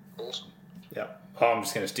 awesome. Yeah, I'm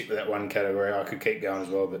just going to stick with that one category. I could keep going as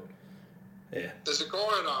well, but yeah. There's a guy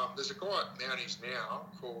at Mounties now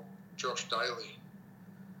called Josh Daly,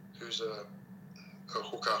 who's a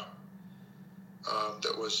hooker.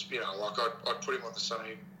 That was, I'd put him on the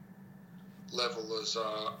same level as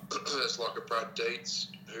like a Brad Dietz,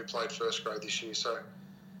 who played first grade this year. So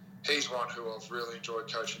he's one who I've really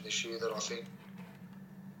enjoyed coaching this year that I think,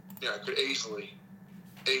 could easily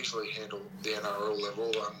handle the NRL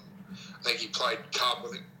level. I think he played Cup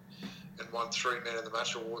with it and won 3 Man of the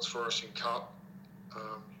Match awards for us in Cup.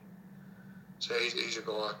 So he's a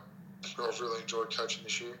guy who I've really enjoyed coaching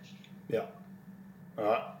this year. Yeah. All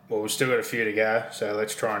right. Well, we've still got a few to go, so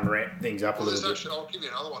let's try and ramp things up a little bit. I'll give you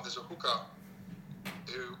another one. There's a hooker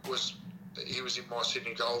who was in my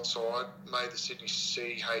Sydney Gold side, made the Sydney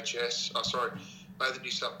made the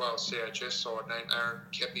New South Wales CHS side, named Aaron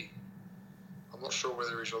Kepi. I'm not sure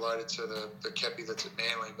whether he's related to the Kepi that's at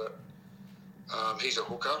Manly, but he's a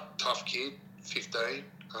hooker, tough kid, 15.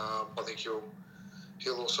 I think he'll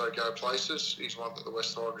also go places. He's one that the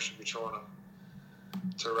West Tigers should be trying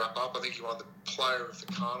to wrap up. I think he won the Player of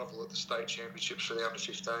the Carnival at the State Championships for the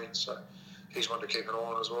under-15, so he's one to keep an eye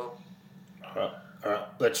on as well. All right.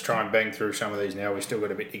 Let's try and bang through some of these now. We've still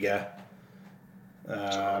got a bit to go.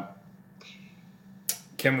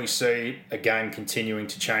 Can we see a game continuing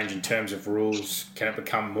to change in terms of rules? Can it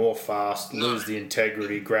become more fast, lose the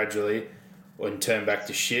integrity gradually, or turn back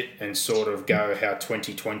to shit and sort of go how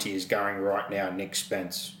 2020 is going right now, Nick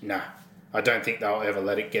Spence? Nah, I don't think they'll ever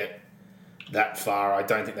let it get that far. I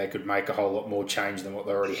don't think they could make a whole lot more change than what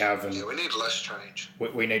they already have. And we need less change.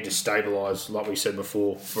 We need to stabilise, like we said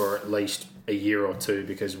before, for at least a year or two,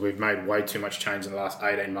 because we've made way too much change in the last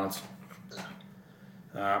 18 months.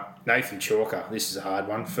 Nathan Chalker, this is a hard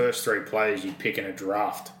one. First 3 players you'd pick in a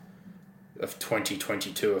draft of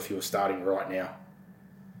 2022 if you were starting right now.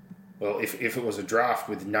 Well, if it was a draft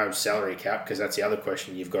with no salary cap, because that's the other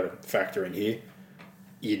question you've got to factor in here,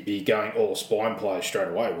 you'd be going all spine players straight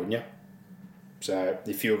away, wouldn't you? So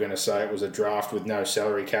if you were going to say it was a draft with no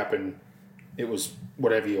salary cap and it was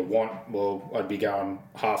whatever you want, well, I'd be going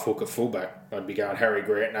half hooker fullback. I'd be going Harry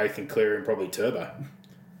Grant, Nathan Cleary, and probably Turbo.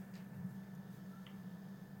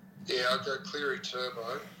 Yeah, I'd go Cleary,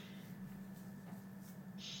 Turbo.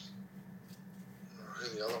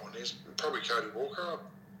 Who the other one is? Probably Cody Walker.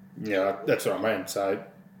 Yeah, that's what I mean. So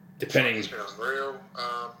depending... He's been unreal.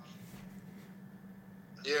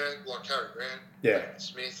 Like Harry Grant. Yeah.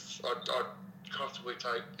 Smith. I'd comfortably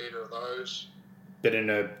take either of those. But in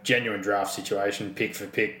a genuine draft situation, pick for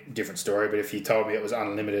pick, different story. But if you told me it was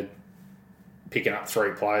unlimited, picking up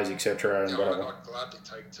 3 players, etc., and whatever, I'd gladly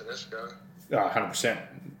take Tedesco. 100%.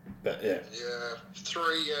 But yeah. Yeah,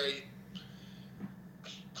 3.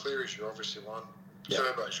 Cleary's your obviously one. Yeah.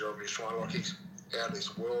 Turbo's your obvious one. Like he's out of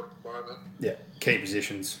this world at the moment. Yeah. Key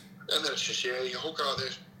positions. And then it's just your hooker.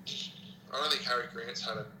 I don't think Harry Grant's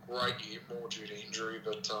had a great year, more due to injury,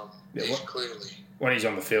 but he's clearly... When he's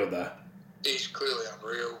on the field, though. he's clearly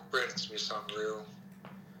unreal. Brandon Smith's unreal.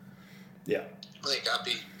 Yeah. I think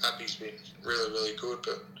Appy's been really, really good,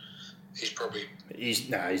 but he's probably He's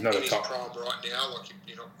not in a his top. prime right now. Like,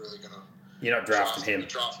 you're not really going to You're not drafting him.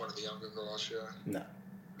 draft one of the younger guys, yeah. No.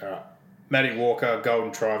 All right. Matty Walker,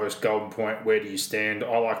 golden try versus golden point. Where do you stand?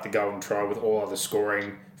 I like the golden try with all other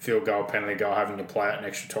scoring, field goal, penalty goal, having to play it in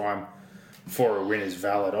extra time for a win is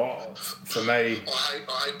valid. For me, I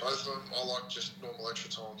hate both of them. I like just normal extra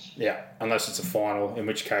time. yeah, unless it's a final, in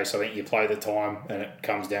which case I think you play the time and it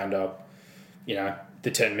comes down to, the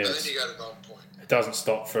 10 And minutes. then you go to golden point. It doesn't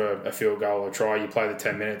stop for a field goal or try. You play the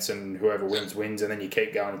 10 minutes and whoever wins, wins, and then you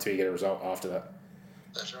keep going until you get a result after that.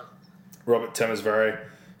 That's right. Robert Temesbury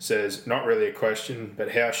says, not really a question,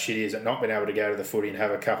 but how shitty is it not being able to go to the footy and have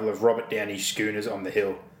a couple of Robert Downey schooners on the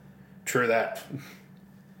hill? True that.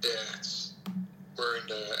 Yeah, we're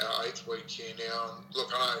into our 8th week here now. And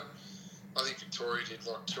look, I think Victoria did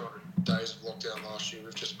like 200 days of lockdown last year.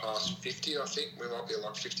 We've just passed 50, I think. We might be at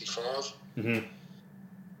like 55. Mm-hmm.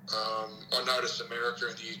 I noticed America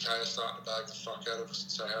and the UK are starting to bag the fuck out of us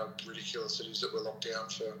and say how ridiculous it is that we're locked down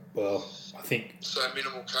for Well, I think so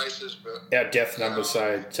minimal cases, but our death numbers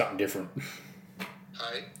say something different.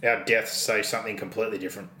 hey, Our deaths say something completely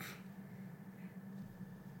different.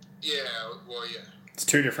 yeah, well, yeah. It's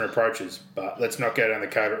two different approaches, but let's not go down the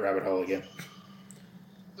COVID rabbit hole again.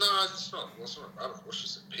 No, it's not. Well, it's not a rabbit hole. It's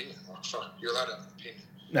just an opinion. Like, fuck, you're allowed to have an opinion.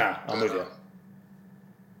 Nah, I'm with you.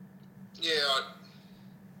 Yeah,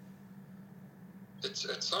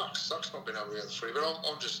 it sucks. Sucks not being able to go to the footy. But I'm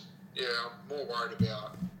more worried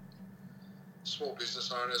about small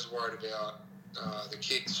business owners, worried about the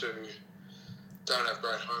kids who don't have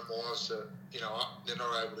great home lives, that, they're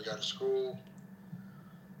not able to go to school.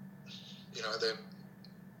 They're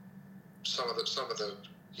some of the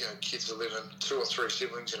kids are living 2 or 3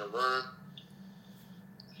 siblings in a room.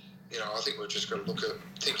 I think we've just got to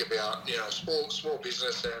think about small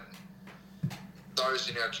business and those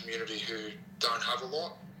in our community who don't have a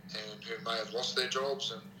lot and who may have lost their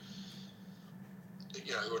jobs and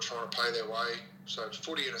who are trying to pay their way. So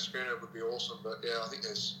footy and a schooner would be awesome, but yeah, I think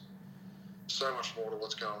there's so much more to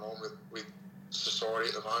what's going on with society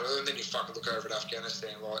at the moment. And then you fucking look over at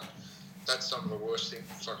Afghanistan, like, that's some of the worst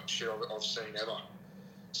fucking shit I've seen ever.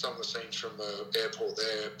 Some of the scenes from the airport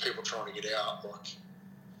there, people trying to get out, like,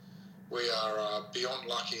 we are beyond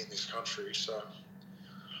lucky in this country. So,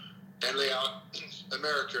 and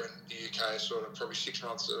America and the UK are sort of probably 6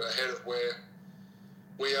 months ahead of where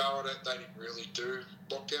we are. They didn't really do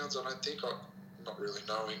lockdowns, I don't think. I'm not really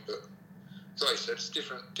knowing, but as I said, it's a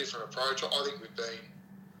different approach. I think we've been,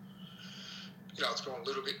 it's gone a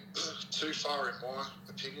little bit too far in my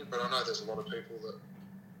opinion, but I know there's a lot of people that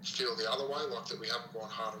feel the other way, like that we haven't gone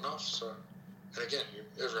hard enough. So, and again,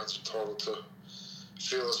 everyone's entitled to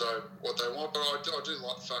feel as though what they want, but I do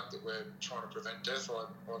like the fact that we're trying to prevent death. I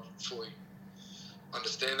fully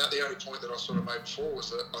understand that. The only point that I sort of made before was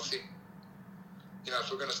that I think, if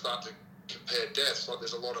we're going to start to compare deaths, like,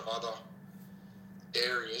 there's a lot of other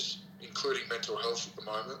areas, including mental health at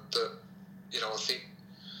the moment, that, I think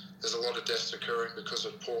there's a lot of deaths occurring because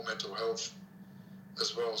of poor mental health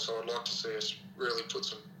as well. So I'd like to see us really put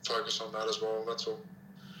some focus on that as well. That's all.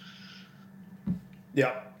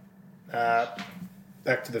 Yeah.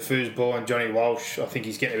 Back to the foosball and Johnny Walsh. I think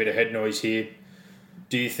he's getting a bit of head noise here.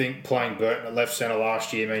 Do you think playing Burton at left centre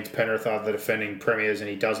last year means Penrith are the defending premiers and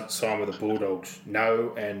he doesn't sign with the Bulldogs?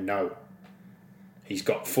 No and no. He's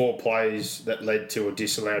got 4 plays that led to a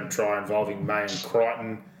disallowed try involving May and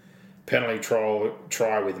Crichton. Penalty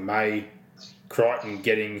try with May. Crichton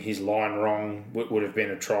getting his line wrong would have been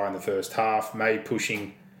a try in the first half. May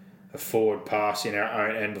pushing a forward pass in our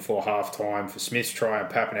own end before half-time for Smith's try, and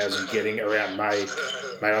Pappenhausen getting around May.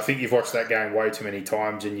 Mate, I think you've watched that game way too many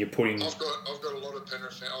times and you're putting... I've got a lot of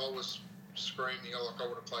Penrith fans. I was screaming, like I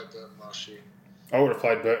would have played Burton last year. I would have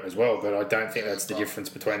played Burton as well, but I don't think that's the difference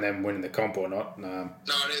between them winning the comp or not. No,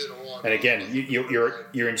 neither do I. And again,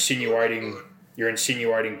 you're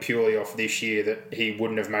insinuating purely off this year that he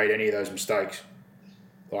wouldn't have made any of those mistakes.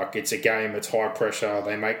 Like, it's a game, it's high pressure,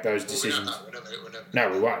 they make those decisions. We don't know. No,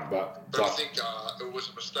 we won't, but I think it was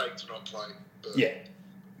a mistake to not play. But yeah,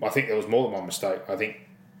 I think there was more than one mistake. I think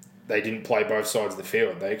they didn't play both sides of the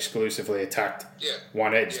field. They exclusively attacked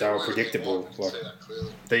one edge. They were predictable. I can see that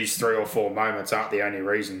clearly. These 3 or 4 moments aren't the only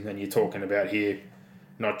reason, and you're talking about here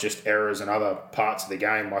not just errors and other parts of the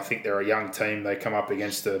game. I think they're a young team. They come up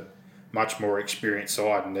against a much more experienced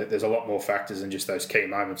side, and there's a lot more factors than just those key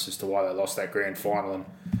moments as to why they lost that grand final. And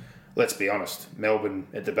let's be honest, Melbourne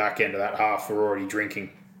at the back end of that half were already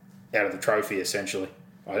drinking out of the trophy, essentially.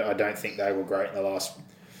 I don't think they were great in the last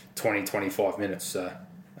 20, 25 minutes. So,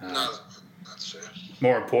 no, that's fair.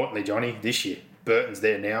 More importantly, Johnny, this year, Burton's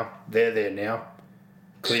there now. They're there now.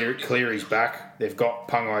 Cleary's back. They've got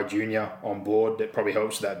Pungai Jr. on board. That probably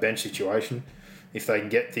helps with that bench situation. If they can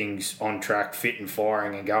get things on track, fit and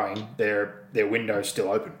firing and going, their window's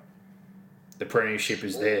still open. The premiership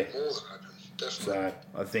is there. More than open, definitely. So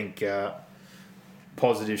I think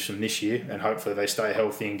positives from this year, and hopefully they stay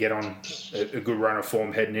healthy and get on a good run of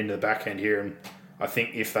form heading into the back end here. And I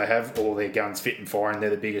think if they have all their guns fit and firing, they're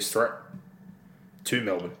the biggest threat to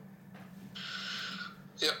Melbourne.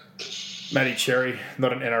 Yep. Matty Cherry,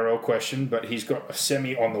 not an NRL question, but he's got a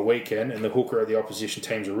semi on the weekend, and the hooker of the opposition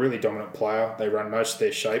team's a really dominant player. They run most of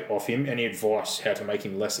their shape off him. Any advice how to make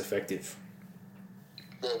him less effective?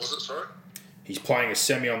 What was it, sorry? He's playing a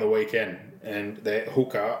semi on the weekend, and their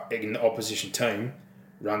hooker in the opposition team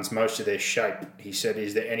runs most of their shape. He said,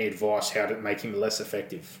 is there any advice how to make him less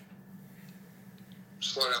effective?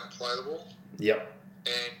 Slow down and play the ball. Yep.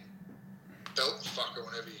 And belt the fucker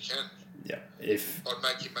whenever you can. Yeah. If I'd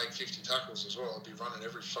make him make 50 tackles as well. I'd be running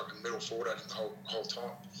every fucking middle forward at him the whole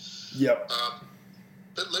time. Yep.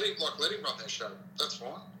 But let him run their show. That's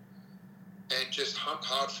fine. And just hunt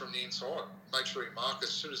hard from the inside. Make sure you mark as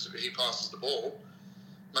soon as he passes the ball.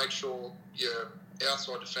 Make sure your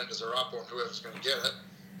outside defenders are up on whoever's going to get it,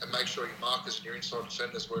 and make sure your markers and your inside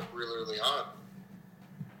defenders work really, really hard.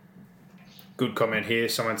 Good comment here.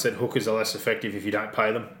 Someone said hookers are less effective if you don't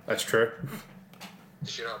pay them. That's true.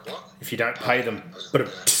 If you don't what? If you don't pay them.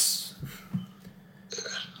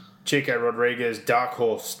 Chico Rodriguez, dark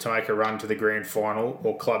horse to make a run to the grand final,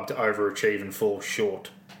 or club to overachieve and fall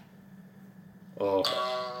short? Well,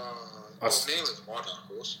 Manly's my dark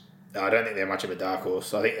horse. No, I don't think they're much of a dark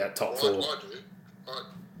horse. I think that top four. I do.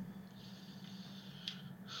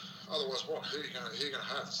 Otherwise, what? Who are you going to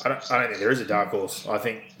have? I don't think there is a dark horse. I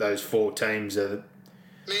think those four teams are.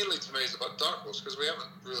 Manly to me is about dark horse because we haven't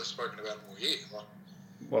really spoken about them all year.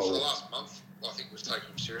 For the last month, I think we've taken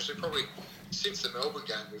them seriously. Probably since the Melbourne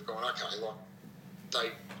game, we've gone, okay,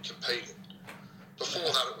 they competed. Before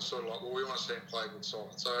that, it was sort of like, well, we want to see them play a good side.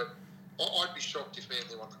 So I'd be shocked if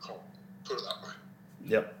Manly won the comp. Put it that way.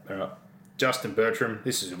 Yep. All right. Justin Bertram,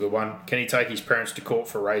 this is a good one. Can he take his parents to court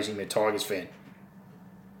for raising their Tigers fan?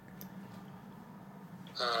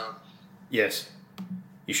 Yes.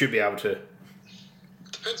 You should be able to. It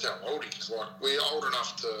depends how old he is. We're old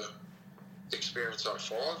enough to experience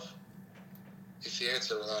 05. If the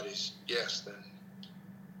answer to that is yes, then,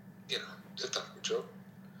 they've done a good job.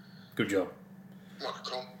 Good job. Like a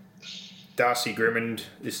comp. Darcy Grimmond,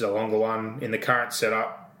 this is a longer one. In the current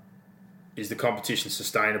setup, is the competition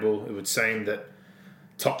sustainable? It would seem that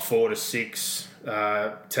top 4 to 6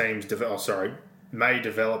 teams may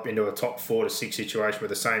develop into a top 4 to 6 situation where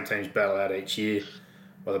the same teams battle out each year,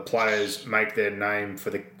 where the players make their name for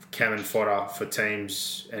the cannon fodder for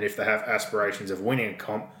teams, and if they have aspirations of winning a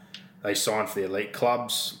comp, they sign for the elite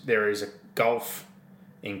clubs. There is a gulf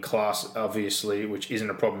in class, obviously, which isn't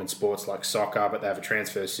a problem in sports like soccer, but they have a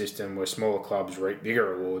transfer system where smaller clubs reap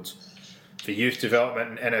bigger rewards. For youth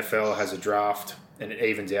development, and NFL has a draft, and it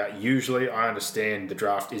evens out. Usually, I understand the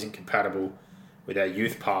draft isn't compatible with our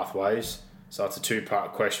youth pathways, so it's a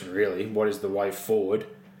two-part question, really. What is the way forward,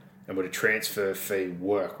 and would a transfer fee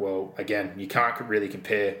work? Well, again, you can't really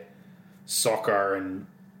compare soccer and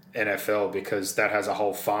NFL because that has a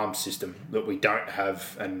whole farm system that we don't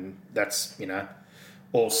have, and that's,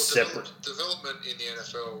 all separate. Development in the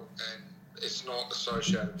NFL, and it's not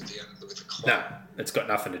associated with the club. No, it's got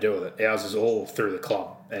nothing to do with it. Ours is all through the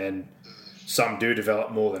club, and some do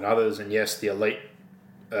develop more than others, and yes, the elite,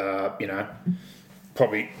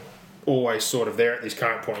 probably always sort of there at this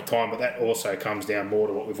current point in time, but that also comes down more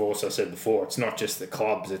to what we've also said before. It's not just the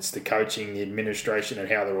clubs, it's the coaching, the administration,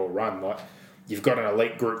 and how they're all run. Like, you've got an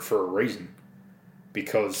elite group for a reason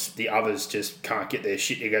because the others just can't get their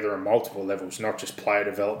shit together on multiple levels, not just player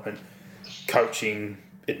development, coaching,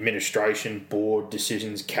 administration, board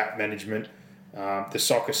decisions, cap management. The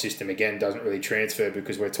soccer system, again, doesn't really transfer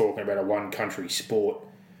because we're talking about a one-country sport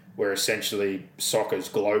where essentially soccer's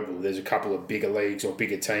global. There's a couple of bigger leagues or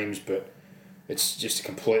bigger teams, but it's just a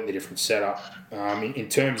completely different setup. In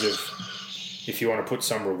terms of if you want to put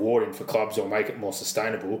some reward in for clubs or make it more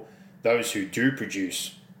sustainable, those who do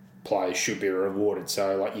produce players should be rewarded.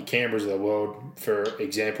 So like your Canberras of the world, for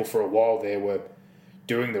example, for a while there were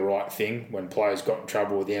doing the right thing when players got in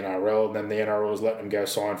trouble with the NRL, and then the NRL was letting them go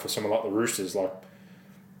sign for someone like the Roosters, like,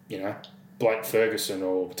 Blake Ferguson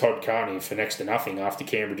or Todd Carney for next to nothing after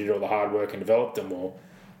Canberra did all the hard work and developed them, or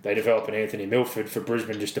they develop an Anthony Milford for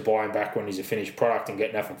Brisbane just to buy him back when he's a finished product and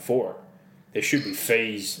get nothing for it. There should be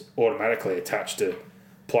fees automatically attached to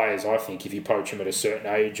players, I think, if you poach them at a certain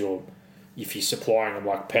age or, if you're supplying them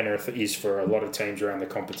like Penrith is for a lot of teams around the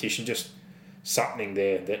competition, just something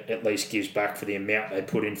there that at least gives back for the amount they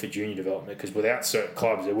put in for junior development, because without certain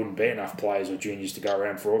clubs there wouldn't be enough players or juniors to go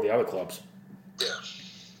around for all the other clubs. Yeah.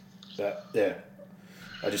 But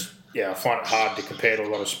I find it hard to compare to a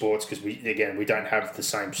lot of sports because we don't have the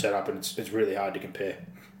same setup, and it's really hard to compare.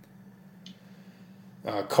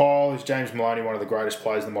 Kyle, is James Maloney one of the greatest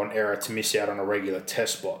players in the modern era to miss out on a regular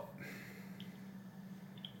test spot?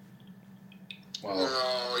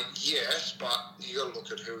 Well, yes, but you got to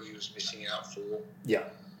look at who he was missing out for. Yeah,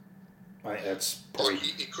 I think that's probably.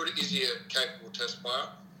 Is he a capable test player?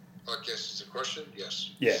 I guess is the question.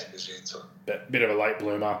 Yes. Yeah. Is the answer. But bit of a late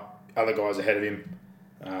bloomer. Other guys ahead of him,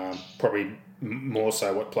 probably more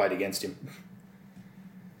so what played against him.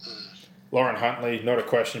 Lauren Huntley, not a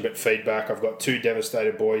question but feedback. I've got 2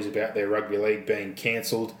 devastated boys about their rugby league being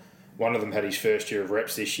cancelled. One of them had his first year of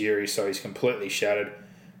reps this year, so he's completely shattered.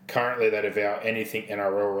 Currently, they devour anything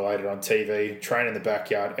NRL related on TV, train in the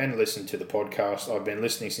backyard, and listen to the podcast. I've been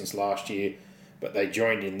listening since last year, but they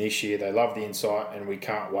joined in this year. They love the insight, and we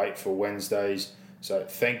can't wait for Wednesdays. So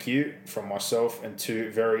thank you from myself and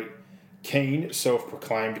 2 very keen,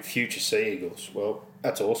 self-proclaimed future Sea Eagles. Well,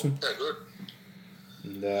 that's awesome. Yeah, good.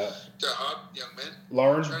 And, go hard, young man.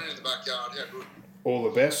 Lauren, training in the backyard, yeah, good. all the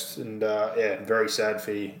best. And, very sad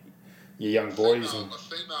for your young boys. A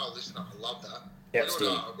female listener, I love that.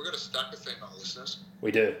 Outstanding. We've got a stack of female listeners.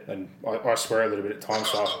 We do, and I swear a little bit at times.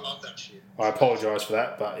 So I love that shit. I apologise for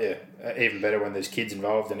that, but even better when there's kids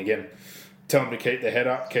involved. And again, tell them to keep their head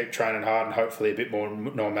up, keep training hard, and hopefully a bit more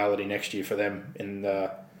normality next year for them in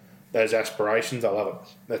those aspirations. I love it.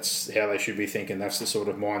 That's how they should be thinking. That's the sort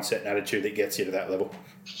of mindset and attitude that gets you to that level.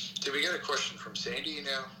 Did we get a question from Sandy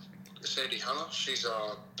now? Sandy Hunter. She's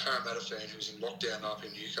a Parramatta fan who's in lockdown up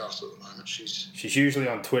in Newcastle at the moment. She's usually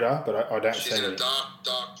on Twitter, but I don't see She's in any. a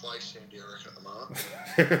dark place, Sandy, I reckon, at the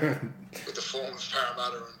moment. With the form of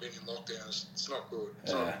Parramatta and being in lockdown, it's not good.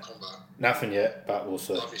 It's not a good combat. Nothing yet, but we'll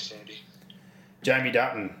see. Love you, Sandy. Jamie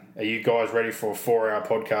Dutton, are you guys ready for a 4-hour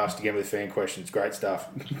podcast again with fan questions? Great stuff.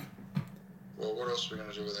 Well, what else are we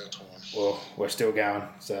going to do with our time? Well, we're still going,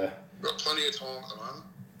 so... We've got plenty of time at the moment.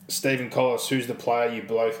 Stephen Collis, who's the player you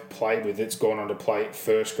both played with that's gone on to play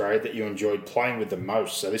first grade that you enjoyed playing with the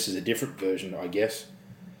most? So this is a different version, I guess.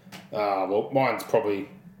 Well, mine's probably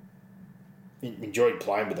enjoyed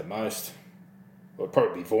playing with the most. Well, it'd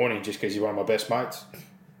probably be Vorney just because he's one of my best mates.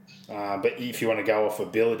 But if you want to go off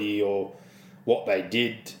ability or what they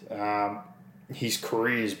did, his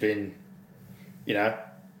career has been,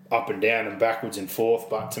 up and down and backwards and forth.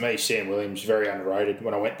 But to me, Sam Williams, very underrated.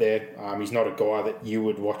 When I went there, he's not a guy that you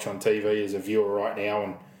would watch on TV as a viewer right now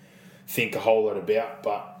and think a whole lot about,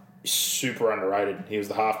 but super underrated. He was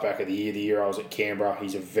the halfback of the year I was at Canberra.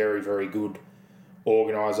 He's a very, very good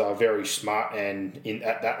organiser, very smart, and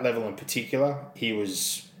at that level in particular, he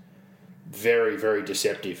was very, very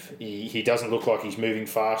deceptive. He doesn't look like he's moving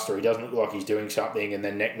fast or he doesn't look like he's doing something, and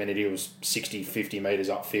then next minute he was 60, 50 metres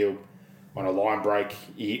upfield on a line break.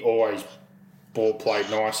 He always ball played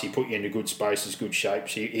nice. He put you into good spaces, good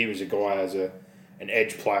shapes. He was a guy as an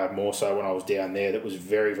edge player more so when I was down there that was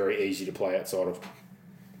very, very easy to play outside of.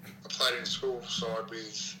 I played in school side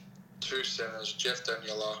with 2 centres, Jeff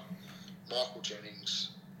Daniela, Michael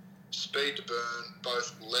Jennings, Speed to Burn,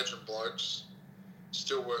 both legend blokes.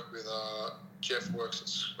 Still work with Jeff. I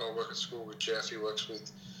work at school with Jeff. He works with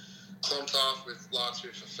Clontarf, with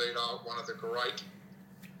Lartu Fafita, one of the great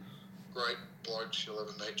blokes you'll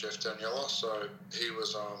ever meet, Jeff Daniela. So we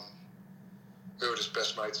were just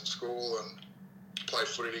best mates at school and played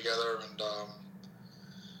footy together. And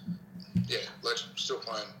legend. Still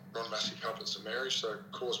playing Ron Massey Cup at St Mary's, so it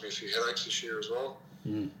caused me a few headaches this year as well.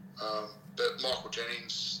 But Michael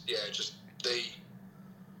Jennings, just the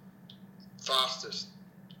fastest,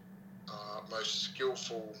 most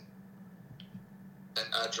skillful and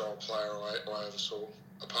agile player I ever saw,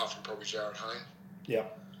 apart from probably Jared Hayne. Yeah.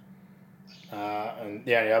 And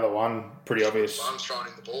the only other one, pretty obvious. Fun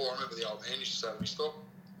throwing the ball. I remember the old man used to say to me,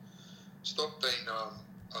 stop being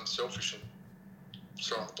unselfish and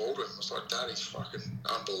throwing the ball to him. I was like, Dad, he's fucking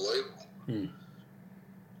unbelievable.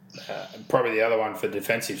 Probably the other one for the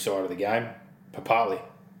defensive side of the game, Papali.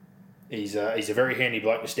 He's a very handy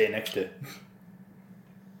bloke to stand next to.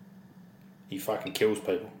 He fucking kills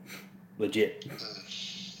people. Legit.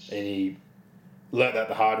 And he learnt that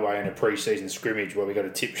the hard way in a pre-season scrimmage where we got a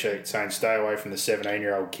tip sheet saying stay away from the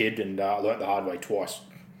 17-year-old kid, and learnt the hard way twice.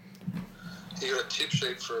 You got a tip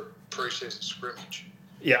sheet for a pre-season scrimmage?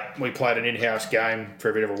 Yeah, we played an in-house game for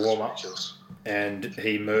a bit of a warm-up. Ridiculous. And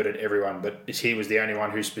he murdered everyone, but he was the only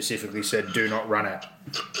one who specifically said do not run at.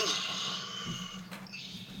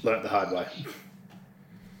 learnt the hard way.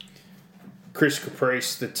 Chris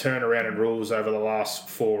Caprice, the turnaround in rules over the last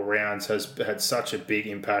 4 rounds has had such a big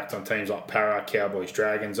impact on teams like Para, Cowboys,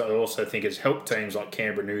 Dragons. I also think it's helped teams like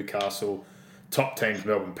Canberra, Newcastle, top teams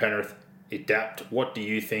Melbourne, Penrith adapt. What do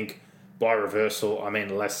you think? By reversal, I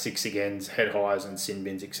mean less 6 agains, head highs and sin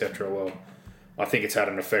bins, etc. Well, I think it's had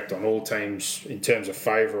an effect on all teams in terms of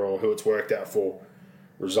favour or who it's worked out for.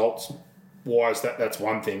 Results-wise, that's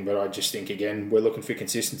one thing, but I just think, again, we're looking for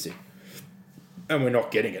consistency. And we're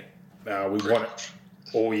not getting it. We want it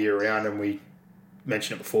all year round, and we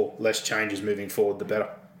mentioned it before. Less changes moving forward, the better.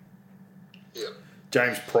 Yeah.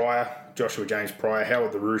 Joshua James Pryor, how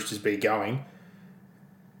would the Roosters be going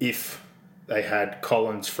if they had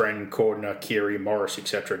Collins, Friend, Cordner, Keary, Morris,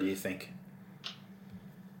 etc., do you think?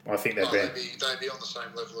 I think they'd be on the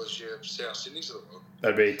same level as your South Sydney's of the world.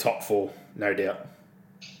 They'd be top 4, no doubt.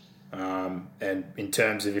 And in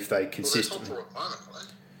terms of if they consistently... Well, they're top 4 at the moment, mate.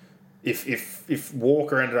 If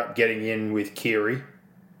Walker ended up getting in with Keary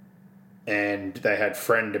and they had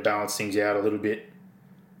Friend to balance things out a little bit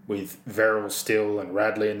with Verrill still and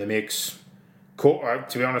Radley in the mix, to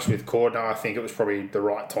be honest with Cordner, I think it was probably the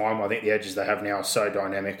right time. I think the edges they have now are so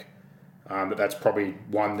dynamic that that's probably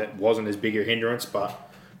one that wasn't as big a hindrance,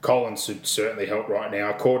 but Collins should certainly help right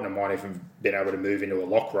now. Cordner might even been able to move into a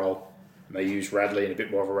lock role. They use Radley in a bit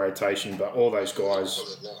more of a rotation, but all those guys...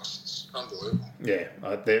 They've lost. It's unbelievable. Yeah,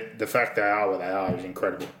 the fact they are where they are is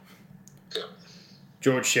incredible. Yeah.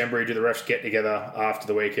 George Shembry, do the refs get together after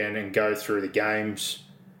the weekend and go through the games?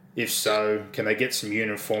 If so, can they get some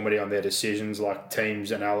uniformity on their decisions, like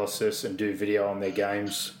teams analysis, and do video on their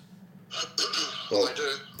games? Well, they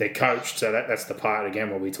do. They're coached, so that's the part, again,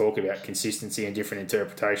 where we talk about consistency and different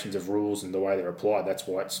interpretations of rules and the way they're applied. That's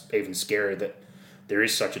why it's even scarier that there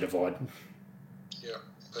is such a divide. Yeah,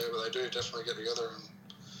 they do definitely get together and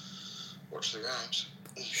watch the games.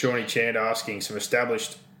 Shawnee Chand asking some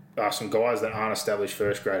guys that aren't established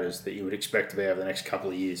first graders that you would expect to be over the next couple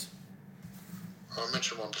of years. I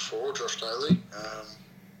mentioned one before, Josh Daly.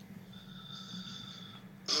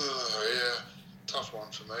 Yeah, tough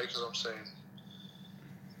one for me because I'm seeing.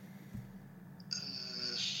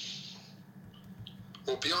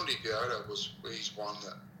 Well, Biondi Biota he's one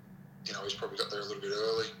that, he's probably got there a little bit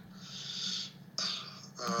early.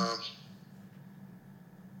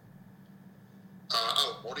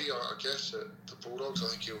 Alan Waddy, I guess, at the Bulldogs, I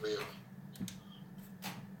think he'll be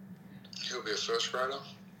a first grader.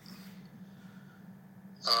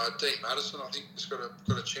 Dean Madison, I think, has got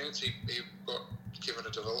a chance. He got given a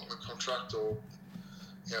development contract or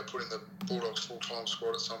put in the Bulldogs full-time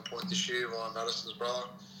squad at some point this year. Ryan Madison's brother,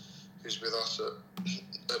 who's with us at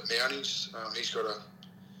Mounties, he's got a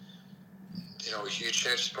huge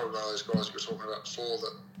chance. He's probably one of those guys that we were talking about before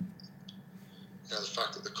that, the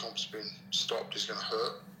fact that the comp's been stopped is going to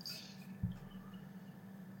hurt.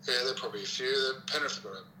 Yeah, there are probably a few. Penrith have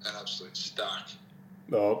got an absolute stack.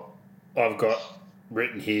 Well, I've got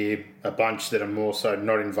written here a bunch that are more so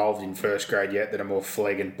not involved in first grade yet, that are more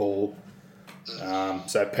flag and ball.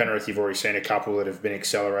 So Penrith, you've already seen a couple that have been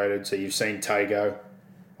accelerated. So you've seen Tago,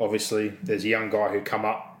 obviously. There's a young guy who come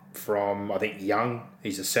up from, I think, Young.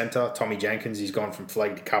 He's a centre. Tommy Jenkins, he's gone from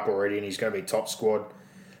flag to cup already, and he's going to be top squad.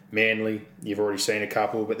 Manly, you've already seen a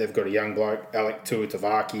couple, but they've got a young bloke, Alec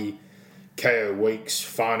Tuatavaki, Ko Weeks,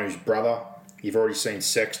 Fanu's brother. You've already seen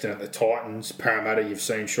Sexton at the Titans. Parramatta, you've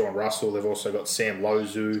seen Sean Russell. They've also got Sam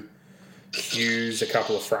Lozu, Hughes, a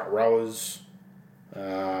couple of front rowers.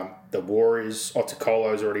 The Warriors,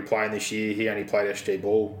 Otakolo's already playing this year. He only played SG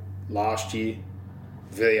ball last year.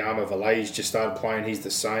 Viliama Valais just started playing. He's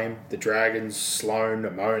the same. The Dragons, Sloan,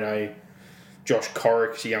 Amone, Josh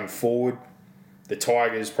Corrick's a young forward. The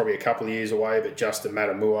Tigers, probably a couple of years away, but Justin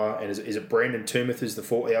Matamua. And is it Brandon Toomuth is the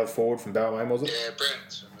other forward from Balmain, was it? Yeah, Brandon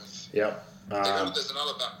Toomuth. Yep. There's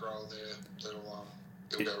another back row there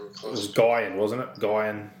that'll go real close. It was Guyan, wasn't it?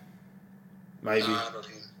 Guyan, maybe. No, not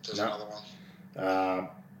him. There's another one.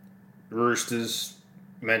 Roosters,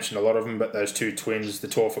 mentioned a lot of them, but those two twins, the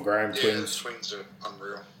Torfa Graham twins. The twins are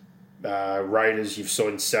unreal. Raiders, you've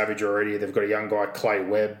seen Savage already. They've got a young guy, Clay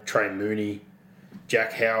Webb, Trey Mooney,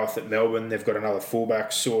 Jack Howarth at Melbourne. They've got another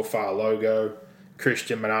fullback, Suafar Logo,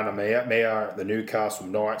 Christian Manana Mia at the Newcastle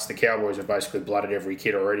Knights. The Cowboys have basically blooded every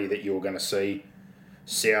kid already that you're going to see.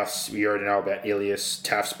 Souths, we already know about Ilias.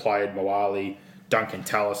 Taft's played, Moali, Duncan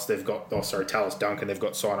Tallis. Tallis Duncan. They've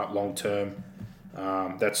got sign up long term.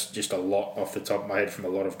 That's just a lot off the top of my head from a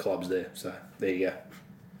lot of clubs there. So there you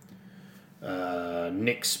go.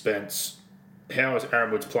 Nick Spence. How is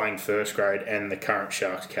Aaron Woods playing first grade and the current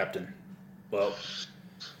Sharks captain? Well,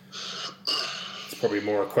 it's probably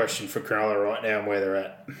more a question for Cronulla right now and where they're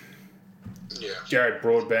at. Yeah. Jared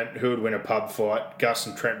Broadbent, who would win a pub fight? Gus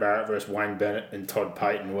and Trent Barrett versus Wayne Bennett and Todd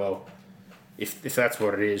Payton. Well, if that's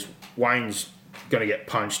what it is, Wayne's going to get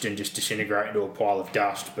punched and just disintegrate into a pile of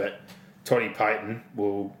dust, but Toddy Payton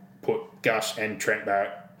will put Gus and Trent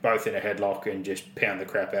Barrett both in a headlock and just pound the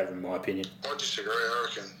crap out of him, in my opinion. I disagree. I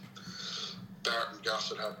reckon Barrett and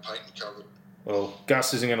Gus would have Payton covered. Well,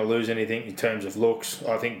 Gus isn't going to lose anything in terms of looks.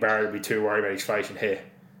 I think Barrett would be too worried about his face and hair.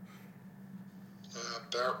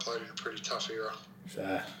 Barrett played in a pretty tough era.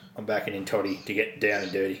 So I'm backing in Toddy to get down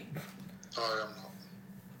and dirty. I am not.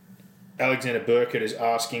 Alexander Burkett is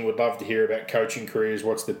asking, would love to hear about coaching careers.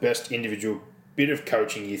 What's the best individual bit of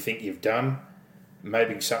coaching you think you've done?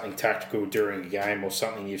 Maybe something tactical during a game or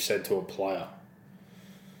something you've said to a player.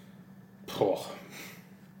 Oh.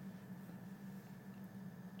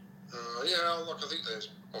 I think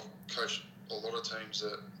I've coached a lot of teams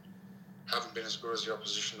that haven't been as good as the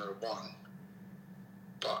opposition that have won.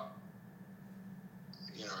 But,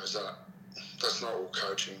 that's not all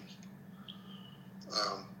coaching.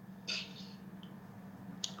 I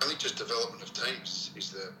think just development of teams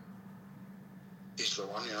is the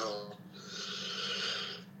one,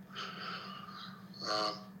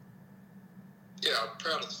 I'm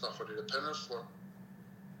proud of the stuff I did at Penrith. Like,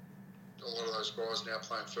 a lot of those guys now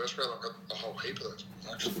playing first grade, like a whole heap of those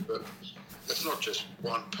guys actually, but it's not just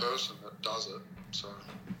one person that does it. So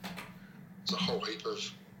it's a whole heap of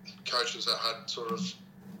coaches that had sort of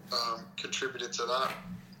contributed to that.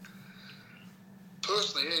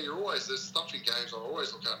 Personally, there's stuff in games I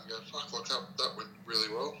always look at and go, fuck, like that went really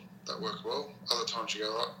well, that worked well. Other times you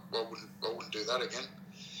go, like, well, I wouldn't do that again.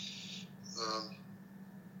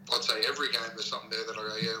 I'd say every game there's something there that I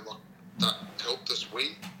go, yeah, like that helped us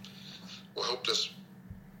win or helped us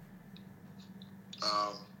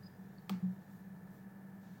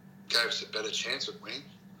gave us a better chance of winning.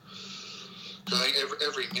 Because I think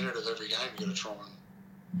every minute of every game you've got to try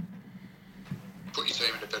and put your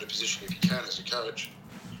team in a better position if you can as a coach.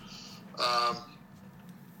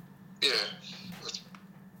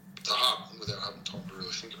 It's a hard one without having time to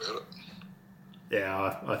really think about it.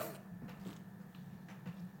 Yeah,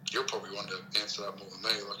 You'll probably want to answer that more than me.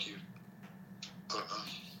 Like you, I don't know.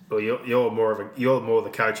 Well, you're more the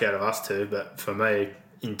coach out of us two, but for me,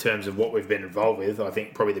 in terms of what we've been involved with, I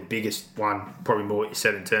think probably the biggest one, probably more what you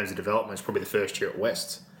said in terms of development, is probably the first year at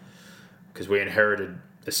Wests, because we inherited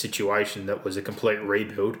a situation that was a complete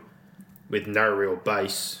rebuild with no real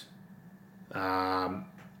base. No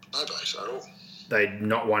base at all. They'd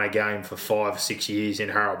not won a game for 5 or 6 years in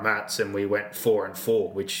Harold Matts, and we went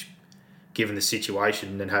 4-4, which, given the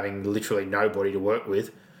situation and having literally nobody to work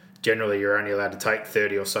with, generally you're only allowed to take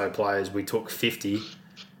 30 or so players. We took 50,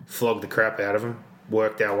 flogged the crap out of them,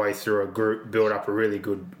 worked our way through a group, built up a really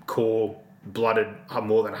good core, blooded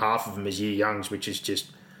more than half of them as year youngs, which is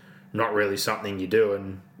just not really something you do,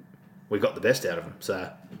 and we got the best out of them.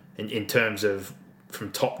 So in terms of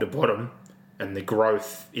from top to bottom and the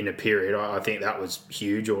growth in a period, I think that was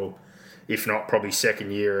huge, or if not, probably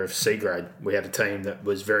second year of C grade. We had a team that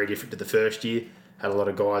was very different to the first year, had a lot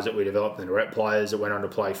of guys that we developed into rep players that went on to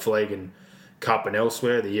play Flegg and Cup and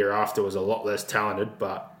elsewhere. The year after was a lot less talented,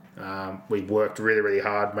 but we worked really, really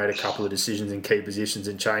hard, made a couple of decisions in key positions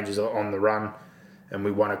and changes on the run, and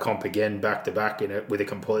we won a comp again back-to-back with a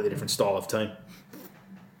completely different style of team.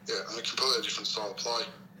 Yeah, and a completely different style of play.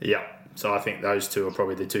 Yeah, so I think those two are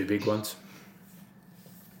probably the two big ones.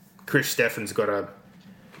 Chris Steffen's got a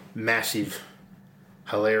massive,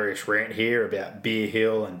 hilarious rant here about Beer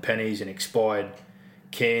Hill and pennies and expired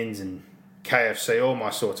cans and KFC, all my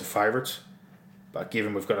sorts of favourites. But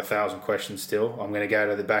given we've got 1,000 questions still, I'm going to go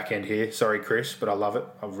to the back end here. Sorry, Chris, but I love it.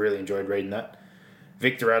 I've really enjoyed reading that.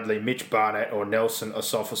 Victor Adley, Mitch Barnett or Nelson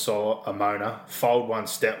Asafa Amona, fold one,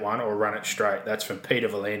 step one, or run it straight. That's from Peter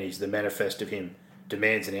Valinis, the manifest of him.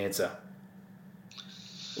 Demands an answer.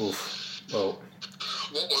 Oof. Well,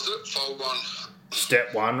 what was it? Fold one.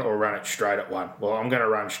 Step one or run it straight at one. Well, I'm going to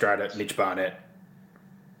run straight at Mitch Barnett.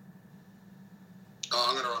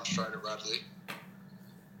 I'm going to run straight at Radley.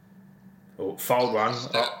 Well, fold one. I'm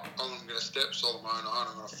going to step Solomon and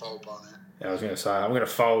I'm going to fold Barnett. Yeah, I was going to say, I'm going to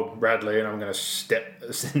fold Radley and I'm going to step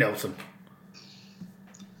Nelson.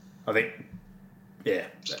 I think, yeah.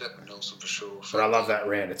 Step Nelson for sure. But I love that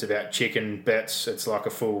rant. It's about chicken bets. It's like a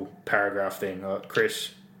full paragraph thing.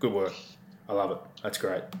 Chris, good work. I love it. That's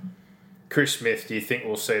great. Chris Smith, do you think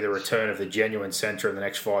we'll see the return of the genuine centre in the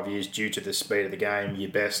next 5 years due to the speed of the game? Your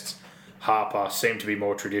best Harper seem to be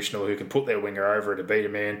more traditional, who can put their winger over to beat a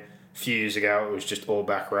man. A few years ago, it was just all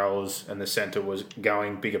back rollers and the centre was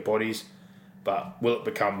going bigger bodies. But will it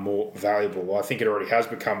become more valuable? Well, I think it already has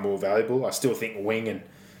become more valuable. I still think wing and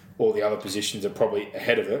all the other positions are probably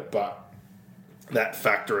ahead of it, but that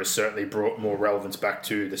factor has certainly brought more relevance back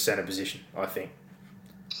to the centre position, I think.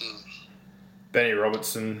 Benny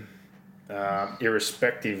Robertson,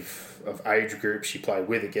 irrespective of age groups you play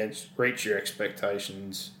with against, reach your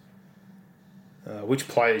expectations. Which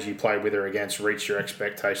players you play with or against reach your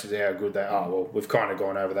expectations, how good they are. Well, we've kind of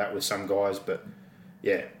gone over that with some guys, but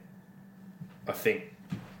yeah, I think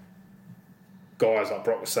guys like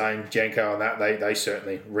Brock was saying, Jenko and that, they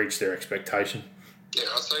certainly reached their expectation. Yeah,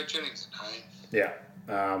 I'd say Jennings and Hayne.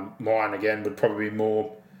 Yeah. Mine, again, would probably be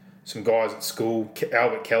more some guys at school.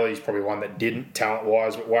 Albert Kelly's probably one that didn't,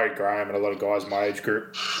 talent-wise, but Wade Graham and a lot of guys in my age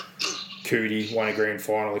group. Cootie, won a grand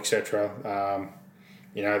final, etc.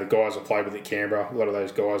 The guys I played with at Canberra, a lot of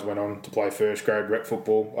those guys went on to play first-grade rep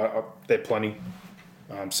football. They're plenty.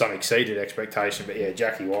 Some exceeded expectation, but yeah,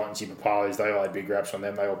 Jackie White and Zipapalis, they all had big raps on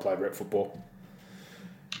them. They all played rep football.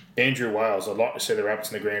 Andrew Wales, I'd like to see the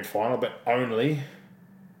Rabbits in the grand final, but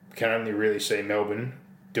can only really see Melbourne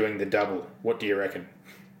doing the double. What do you reckon?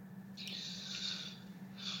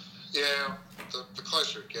 Yeah, the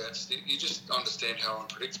closer it gets, you just understand how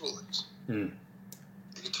unpredictable it is. Mm.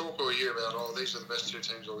 You can talk all year about, these are the best two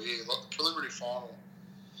teams all year. Like the preliminary final,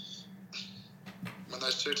 when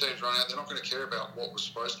those two teams run out, they're not going to care about what was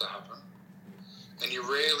supposed to happen. And you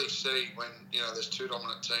rarely see when, there's two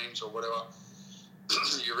dominant teams or whatever,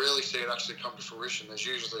 you rarely see it actually come to fruition. There's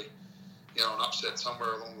usually, an upset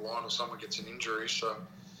somewhere along the line or someone gets an injury. So,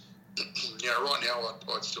 right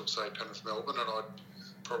now I'd still say Penrith Melbourne, and I'd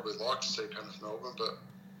probably like to see Penrith Melbourne, but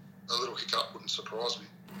a little hiccup wouldn't surprise me.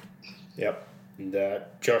 Yep. And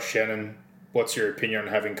Josh Shannon, what's your opinion on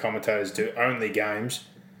having commentators do only games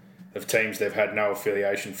of teams they've had no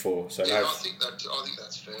affiliation for? So yeah, I think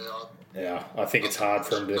that's fair. I think it's hard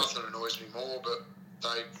for them to. Nothing annoys me more, but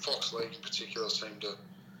Fox League in particular seem to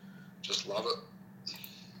just love it.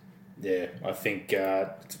 Yeah, I think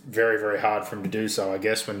it's very, very hard for them to do so. I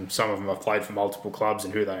guess when some of them have played for multiple clubs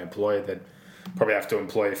and who they employ, they'd probably have to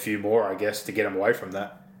employ a few more, I guess, to get them away from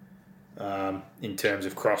that. In terms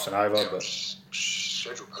of crossing over, yeah, but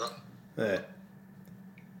schedule better. Yeah.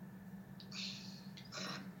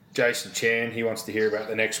 Jason Chan, he wants to hear about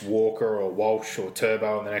the next Walker or Walsh or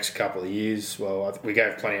Turbo in the next couple of years. Well, we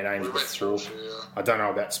gave plenty of names before. I don't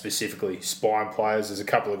know about specifically spine players. There's a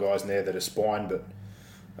couple of guys in there that are spine, but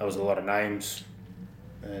that was a lot of names.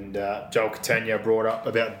 And Joel Catania brought up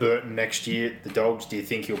about Burton next year at the Dogs. Do you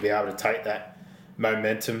think he'll be able to take that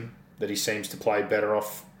momentum that he seems to play better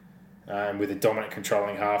off with a dominant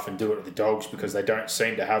controlling half and do it at the Dogs, because they don't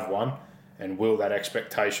seem to have one? And will that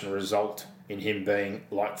expectation result in him being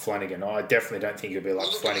like Flanagan? I definitely don't think he'll be like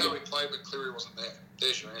Flanagan. Look at how he played, but Cleary wasn't there.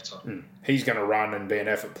 There's your answer. He's going to run and be an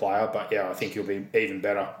effort player, but yeah, I think he'll be even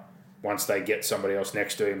better once they get somebody else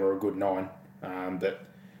next to him or a good nine. But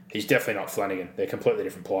he's definitely not Flanagan. They're completely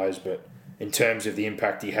different players, but in terms of the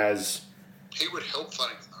impact he has... He would help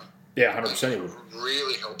Flanagan, though. Yeah, 100% he would.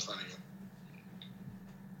 Really help Flanagan.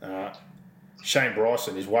 Shane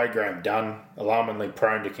Bryson, is Wade Graham done? Alarmingly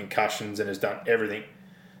prone to concussions and has done everything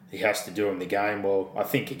he has to do in the game. Well, I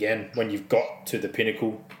think, again, when you've got to the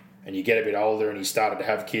pinnacle and you get a bit older and he's started to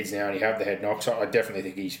have kids now and you have the head knocks, I definitely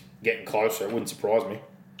think he's getting closer. It wouldn't surprise me.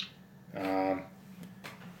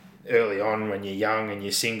 Early on, when you're young and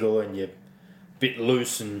you're single and you're a bit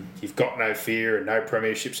loose and you've got no fear and no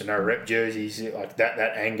premierships and no rep jerseys, like that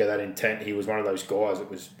anger, that intent, he was one of those guys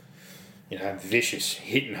that was, vicious,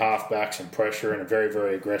 hitting halfbacks and pressure and a very,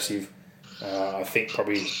 very aggressive. I think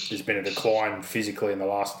probably there's been a decline physically in the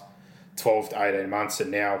last 12 to 18 months, and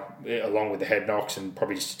now, along with the head knocks and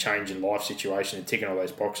probably just a change in life situation and ticking all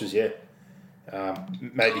those boxes, yeah.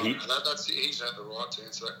 Maybe he's earned the right to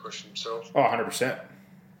answer that question himself. Oh, 100%.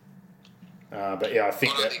 But yeah, I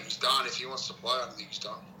think I don't think he's done. If he wants to play, I don't think he's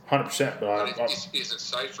done. 100%. But is it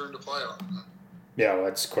safe for him to play? I don't know. Yeah, well,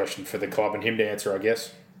 that's a question for the club and him to answer, I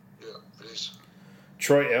guess. Yeah, it is.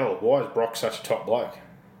 Troy L., why is Brock such a top bloke?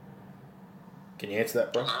 Can you answer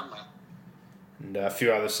that, Brock? No, mate. And a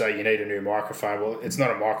few others say you need a new microphone. Well, it's not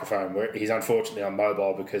a microphone. He's unfortunately on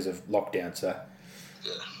mobile because of lockdown, so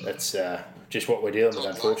yeah, that's just what we're dealing with,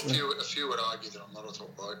 unfortunately. A few would argue that I'm not a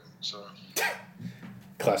top bloke, so...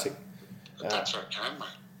 Classic. That's okay, mate.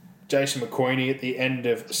 Jason McQueenie, at the end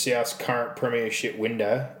of South's current premiership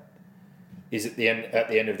window, is at the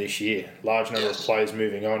end of this year. Large number of players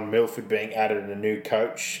moving on. Milford being added and a new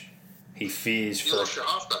coach. He fears you lost your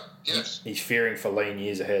halfback. Yes. He's fearing for lean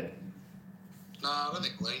years ahead. No, I don't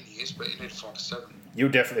think lean years, but you need to find a 7.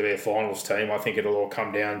 You'll definitely be a finals team. I think it'll all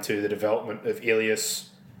come down to the development of Ilias,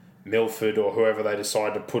 Milford, or whoever they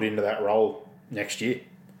decide to put into that role next year.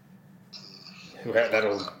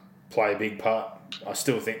 That'll play a big part. I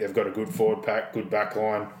still think they've got a good forward pack, good back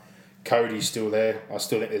line, Cody's still there. I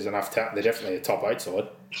still think there's enough talent. They're definitely a top 8 side.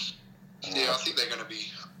 Yeah, I think they're going to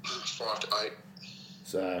be 5 to 8.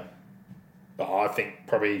 So, but I think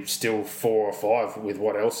probably still 4 or 5 with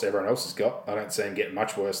what else everyone else has got. I don't see them getting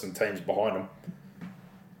much worse than teams behind them.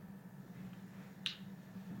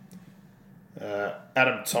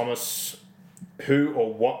 Adam Thomas, who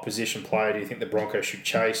or what position player do you think the Broncos should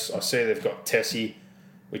chase? I see they've got Tessie,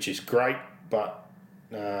 which is great, but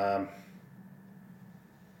right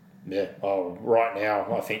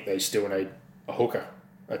now I think they still need a hooker.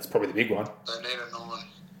 That's probably the big one. They need a 9.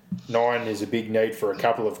 9 is a big need for a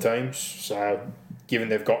couple of teams. So, given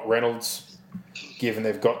they've got Reynolds, given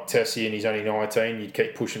they've got Tessie and he's only 19, you'd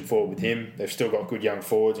keep pushing forward with him. They've still got good young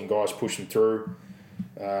forwards and guys pushing through.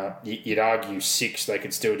 You'd argue 6 they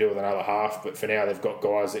could still do with another half, but for now they've got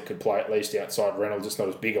guys that could play at least outside Reynolds. It's not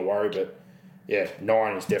as big a worry, but yeah,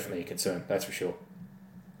 9 is definitely a concern, that's for sure.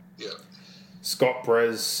 Yeah. Scott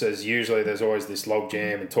Brez says usually there's always this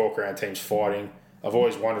logjam and talk around teams fighting. I've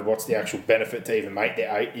always wondered what's the actual benefit to even make the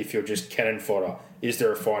 8 if you're just cannon fodder. Is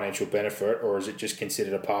there a financial benefit or is it just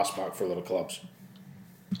considered a pass mark for a lot of clubs?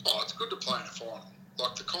 Oh, it's good to play in a final.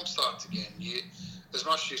 Like, the comp starts again. As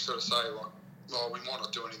much as you sort of say, like, well, we might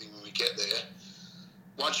not do anything when we get there.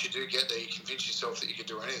 Once you do get there, you convince yourself that you can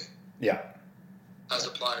do anything. Yeah. As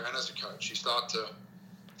a player and as a coach, you start to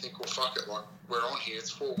think, well, fuck it. Like, we're on here.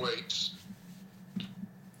 It's 4 weeks.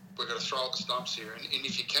 We're going to throw up the stumps here. And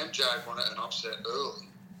if you can jag on it and upset early,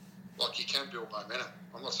 like, you can build momentum.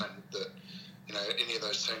 I'm not saying that, any of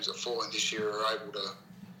those teams that fall in this year are able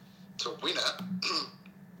to win it.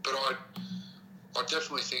 But I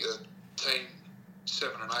definitely think that team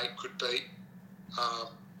 7 and 8 could beat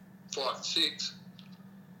 5 and 6,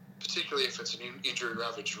 particularly if it's an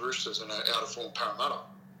injury-ravaged Roosters and an out-of-form Parramatta.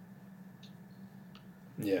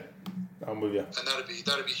 Yeah, I'm with you. And that'd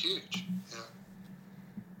be huge.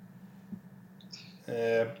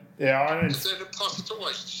 Plus, it's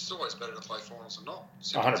always better to play finals than not.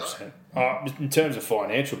 100%. In terms of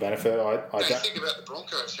financial benefit, I don't think about the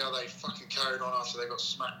Broncos, how they fucking carried on after they got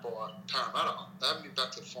smacked by Parramatta. They haven't been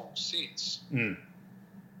back to the final since.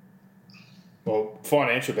 Well,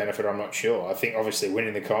 financial benefit, I'm not sure. I think obviously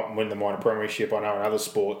winning the comp and winning the minor premiership, I know in other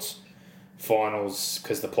sports, finals,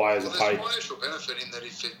 because the players are paid. There's financial benefit in that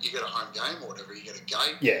if you get a home game or whatever, you get a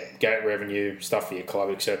gate. Yeah, gate revenue, stuff for your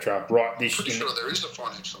club, etc. Right, I'm pretty sure there is a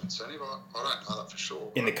financial incentive. I don't know that for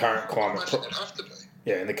sure. In the current climate, I imagine there'd have to be.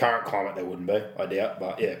 Yeah, in the current climate there wouldn't be, I doubt.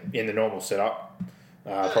 But yeah, in the normal setup,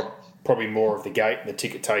 probably more of the gate, the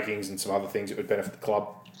ticket takings, and some other things that would benefit the club.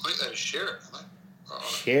 I think they just share it, don't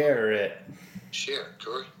they? Share it,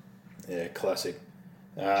 Corey. Yeah, classic.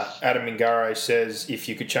 Adam Mingare says, if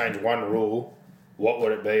you could change one rule, what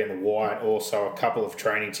would it be and why? And also a couple of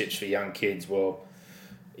training tips for young kids. Well,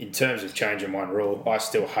 in terms of changing one rule, I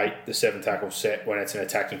still hate the 7 tackle set when it's an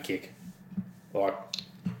attacking kick. Like,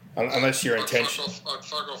 unless your intention... I'd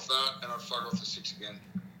fuck off that and I'd fuck off the 6 again.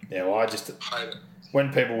 Yeah, well, I just... hate it.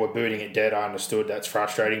 When people were booting it dead, I understood that's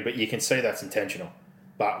frustrating, but you can see that's intentional.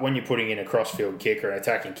 But when you're putting in a cross-field kick or an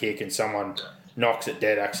attacking kick and someone... knocks it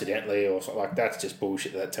dead accidentally or something, like, that's just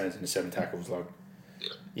bullshit that turns into 7 tackles. Like,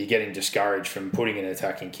 you're getting discouraged from putting an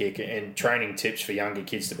attacking kick. And training tips for younger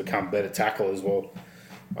kids to become better tacklers, well,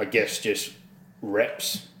 I guess just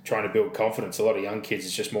reps, trying to build confidence. A lot of young kids,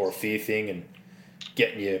 it's just more a fear thing and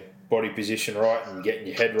getting your body position right and getting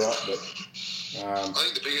your head right. But I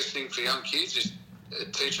think the biggest thing for young kids is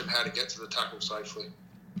teach them how to get to the tackle safely.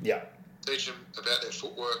 Yeah. Teach them about their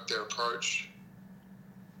footwork, their approach.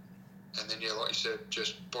 And then, like you said,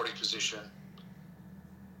 just body position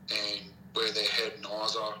and where their head and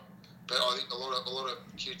eyes are. But I think a lot of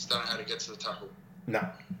kids don't know how to get to the tackle. No.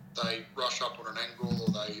 They rush up on an angle,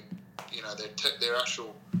 or they, their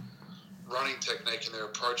actual running technique and their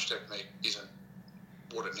approach technique isn't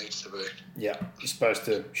what it needs to be. Yeah, you're supposed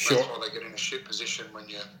to That's why they get in a shit position when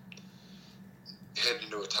you head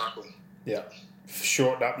into a tackle. Yeah.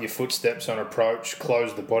 Shorten up your footsteps on approach,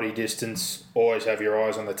 close the body distance, always have your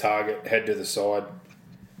eyes on the target, head to the side.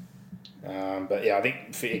 But yeah, I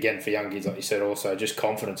think, for young kids, like you said, also just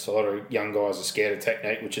confidence. A lot of young guys are scared of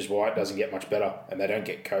technique, which is why it doesn't get much better, and they don't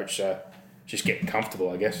get coached, so just getting comfortable,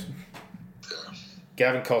 I guess. Yeah.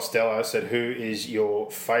 Gavin Costello said, who is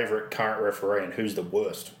your favourite current referee and who's the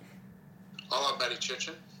worst? I love Matty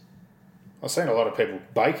Chechen. I've seen a lot of people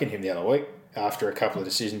baking him the other week after a couple of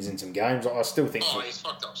decisions in some games. I still think... he's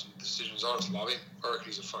fucked up some decisions. I just love him. I reckon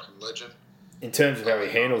he's a fucking legend. In terms of how he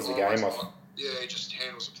handles the game... he just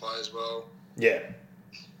handles the play as well. Yeah.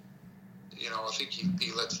 I think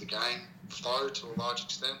he lets the game flow to a large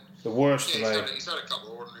extent. The worst for me... He's had a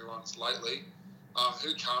couple of ordinary ones lately.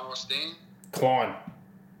 Who can't I stand? Klein.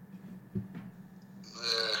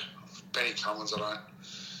 Benny Cummins I don't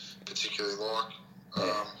particularly like.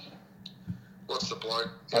 What's the bloke?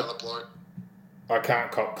 The other bloke? I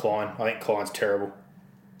can't cop Klein. I think Klein's terrible.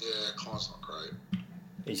 Yeah, Klein's not great.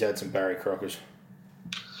 He's had some Barry Crockers.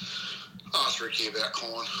 Ask Ricky about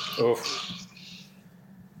Klein. Oof.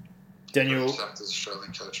 Daniel... He's acted as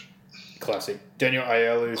Australian coach. Classic. Daniel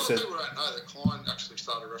Aiello says... People don't know that Klein actually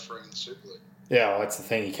started refereeing in the Super League. Yeah, well, that's the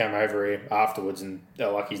thing. He came over here afterwards and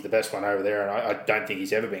he's the best one over there, and I don't think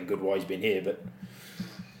he's ever been good while he's been here, but...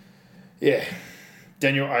 Yeah.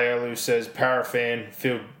 Daniel Aiello says, Parafan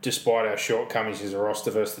feel despite our shortcomings as a roster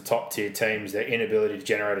versus the top tier teams, their inability to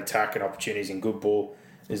generate attack and opportunities in good ball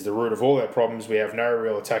is the root of all our problems. We have no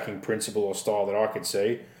real attacking principle or style that I could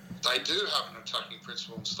see. They do have an attacking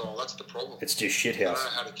principle and style. That's the problem. It's just shithouse. They don't know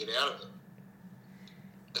how to get out of it.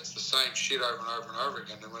 It's the same shit over and over and over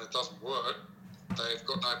again, and when it doesn't work, they've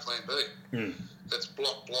got no plan B. It's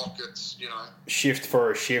block, it's, shift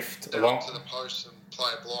for a shift. They're up to the post and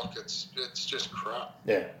play a block. It's just crap.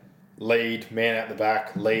 Yeah. Lead, man out the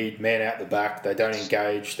back. Lead, man out the back. They don't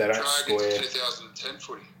engage. They don't square. 2010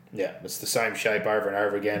 footy. Yeah, it's the same shape over and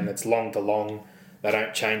over again. It's long to long. They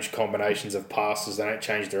don't change combinations of passes. They don't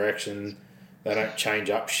change direction. They don't change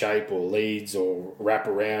up shape or leads or wrap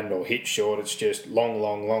around or hit short. It's just long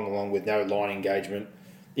with no line engagement.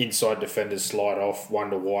 Inside defenders slide off,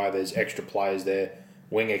 wonder why there's extra players there.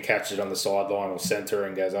 Winger catches it on the sideline or centre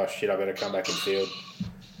and goes, oh shit, I better come back and field.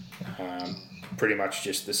 Pretty much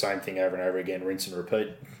just the same thing over and over again, rinse and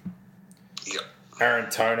repeat. Yep. Aaron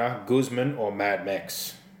Toner, Guzman or Mad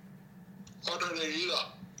Max? I don't eat either.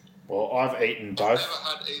 Well, I've eaten both.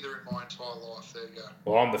 I've never had either in my entire life. There you go.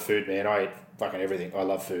 Well, I'm the food man. I eat fucking everything. I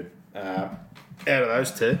love food. Out of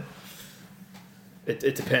those two,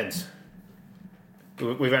 it depends.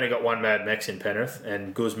 We've only got one Mad Mex in Penrith,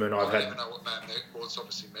 and Guzman I don't even know what Mad Mex was. It's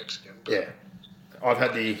obviously Mexican. But yeah. I've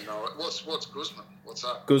had the... What's Guzman? What's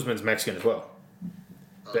that? Guzman's Mexican as well.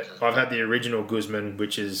 Okay. But I've had the original Guzman,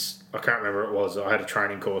 which is... I can't remember what it was. I had a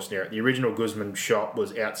training course near it. The original Guzman shop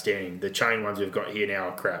was outstanding. The chain ones we've got here now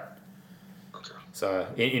are crap. Okay. So,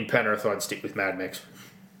 in Penrith, I'd stick with Mad Mex.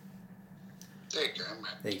 There you go,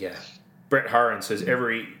 mate. There you go. Brett Hurren says,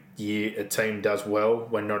 every year a team does well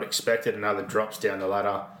when not expected, another drops down the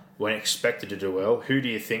ladder when expected to do well. Who do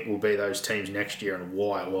you think will be those teams next year and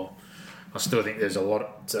why? Well, I still think there's a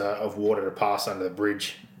lot of water to pass under the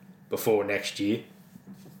bridge before next year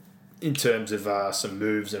in terms of some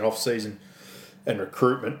moves and off-season and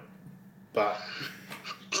recruitment. But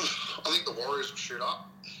I think the Warriors will shoot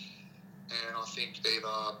up, and I think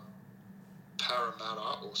either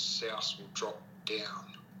Parramatta or South will drop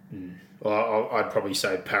down. Well, I'd probably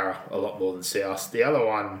say Para a lot more than South. The other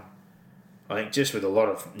one, I think just with a lot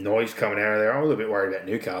of noise coming out of there, I'm a little bit worried about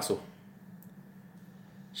Newcastle.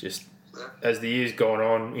 Just as the year's gone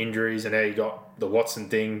on, injuries, and now you got the Watson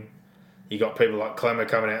thing. You got people like Clemmer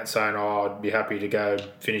coming out and saying, I'd be happy to go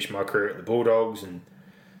finish my career at the Bulldogs. And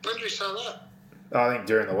When did he say that? I think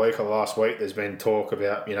during the week or last week, there's been talk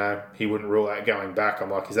about, he wouldn't rule out going back.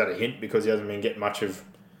 I'm like, is that a hint? Because he hasn't been getting much of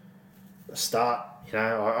a start.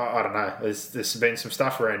 I don't know. There's been some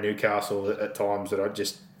stuff around Newcastle at times that I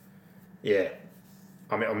just, I'm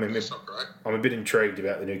That's not great. a bit intrigued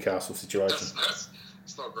about the Newcastle situation.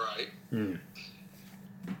 It's not great.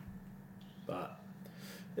 But,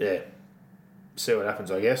 yeah, see what happens,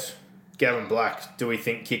 I guess. Gavin Black, do we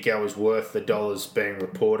think Kickow is worth the dollars being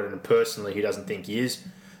reported? And personally, he doesn't think he is.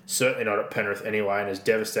 Certainly not at Penrith anyway, and as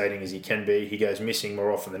devastating as he can be, he goes missing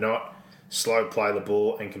more often than not. Slow play the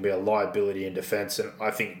ball and can be a liability in defence. And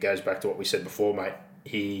I think it goes back to what we said before, mate.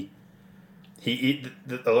 A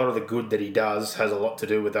lot of the good that he does has a lot to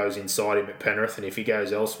do with those inside him at Penrith. And if he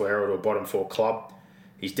goes elsewhere or to a bottom four club,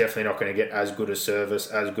 he's definitely not going to get as good a service,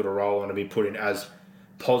 as good a role, and to be put in as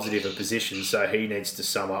positive a position. So he needs to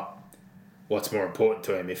sum up what's more important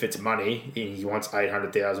to him. If it's money, he wants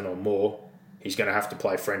 $800,000 or more, he's going to have to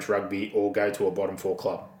play French rugby or go to a bottom four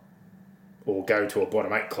club. Or go to a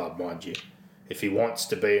bottom 8 club, mind you. If he wants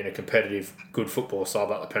to be in a competitive, good football side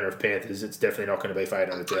like the Penrith Panthers, it's definitely not going to be for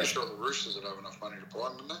 $800,000. I'm pretty sure the Roosters would have enough money to buy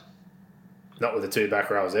him, wouldn't they? Not with the two back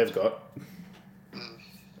rows they've got.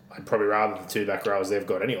 I'd probably rather the two back rows they've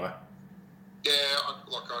got anyway. Yeah, I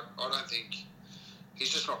don't think... He's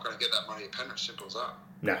just not going to get that money at Penrith, simple as that.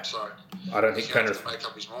 No. So I don't think he's Penrith... going to make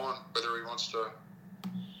up his mind whether he wants to,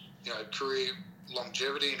 career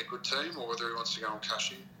longevity in a good team or whether he wants to go and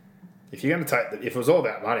cash in. If you're going to take... If it was all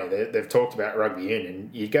about money, they've talked about rugby union,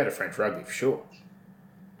 you'd go to French rugby for sure.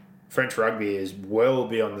 French rugby is well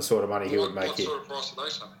beyond the sort of money he would make here. What sort of price are they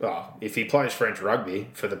saying? Well, if he plays French rugby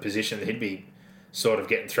for the position, he'd be sort of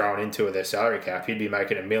getting thrown into with their salary cap, he'd be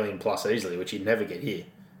making $1 million plus easily, which he'd never get here.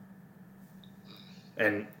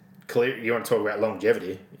 And clear, you want to talk about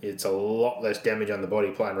longevity, it's a lot less damage on the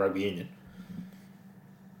body playing rugby union.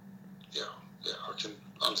 Yeah, I can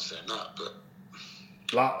understand that, but...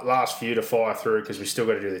 Last few to fire through, because we still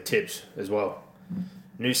got to do the tips as well.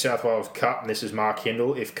 New South Wales Cup, and this is Mark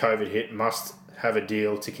Hindle, if COVID hit, must have a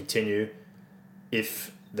deal to continue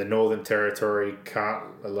if the Northern Territory can't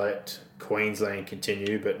let Queensland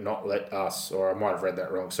continue but not let us, or I might have read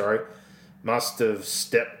that wrong, sorry, must have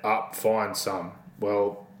stepped up, find some.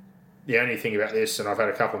 Well, the only thing about this, and I've had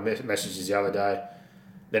a couple of messages the other day,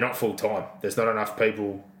 they're not full-time. There's not enough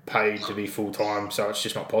people paid to be full-time, so it's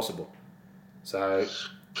just not possible. So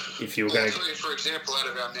if you were going to... For example, out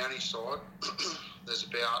of our Mountie side, there's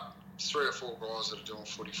about 3 or 4 guys that are doing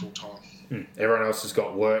footy full-time. Everyone else has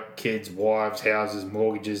got work, kids, wives, houses,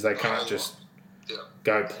 mortgages. They can't just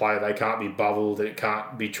go play. They can't be bubbled. It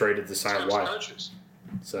can't be treated the same way. Coaches.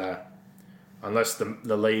 So unless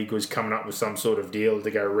the league was coming up with some sort of deal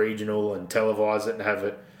to go regional and televise it and have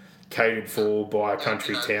it catered for by a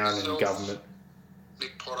country town and government.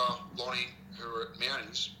 Nick Potter, Lonnie, who are at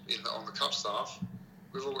Mounties on the cup staff,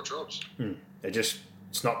 we've all got jobs.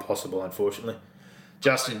 It's not possible, unfortunately.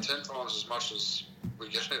 Justin, 10 times as much as we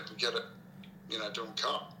get it, doing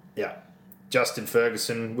cup. Yeah. Justin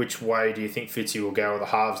Ferguson, which way do you think Fitzy will go with the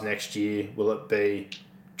halves next year? Will it be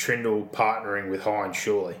Trindle partnering with Hines,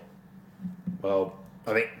 surely? Well,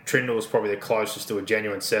 I think Trindle is probably the closest to a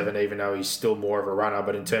genuine 7, even though he's still more of a runner.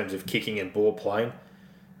 But in terms of kicking and ball playing,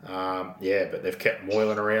 but they've kept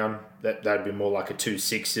Moylan around. That'd be more like a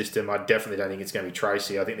 2-6 system. I definitely don't think it's going to be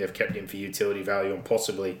Tracy. I think they've kept him for utility value and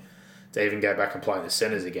possibly to even go back and play in the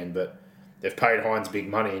centres again. But they've paid Hines big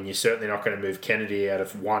money, and you're certainly not going to move Kennedy out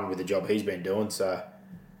of one with the job he's been doing. So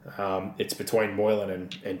it's between Moylan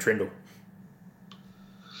and Trindle.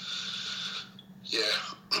 Yeah,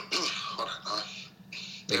 I don't know.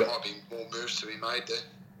 There might be more moves to be made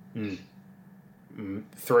there.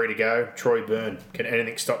 3 to go. Troy Byrne. Can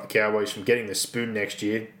anything stop the Cowboys from getting the spoon next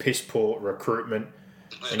year? Piss poor recruitment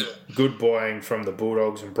and good buying from the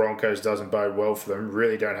Bulldogs and Broncos doesn't bode well for them.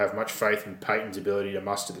 Really don't have much faith in Payton's ability to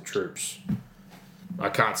muster the troops. I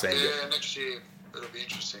can't see him. Yeah, next year it'll be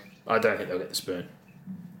interesting. I don't think they'll get the spoon.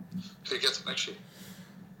 Who gets it next year?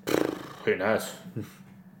 Who knows?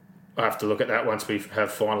 I have to look at that once we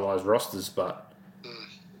have finalised rosters, but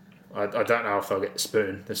I don't know if they'll get the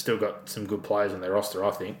spoon. They've still got some good players on their roster,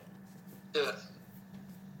 I think. Yeah.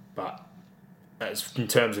 But as in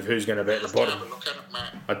terms of who's going to be at the bottom, Look at it,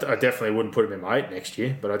 mate. I definitely wouldn't put him in my 8 next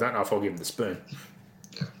year, but I don't know if I'll give him the spoon.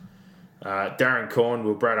 Yeah. Darren Corn,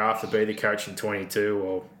 will Brad Arthur be the coach in 22,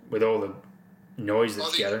 or with all the noise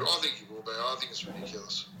that's gathered? I think he will be. I think it's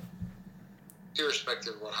ridiculous.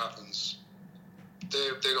 Irrespective of what happens,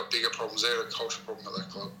 they've got bigger problems. They've got a culture problem at that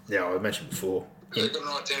club. Yeah, I mentioned before. They've got an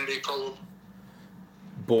identity problem.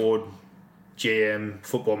 Board, GM,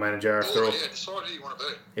 football manager. Decide who you want to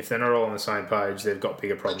be. If they're not all on the same page, they've got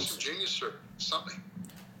bigger Make problems. some genius through something.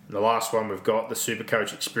 And the last one we've got, the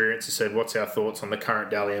Supercoach Experience, has said, what's our thoughts on the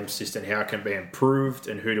current Dally M system? How can it be improved?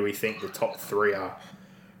 And who do we think the top 3 are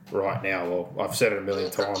right now? Well, I've said it a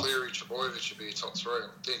million times. Cleary, Trbojevic should be top 3, I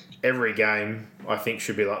think. Every game, I think,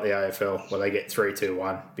 should be like the AFL, where they get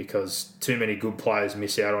 3-2-1, because too many good players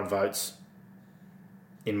miss out on votes,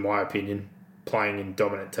 in my opinion, playing in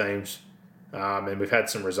dominant teams. And we've had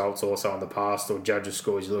some results also in the past, or judges'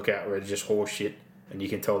 scores you look at where it's just horse shit, and you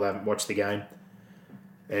can tell they haven't watched the game.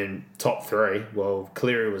 And top 3, well,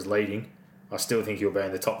 Cleary was leading. I still think he'll be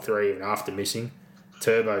in the top 3 even after missing.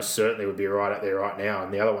 Turbo certainly would be right up there right now,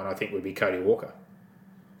 and the other one I think would be Cody Walker.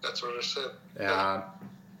 That's what I said.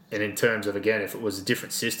 And in terms of, again, if it was a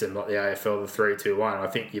different system like the AFL, the 3-2-1, I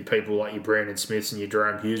think your people like your Brandon Smiths and your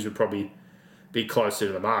Jerome Hughes would probably be closer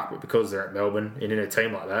to the mark. But because they're at Melbourne and in a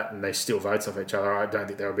team like that and they steal votes off each other, I don't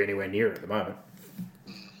think they'll be anywhere near it at the moment.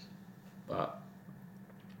 But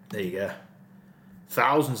there you go.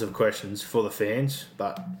 Thousands of questions for the fans,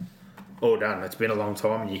 but all done. It's been a long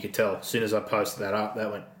time, and you could tell. As soon as I posted that up, that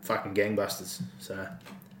went fucking gangbusters. So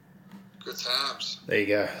good times. There you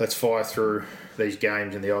go. Let's fire through these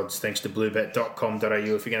games and the odds. Thanks to bluebet.com.au. If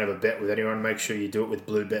you're going to have a bet with anyone, make sure you do it with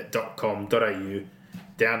bluebet.com.au.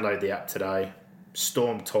 Download the app today.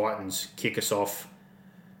 Storm Titans kick us off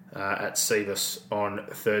at Seavis on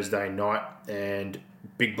Thursday night. And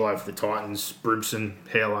big blow for the Titans. Brimson,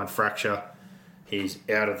 hairline fracture. He's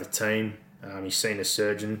out of the team. He's seen a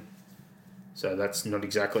surgeon. So that's not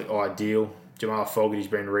exactly ideal. Jamal Fogarty's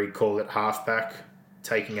been recalled at halfback,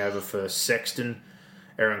 taking over for Sexton.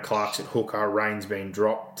 Aaron Clark's at hooker. Rain's been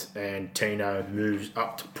dropped. And Tino moves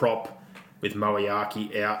up to prop. with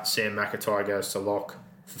Moeaki out. Sam McIntyre goes to lock.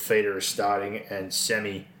 Fafita is starting, and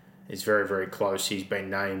Semi is very, very close. He's been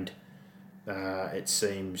named, it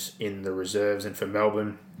seems, in the reserves. And for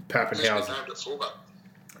Melbourne, Pappenhausen. Named at fullback.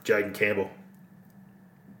 Jaden Campbell.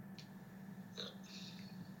 Yeah.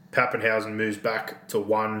 Pappenhausen moves back to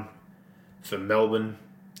 1 for Melbourne.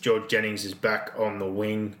 George Jennings is back on the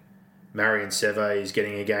wing. Marion Seve is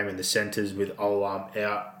getting a game in the centres with Olam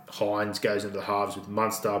out. Hines goes into the halves with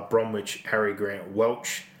Munster, Bromwich, Harry Grant,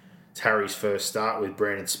 Welch. It's Harry's first start with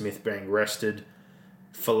Brandon Smith being rested.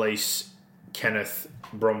 Felice, Kenneth,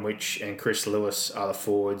 Bromwich and Chris Lewis are the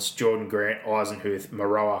forwards. Jordan Grant, Eisenhuth,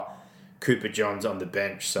 Maroa, Cooper Johns on the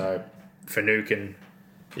bench. So Finucane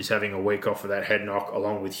is having a week off of that head knock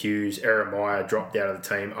along with Hughes. Eremaya dropped out of the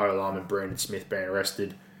team. Olam and Brandon Smith being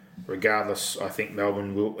arrested. Regardless, I think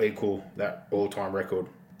Melbourne will equal that all-time record.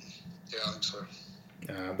 Yeah, I think so.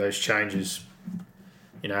 Those changes,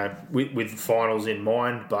 with finals in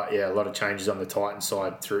mind, but yeah, a lot of changes on the Titans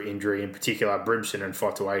side through injury. In particular, Brimson and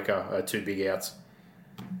Fotuaika are 2 big outs.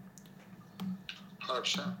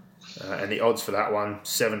 100%. And the odds for that one,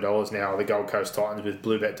 $7 now. The Gold Coast Titans with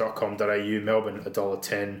bluebet.com.au. Melbourne,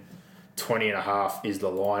 $1.10. 20.5 is the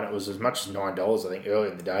line. It was as much as $9, I think,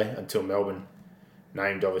 earlier in the day until Melbourne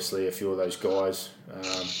named, obviously, a few of those guys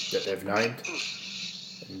that they've named.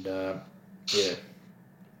 And,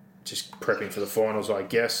 just prepping for the finals, I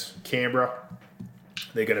guess. Canberra,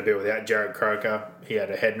 they're going to be without Jared Croker. He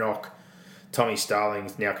had a head knock. Tommy Starling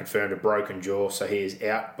is now confirmed a broken jaw, so he is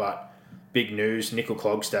out. But big news, Nickel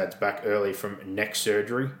Klogstad's back early from neck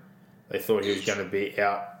surgery. They thought he was going to be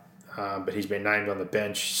out, but he's been named on the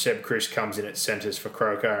bench. Seb Chris comes in at centres for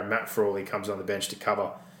Croker, and Matt Frawley comes on the bench to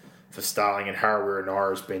cover for Starling. And Harawira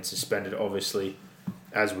Naira has been suspended, obviously,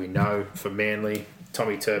 as we know, for Manly.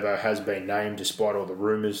 Tommy Turbo has been named despite all the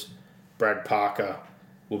rumours. Brad Parker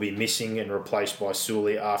will be missing and replaced by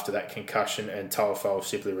Sully after that concussion, and Taufel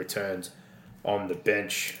simply returns on the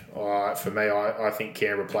bench. For me, I think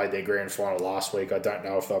Canberra played their grand final last week. I don't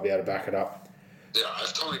know if they'll be able to back it up. Yeah,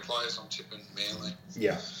 if Tommy plays, I'm tipping Manly.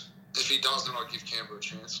 Yeah. If he doesn't, I'll give Canberra a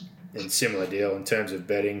chance. And similar deal in terms of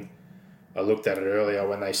betting. I looked at it earlier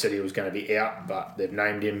when they said he was going to be out, but they've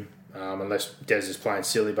named him. Unless Des is playing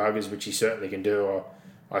silly buggers, which he certainly can do.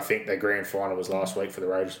 I think their grand final was last week for the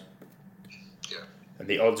Raiders. Yeah. And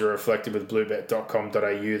the odds are reflected with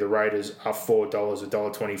bluebet.com.au. The Raiders are $4,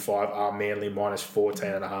 $1.25. Are Manly minus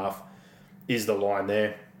 14.5 is the line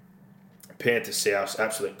there. Panthers South,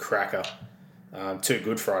 absolute cracker. 2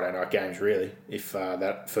 good Friday night games, really, if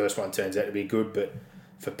that first one turns out to be good. But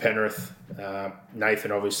for Penrith,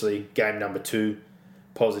 Nathan, obviously, game number 2.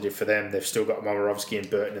 Positive for them. They've still got Momirovski and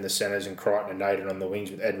Burton in the centres and Crichton and Naden on the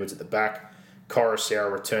wings with Edwards at the back.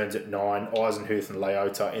 Coruscant returns at 9. Eisenhuth and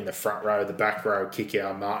Leota in the front row. The back row,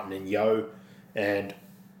 Kikau, Martin and Yeo. And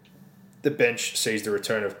the bench sees the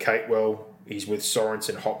return of Catewell. He's with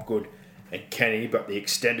Sorensen, Hopgood and Kenny. But the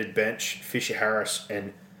extended bench, Fisher Harris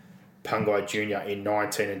and Pungai Jr. in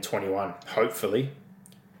 19 and 21. Hopefully,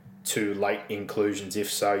 2 late inclusions.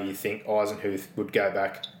 If so, you think Eisenhuth would go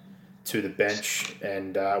back to the bench,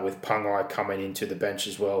 and with Pungai coming into the bench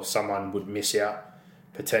as well, someone would miss out,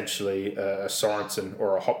 potentially a Sorensen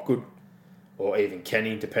or a Hopgood, or even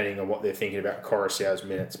Kenny, depending on what they're thinking about Coruscant's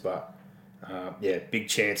minutes. But big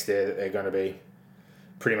chance there that they're going to be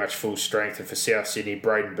pretty much full strength. And for South Sydney,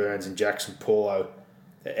 Braden Burns and Jackson Paulo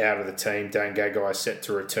are out of the team. Dane Gagai set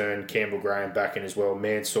to return. Campbell Graham back in as well.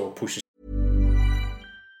 Mansour pushes.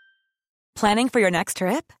 Planning for your next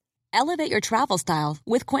trip? Elevate your travel style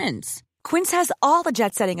with Quince. Quince has all the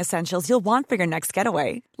jet-setting essentials you'll want for your next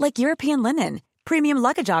getaway, like European linen, premium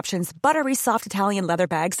luggage options, buttery soft Italian leather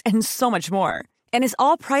bags, and so much more. And is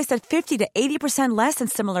all priced at 50 to 80% less than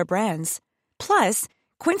similar brands. Plus,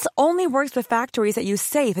 Quince only works with factories that use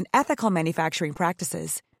safe and ethical manufacturing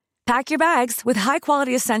practices. Pack your bags with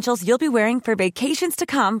high-quality essentials you'll be wearing for vacations to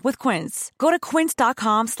come with Quince. Go to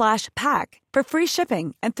quince.com/pack for free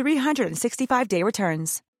shipping and 365-day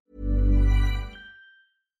returns.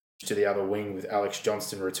 To the other wing with Alex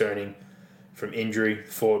Johnston returning from injury.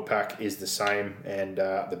 Forward pack is the same, and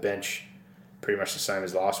the bench pretty much the same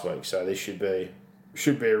as last week. So this should be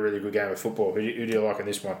a really good game of football. Who do you like in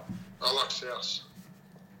this one? I like South.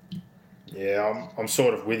 Yeah, I'm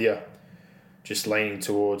sort of with you. Just leaning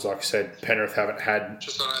towards, like I said, Penrith haven't had.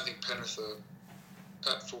 Just I don't think Penrith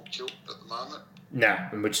are at full tilt at the moment. Nah,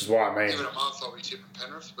 which is why I mean. Even a month I'll be tipping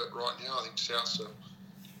Penrith, but right now I think Souths are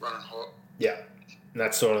running hot. Yeah. And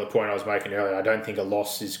that's sort of the point I was making earlier. I don't think a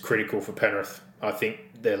loss is critical for Penrith. I think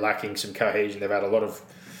they're lacking some cohesion. They've had a lot of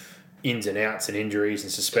ins and outs and injuries and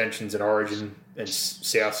suspensions and origin, and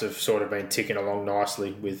Souths have sort of been ticking along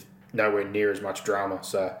nicely with nowhere near as much drama.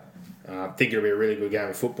 So I think it'll be a really good game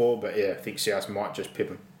of football. But yeah, I think South might just pip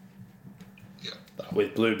them.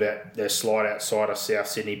 With Bluebet, their slide outsider, South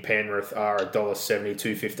Sydney Penrith are $1.70,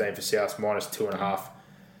 $2.15 for South, minus 2.5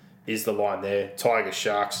 is the line there. Tigers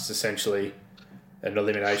Sharks, it's essentially an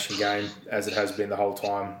elimination game, as it has been the whole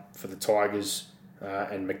time for the Tigers.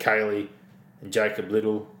 And McKaylee and Jacob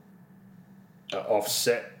Little are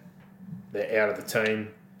offset. They're out of the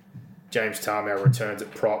team. James Tarmow returns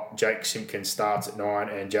at prop. Jake Simpkins starts at 9,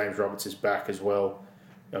 and James Roberts is back as well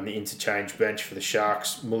on the interchange bench for the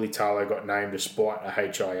Sharks. Mulitalo got named despite a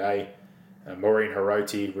HIA. Maureen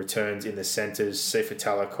Hiroti returns in the centres. Sifa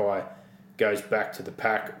Talakai goes back to the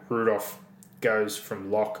pack. Rudolph goes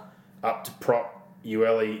from lock up to prop.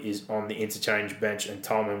 Ueli is on the interchange bench, and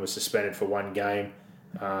Tolman was suspended for 1 game.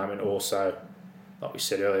 And also, like we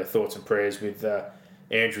said earlier, thoughts and prayers with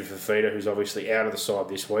Andrew Fafita, who's obviously out of the side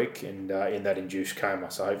this week and in that induced coma.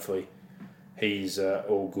 So hopefully he's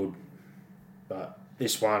all good. But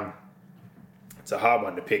this one, it's a hard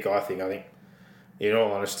one to pick, I think. In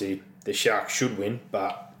all honesty, the Sharks should win,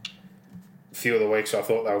 but a few of the weeks I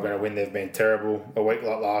thought they were going to win, they've been terrible. A week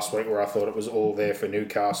like last week where I thought it was all there for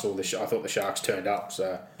Newcastle, I thought the Sharks turned up.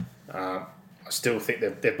 So I still think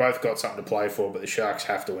they've both got something to play for, but the Sharks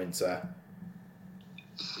have to win. So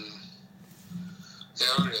yeah,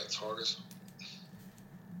 I'm going to get Tigers.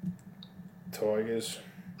 Tigers.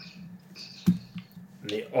 And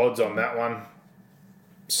the odds on that one,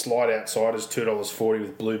 slide outsiders, $2.40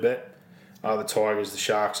 with Bluebet. The Tigers, the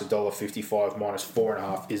Sharks, $1.55, minus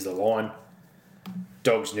 4.5 is the line.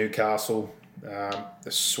 Dogs, Newcastle. The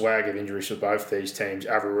swag of injuries for both these teams.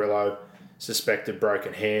 Averillo, suspected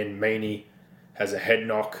broken hand. Meaney has a head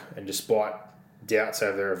knock, and despite doubts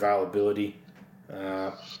over their availability,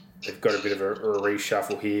 they've got a bit of a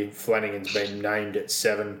reshuffle here. Flanagan's been named at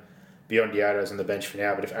 7. Biondiato's on the bench for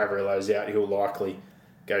now, but if Averillo's out, he'll likely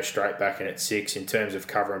go straight back in at 6. In terms of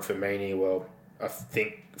covering for Meaney, well, I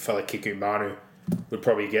think fella Kiku Manu would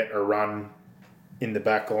probably get a run in the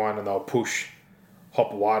back line, and they'll push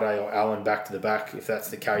Hopewade or Allen back to the back if that's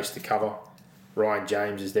the case to cover. Ryan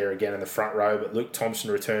James is there again in the front row, but Luke Thompson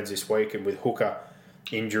returns this week, and with hooker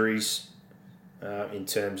injuries in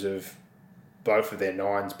terms of both of their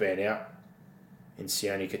 9s being out in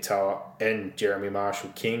Sione Katoa and Jeremy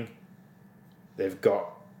Marshall-King, they've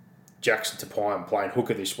got Jackson Tapine playing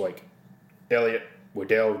hooker this week. Elliott,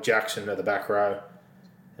 Waddell, Jackson are the back row.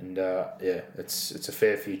 And, it's a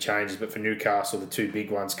fair few changes. But for Newcastle, the 2 big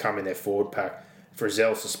ones come in their forward pack.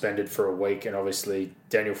 Frizzell suspended for a week, and obviously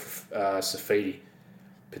Daniel Safidi,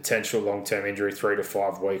 potential long-term injury, 3 to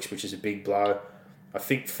 5 weeks, which is a big blow. I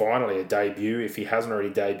think finally a debut, if he hasn't already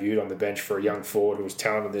debuted on the bench for a young forward who was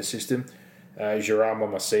talented in their system, Gerard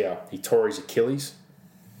Momasia. He tore his Achilles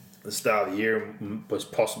at the start of the year and was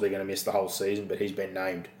possibly going to miss the whole season, but he's been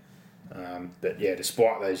named. But yeah,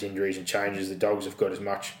 despite those injuries and changes, the Dogs have got as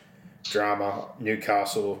much drama.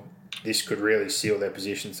 Newcastle, this could really seal their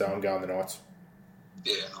position, so I'm going the Knights.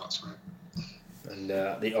 Yeah, Knights, mate. And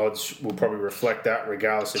the odds will probably reflect that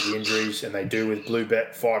regardless of the injuries, and they do with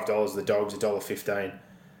Bluebet, $5, the Dogs,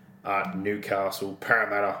 $1.15. Newcastle,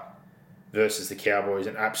 Parramatta versus the Cowboys,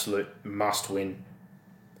 an absolute must-win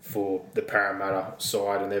for the Parramatta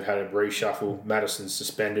side, and they've had a reshuffle. Madison's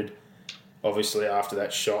suspended, obviously, after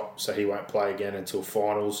that shot, so he won't play again until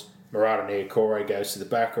finals. Murata Niokore goes to the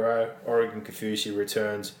back row. Oregon Kafusi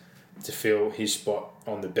returns to fill his spot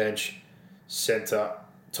on the bench. Centre,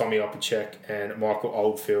 Tommy Opacek and Michael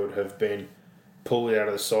Oldfield have been pulled out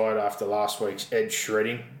of the side after last week's edge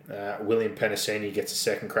shredding. William Penasini gets a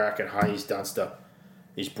second crack, and Hayes Dunster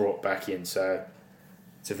is brought back in. So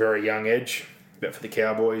it's a very young edge. But for the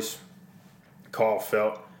Cowboys, Kyle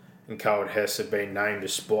Felt and Coward Hess have been named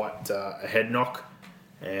despite a head knock.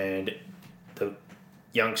 And the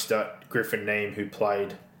youngster, Griffin Neem, who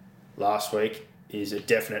played last week, is a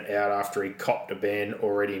definite out after he copped a ban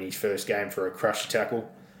already in his first game for a crusher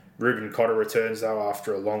tackle. Ruben Cotter returns, though,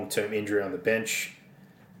 after a long-term injury on the bench.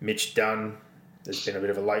 Mitch Dunn, there's been a bit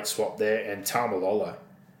of a late swap there. And Tamalolo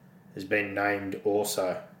has been named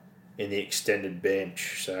also in the extended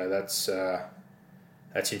bench. So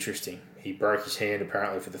that's interesting. He broke his hand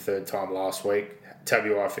apparently for the 3rd time last week.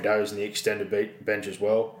 Tabuai Fido's in the extended bench as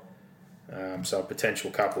well. So a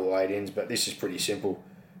potential couple of late-ins, but this is pretty simple.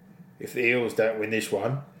 If the Eels don't win this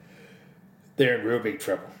one, they're in real big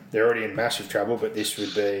trouble. They're already in massive trouble, but this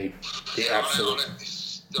would be the absolute... I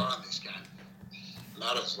don't think this game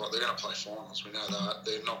matters. Like, they're going to play finals, we know that.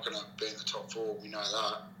 They're not going to be in the top 4, we know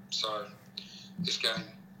that. So this game,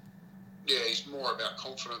 yeah, it's more about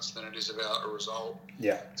confidence than it is about a result.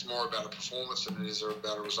 Yeah. It's more about a performance than it is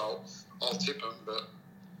about a result. I'll tip them, but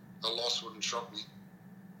a loss wouldn't shock me.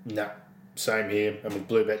 No, same here. And with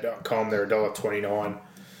bluebet.com, they're $1.29.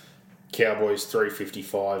 Cowboys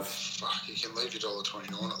 $3.55. Fuck, you can leave your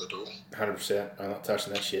 $1.29 at the door. 100%. I'm not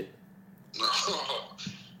touching that shit. Oh,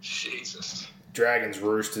 Jesus. Dragons,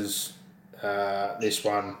 Roosters. This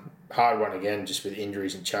one, hard one again, just with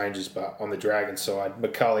injuries and changes. But on the Dragons side,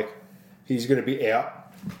 McCulloch, he's going to be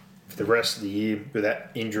out for the rest of the year with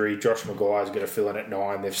that injury. Josh Maguire's going to fill in at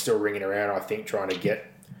 9. They're still ringing around, I think, trying to get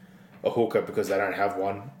a hooker because they don't have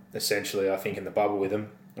one, essentially, I think, in the bubble with them.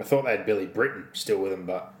 I thought they had Billy Britton still with them,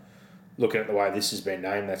 but looking at the way this has been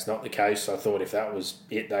named, that's not the case. I thought if that was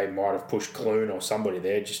it, they might have pushed Clune or somebody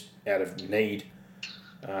there just out of need.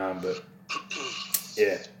 But,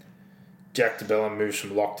 yeah. Jack DeBellin moves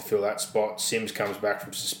from lock to fill that spot. Sims comes back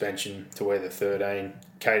from suspension to wear the 13.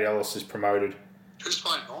 Kate Ellis is promoted. Who's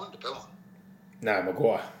playing 9, DeBellin? No,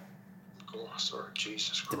 Maguire. Sorry,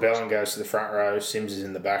 Jesus Christ. DeBellin goes to the front row. Sims is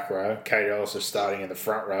in the back row. Kate Ellis is starting in the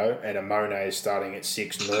front row. And Amone is starting at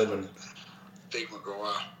 6. Norman. Big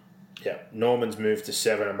Maguire. Yeah, Norman's moved to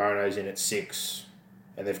 7. Amone's in at 6.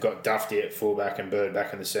 And they've got Dufty at fullback and Bird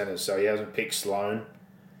back in the centre. So he hasn't picked Sloan.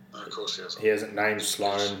 No, of course he hasn't. He hasn't named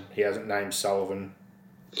Sloan. He hasn't named Sullivan.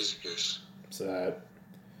 He's a goose. So,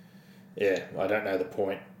 yeah, I don't know the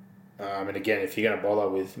point. And again, if you're going to bother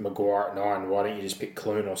with Maguire at 9, why don't you just pick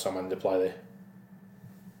Clune or someone to play there?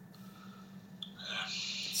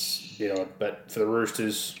 It's a bit odd. But for the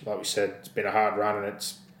Roosters, like we said, it's been a hard run and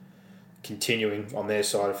it's continuing on their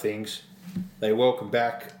side of things. They welcome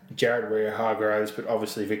back Jared Rea-Hargroves, but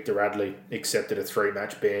obviously Victor Radley accepted a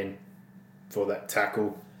 3-match ban for that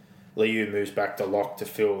tackle. Liu moves back to lock to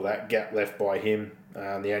fill that gap left by him.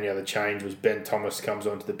 The only other change was Ben Thomas comes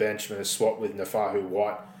onto the bench and a swap with Nafahu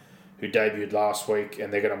White, who debuted last week,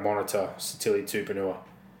 and they're going to monitor Satili Tupanua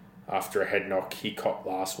after a head knock he copped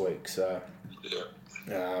last week. So,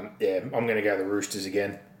 I'm going to go the Roosters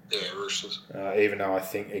again. Yeah, Roosters. Even though I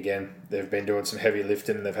think, again, they've been doing some heavy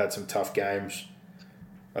lifting and they've had some tough games.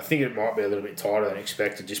 I think it might be a little bit tighter than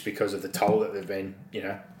expected just because of the toll that they've been,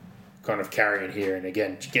 kind of carrying here. And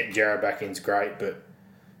again, getting Jarrah back in is great, but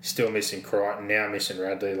still missing Crichton, now missing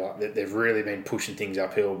Radley. Like they've really been pushing things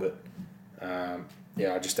uphill, but I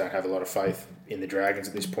just don't have a lot of faith in the Dragons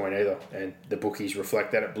at this point either. And the bookies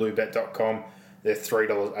reflect that at bluebet.com. They're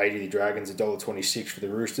 $3.80 the Dragons, $1.26 for the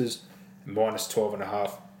Roosters. Minus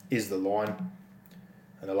 12.5 is the line.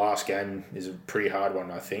 And the last game is a pretty hard one,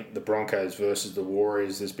 I think. The Broncos versus the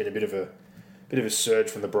Warriors. There's been a bit of a surge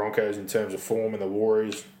from the Broncos in terms of form, and the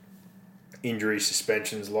Warriors injuries,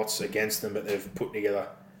 suspensions, lots against them, but they've put together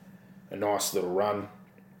a nice little run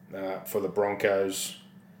for the Broncos.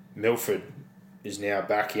 Milford is now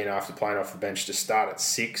back in after playing off the bench to start at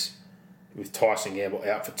 6, with Tyson Gamble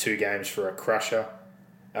out for 2 games for a crusher.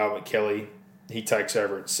 Albert Kelly, he takes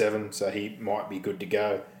over at 7, so he might be good to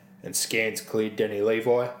go. And Scans cleared Denny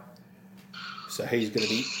Levi, so he's going to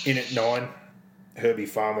be in at 9. Herbie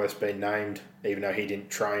Farmer's been named, even though he didn't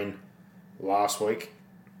train last week.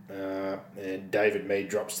 And David Mead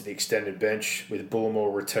drops to the extended bench, with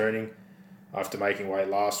Bullimore returning after making weight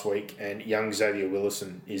last week. And young Xavier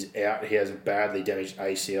Willison is out. He has a badly damaged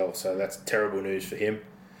ACL, so that's terrible news for him.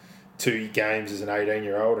 2 games as an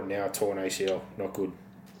 18-year-old and now a torn ACL. Not good.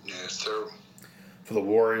 Yeah, it's terrible. For the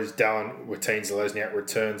Warriors, Dallin Watine-Zelezniak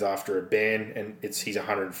returns after a ban, and it's his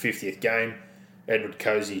 150th game. Edward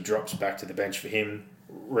Cozy drops back to the bench for him.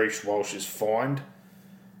 Reece Walsh is fined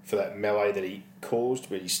for that melee that he caused,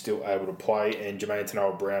 but he's still able to play. And Jermaine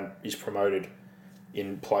Tanoa-Brown is promoted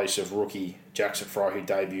in place of rookie Jackson Fry, who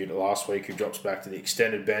debuted last week, who drops back to the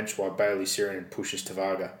extended bench, while Bailey Sirian pushes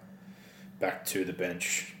Tavaga back to the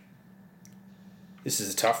bench. This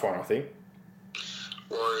is a tough one, I think.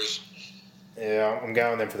 Warriors. Yeah, I'm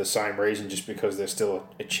going them for the same reason, just because there's still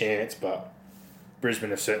a chance, but Brisbane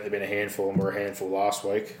have certainly been a handful, and were a handful last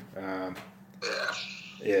week.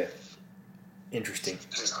 Yeah. Interesting.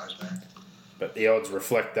 Who knows, man? But the odds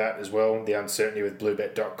reflect that as well. The uncertainty with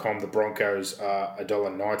bluebet.com. The Broncos are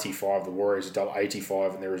 $1.95, the Warriors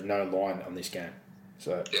 $1.85, and there is no line on this game.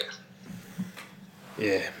 So,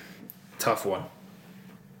 yeah, tough one.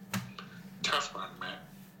 Tough one, man.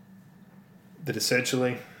 That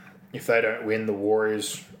essentially, if they don't win, the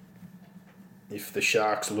Warriors, if the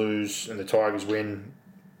Sharks lose and the Tigers win,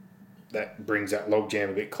 that brings that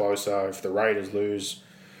logjam a bit closer. If the Raiders lose,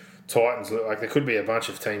 Titans, like there could be a bunch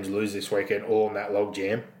of teams lose this weekend all in that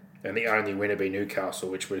logjam, and the only winner be Newcastle,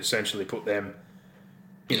 which would essentially put them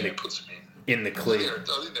in the clear. I think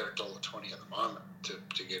they're $1.20 at the moment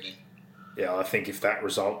to get in. Yeah, I think if that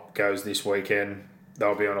result goes this weekend,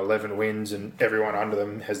 they'll be on 11 wins, and everyone under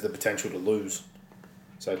them has the potential to lose.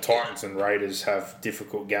 So Titans and Raiders have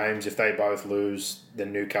difficult games. If they both lose,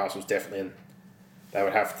 then Newcastle's definitely in. They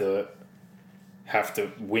would have to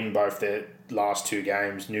win both their last two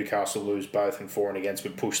games. Newcastle lose both, and for and against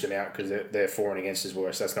would push them out because their for and against is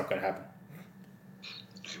worse. That's not going to happen.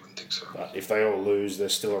 You wouldn't think so. But if they all lose,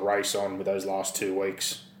 there's still a race on with those last 2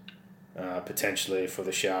 weeks, potentially for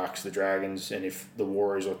the Sharks, the Dragons, and if the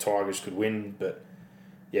Warriors or Tigers could win. But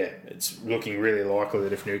yeah, it's looking really likely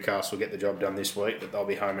that if Newcastle get the job done this week, that they'll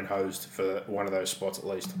be home and hosed for one of those spots at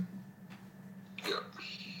least. Yeah.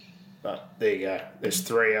 But there you go. There's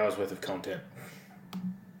 3 hours worth of content.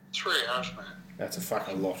 3 hours, man. That's a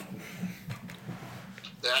fucking lot.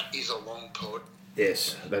 That is a long pod.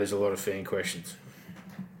 Yes, that is a lot of fan questions.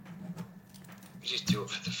 We just do it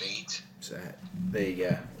for the fans. So there you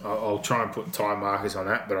go. I'll try and put time markers on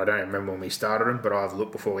that, but I don't remember when we started them. But I've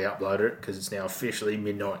looked before we uploaded it because it's now officially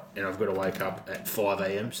midnight and I've got to wake up at 5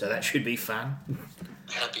 a.m. So that should be fun.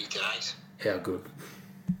 Happy days. How good.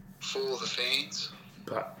 For the fans.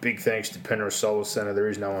 But big thanks to Penrith Solar Centre. There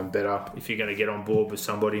is no one better. If you're going to get on board with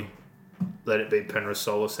somebody, let it be Penrith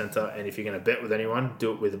Solar Centre. And if you're going to bet with anyone,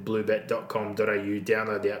 do it with bluebet.com.au.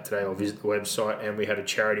 Download the app today or visit the website. And we had a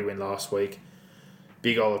charity win last week.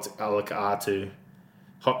 Big old Alec Artu.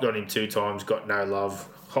 Hopped on him 2 times, got no love.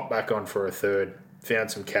 Hopped back on for a third. Found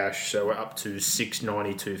some cash. So we're up to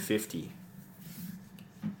 $692.50.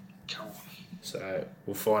 Come on. So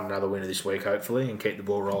we'll find another winner this week, hopefully, and keep the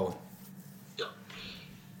ball rolling. Yep.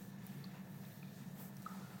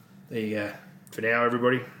 There you go. For now,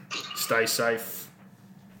 everybody, stay safe,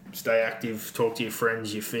 stay active, talk to your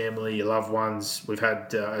friends, your family, your loved ones. We've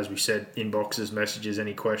had, as we said, inboxes, messages,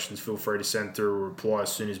 any questions, feel free to send through or reply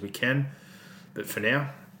as soon as we can. But for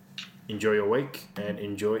now, enjoy your week and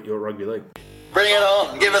enjoy your rugby league. Bring it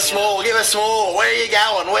on. Give us more. Where are you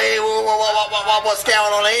going? What's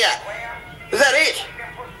going on here? Is that it?